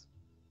Jesus.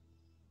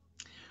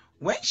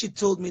 When she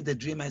told me the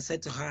dream, I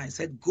said to her, I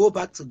said, go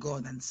back to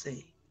God and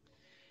say,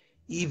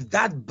 if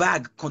that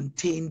bag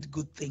contained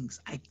good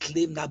things, I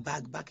claim that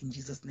bag back in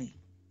Jesus' name.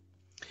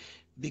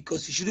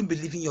 Because you shouldn't be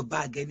leaving your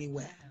bag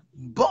anywhere.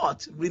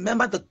 But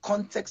remember the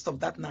context of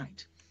that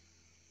night.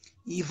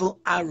 Evil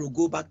arrow,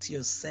 go back to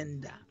your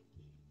sender.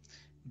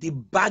 The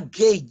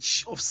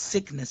baggage of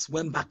sickness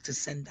went back to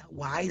sender.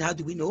 Why? How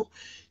do we know?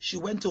 She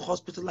went to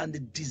hospital and the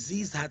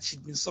disease that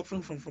she'd been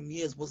suffering from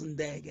years wasn't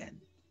there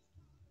again.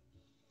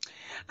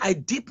 I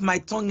dip my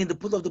tongue in the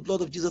pool of the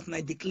blood of Jesus and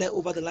I declare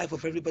over the life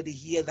of everybody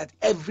here that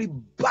every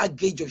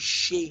baggage of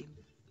shame,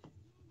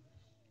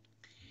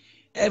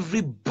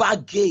 every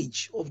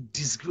baggage of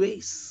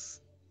disgrace,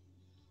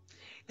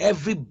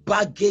 every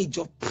baggage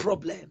of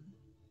problem,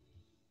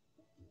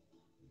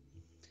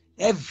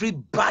 every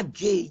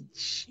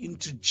baggage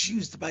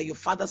introduced by your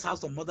father's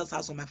house or mother's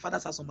house or my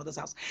father's house or mother's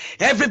house,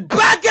 every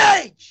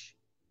baggage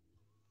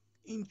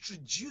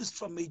introduced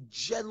from a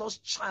jealous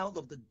child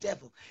of the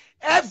devil,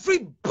 every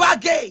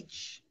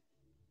baggage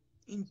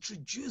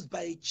introduced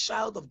by a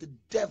child of the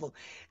devil,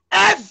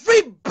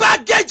 every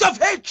baggage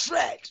of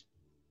hatred.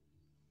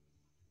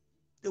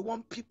 They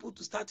want people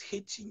to start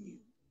hating you.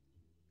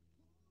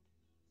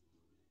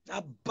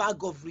 That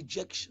bag of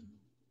rejection,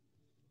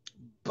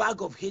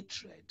 bag of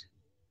hatred,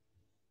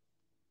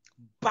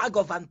 bag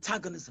of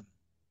antagonism,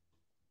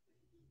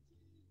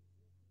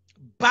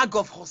 bag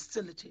of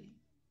hostility,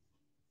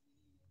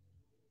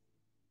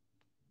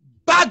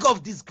 bag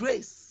of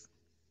disgrace.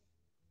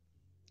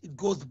 It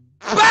goes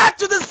back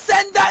to the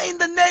sender in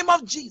the name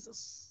of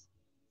Jesus.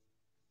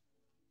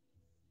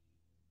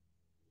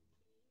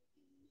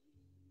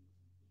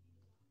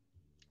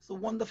 It's a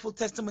wonderful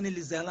testimony,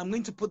 Lizelle. I'm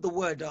going to put the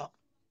word up.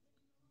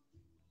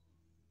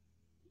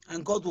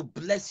 And God will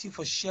bless you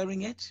for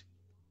sharing it.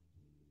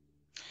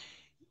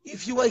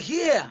 If you are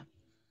here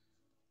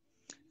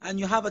and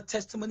you have a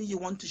testimony you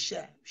want to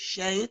share,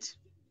 share it.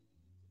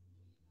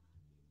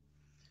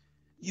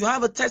 You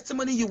have a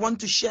testimony you want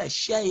to share,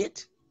 share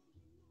it.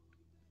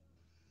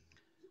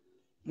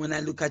 When I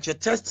look at your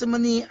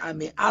testimony, I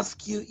may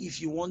ask you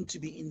if you want to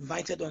be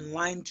invited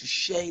online to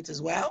share it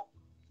as well.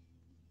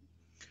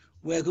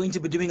 We're going to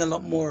be doing a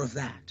lot more of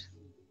that,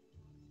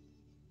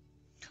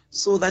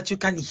 so that you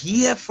can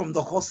hear from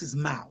the horse's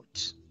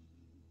mouth,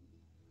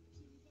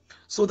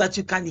 so that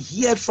you can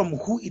hear from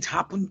who it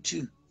happened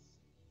to.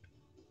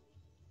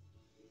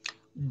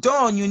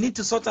 Dawn, you need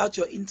to sort out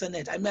your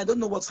internet. I mean, I don't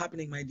know what's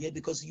happening, my dear,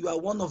 because you are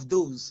one of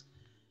those.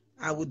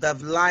 I would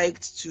have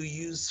liked to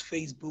use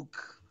Facebook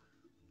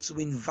to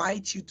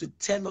invite you to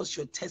tell us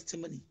your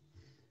testimony,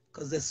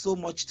 because there's so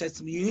much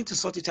testimony. You need to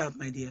sort it out,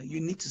 my dear. You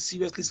need to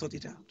seriously sort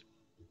it out.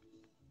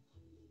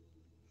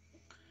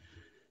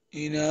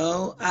 You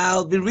know,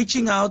 I'll be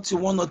reaching out to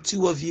one or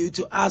two of you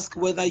to ask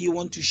whether you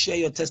want to share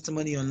your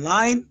testimony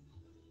online.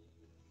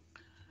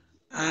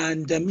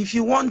 And if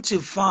you want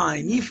to,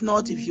 fine. If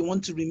not, if you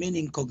want to remain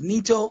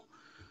incognito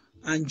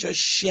and just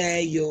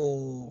share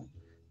your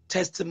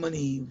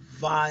testimony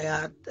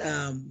via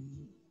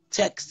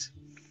text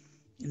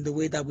in the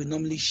way that we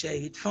normally share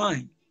it,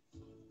 fine.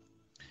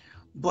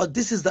 But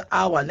this is the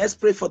hour. Let's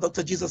pray for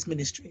Dr. Jesus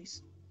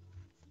Ministries.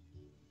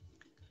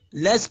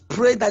 Let's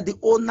pray that the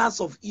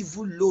owners of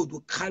evil load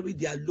will carry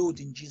their load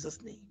in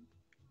Jesus' name.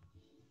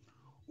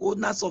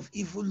 Owners of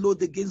evil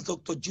load against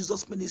Dr.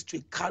 Jesus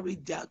Ministry, carry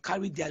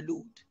their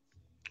load.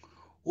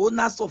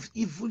 Owners of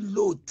evil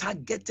load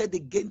targeted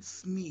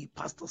against me,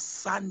 Pastor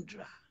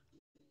Sandra,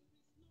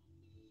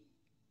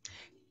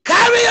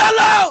 carry your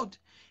load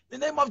in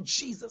the name of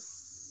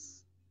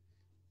Jesus.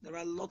 There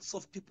are lots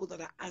of people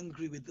that are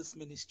angry with this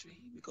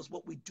ministry because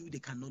what we do, they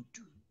cannot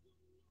do.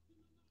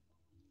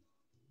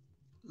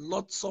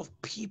 Lots of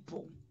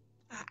people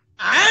are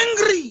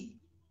angry.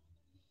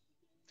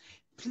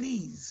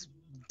 Please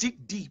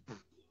dig deep.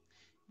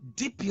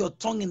 Dip your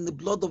tongue in the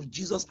blood of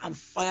Jesus and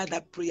fire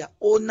that prayer.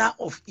 Owner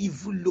of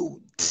evil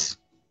load.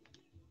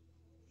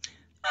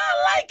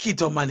 I like it,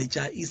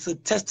 Omalicha. It's a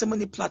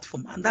testimony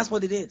platform, and that's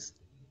what it is.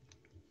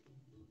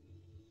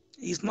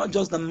 It's not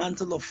just the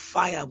mantle of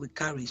fire we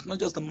carry. It's not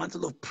just the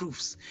mantle of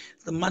proofs.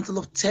 It's the mantle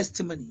of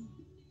testimony.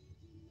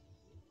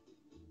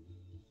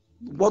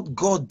 What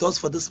God does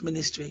for this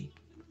ministry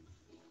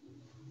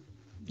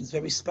is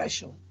very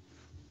special.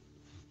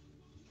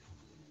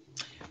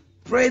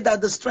 Pray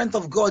that the strength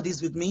of God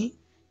is with me,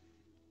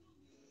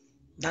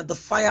 that the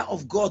fire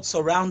of God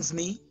surrounds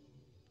me,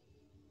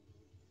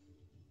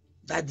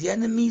 that the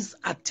enemy's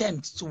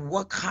attempt to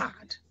work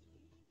hard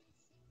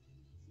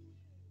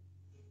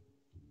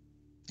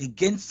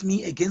against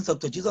me, against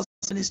Dr. Jesus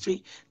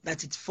Ministry,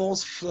 that it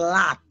falls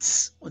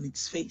flat on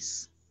its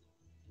face.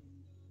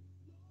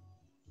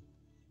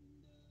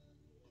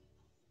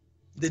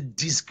 The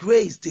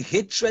disgrace, the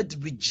hatred, the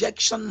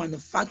rejection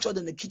manufactured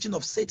in the kitchen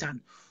of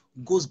Satan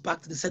goes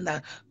back to the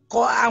sender.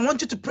 I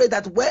want you to pray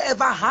that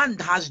wherever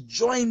hand has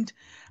joined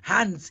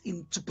hands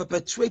in to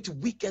perpetuate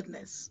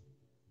wickedness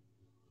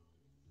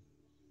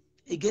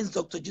against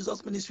Dr.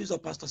 Jesus Ministries or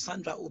Pastor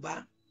Sandra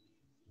Oba.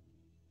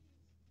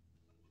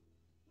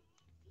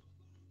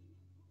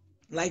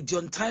 Like the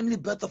untimely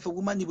birth of a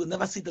woman, you will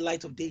never see the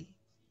light of day.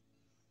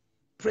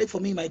 Pray for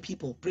me, my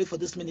people. Pray for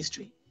this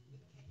ministry.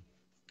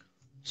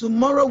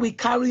 Tomorrow we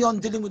carry on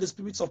dealing with the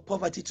spirits of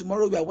poverty.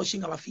 Tomorrow we are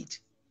washing our feet.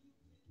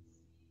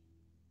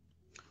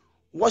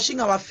 Washing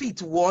our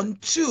feet, 1,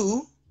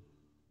 2.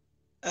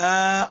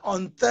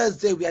 On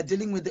Thursday, we are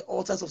dealing with the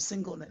altars of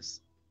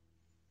singleness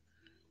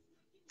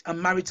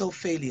and marital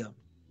failure.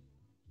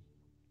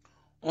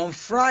 On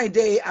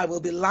Friday, I will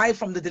be live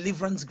from the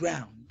deliverance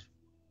ground,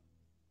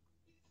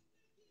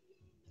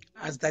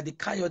 as Daddy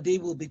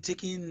Kayode will be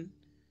taking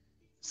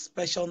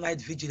special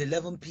night vigil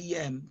 11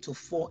 p.m. to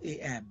 4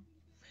 a.m.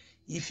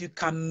 If you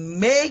can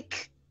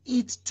make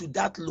it to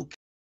that location,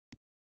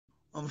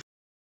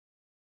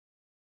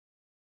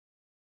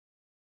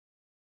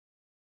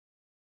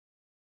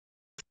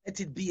 let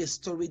it be a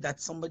story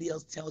that somebody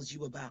else tells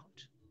you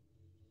about.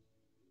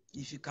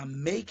 If you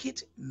can make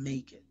it,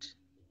 make it.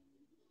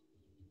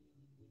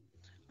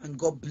 And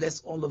God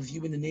bless all of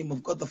you in the name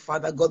of God the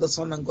Father, God the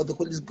Son, and God the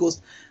Holy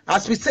Ghost.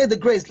 As we say the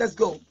grace, let's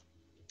go.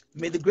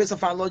 May the grace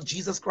of our Lord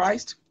Jesus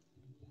Christ,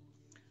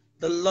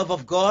 the love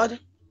of God,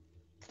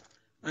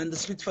 and the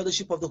sweet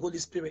fellowship of the Holy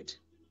Spirit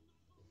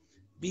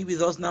be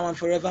with us now and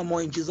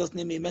forevermore. In Jesus'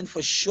 name, amen.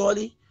 For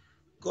surely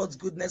God's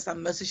goodness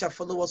and mercy shall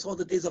follow us all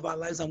the days of our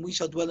lives, and we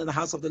shall dwell in the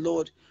house of the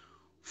Lord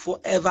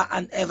forever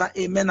and ever.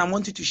 Amen. I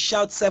want you to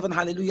shout 7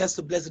 hallelujahs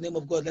to bless the name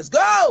of God. Let's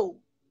go.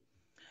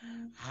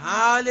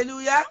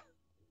 Hallelujah.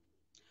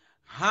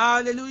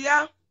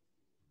 Hallelujah.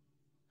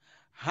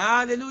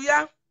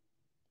 Hallelujah.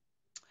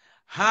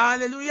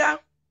 Hallelujah.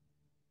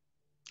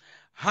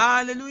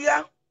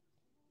 Hallelujah.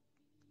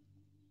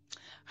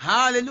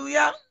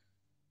 Hallelujah.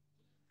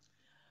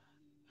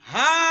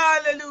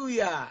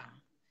 Hallelujah.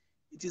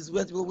 It is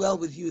well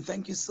with you.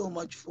 Thank you so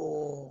much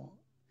for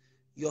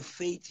your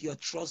faith, your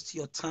trust,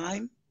 your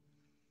time.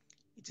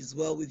 It is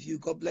well with you.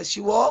 God bless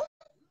you all.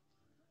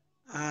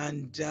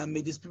 And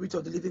may the Spirit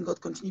of the living God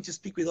continue to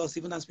speak with us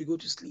even as we go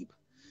to sleep.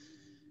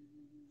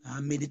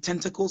 May the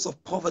tentacles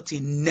of poverty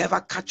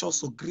never catch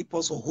us or grip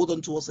us or hold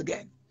on to us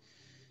again.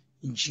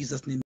 In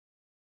Jesus' name.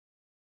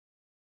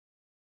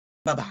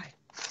 Bye-bye.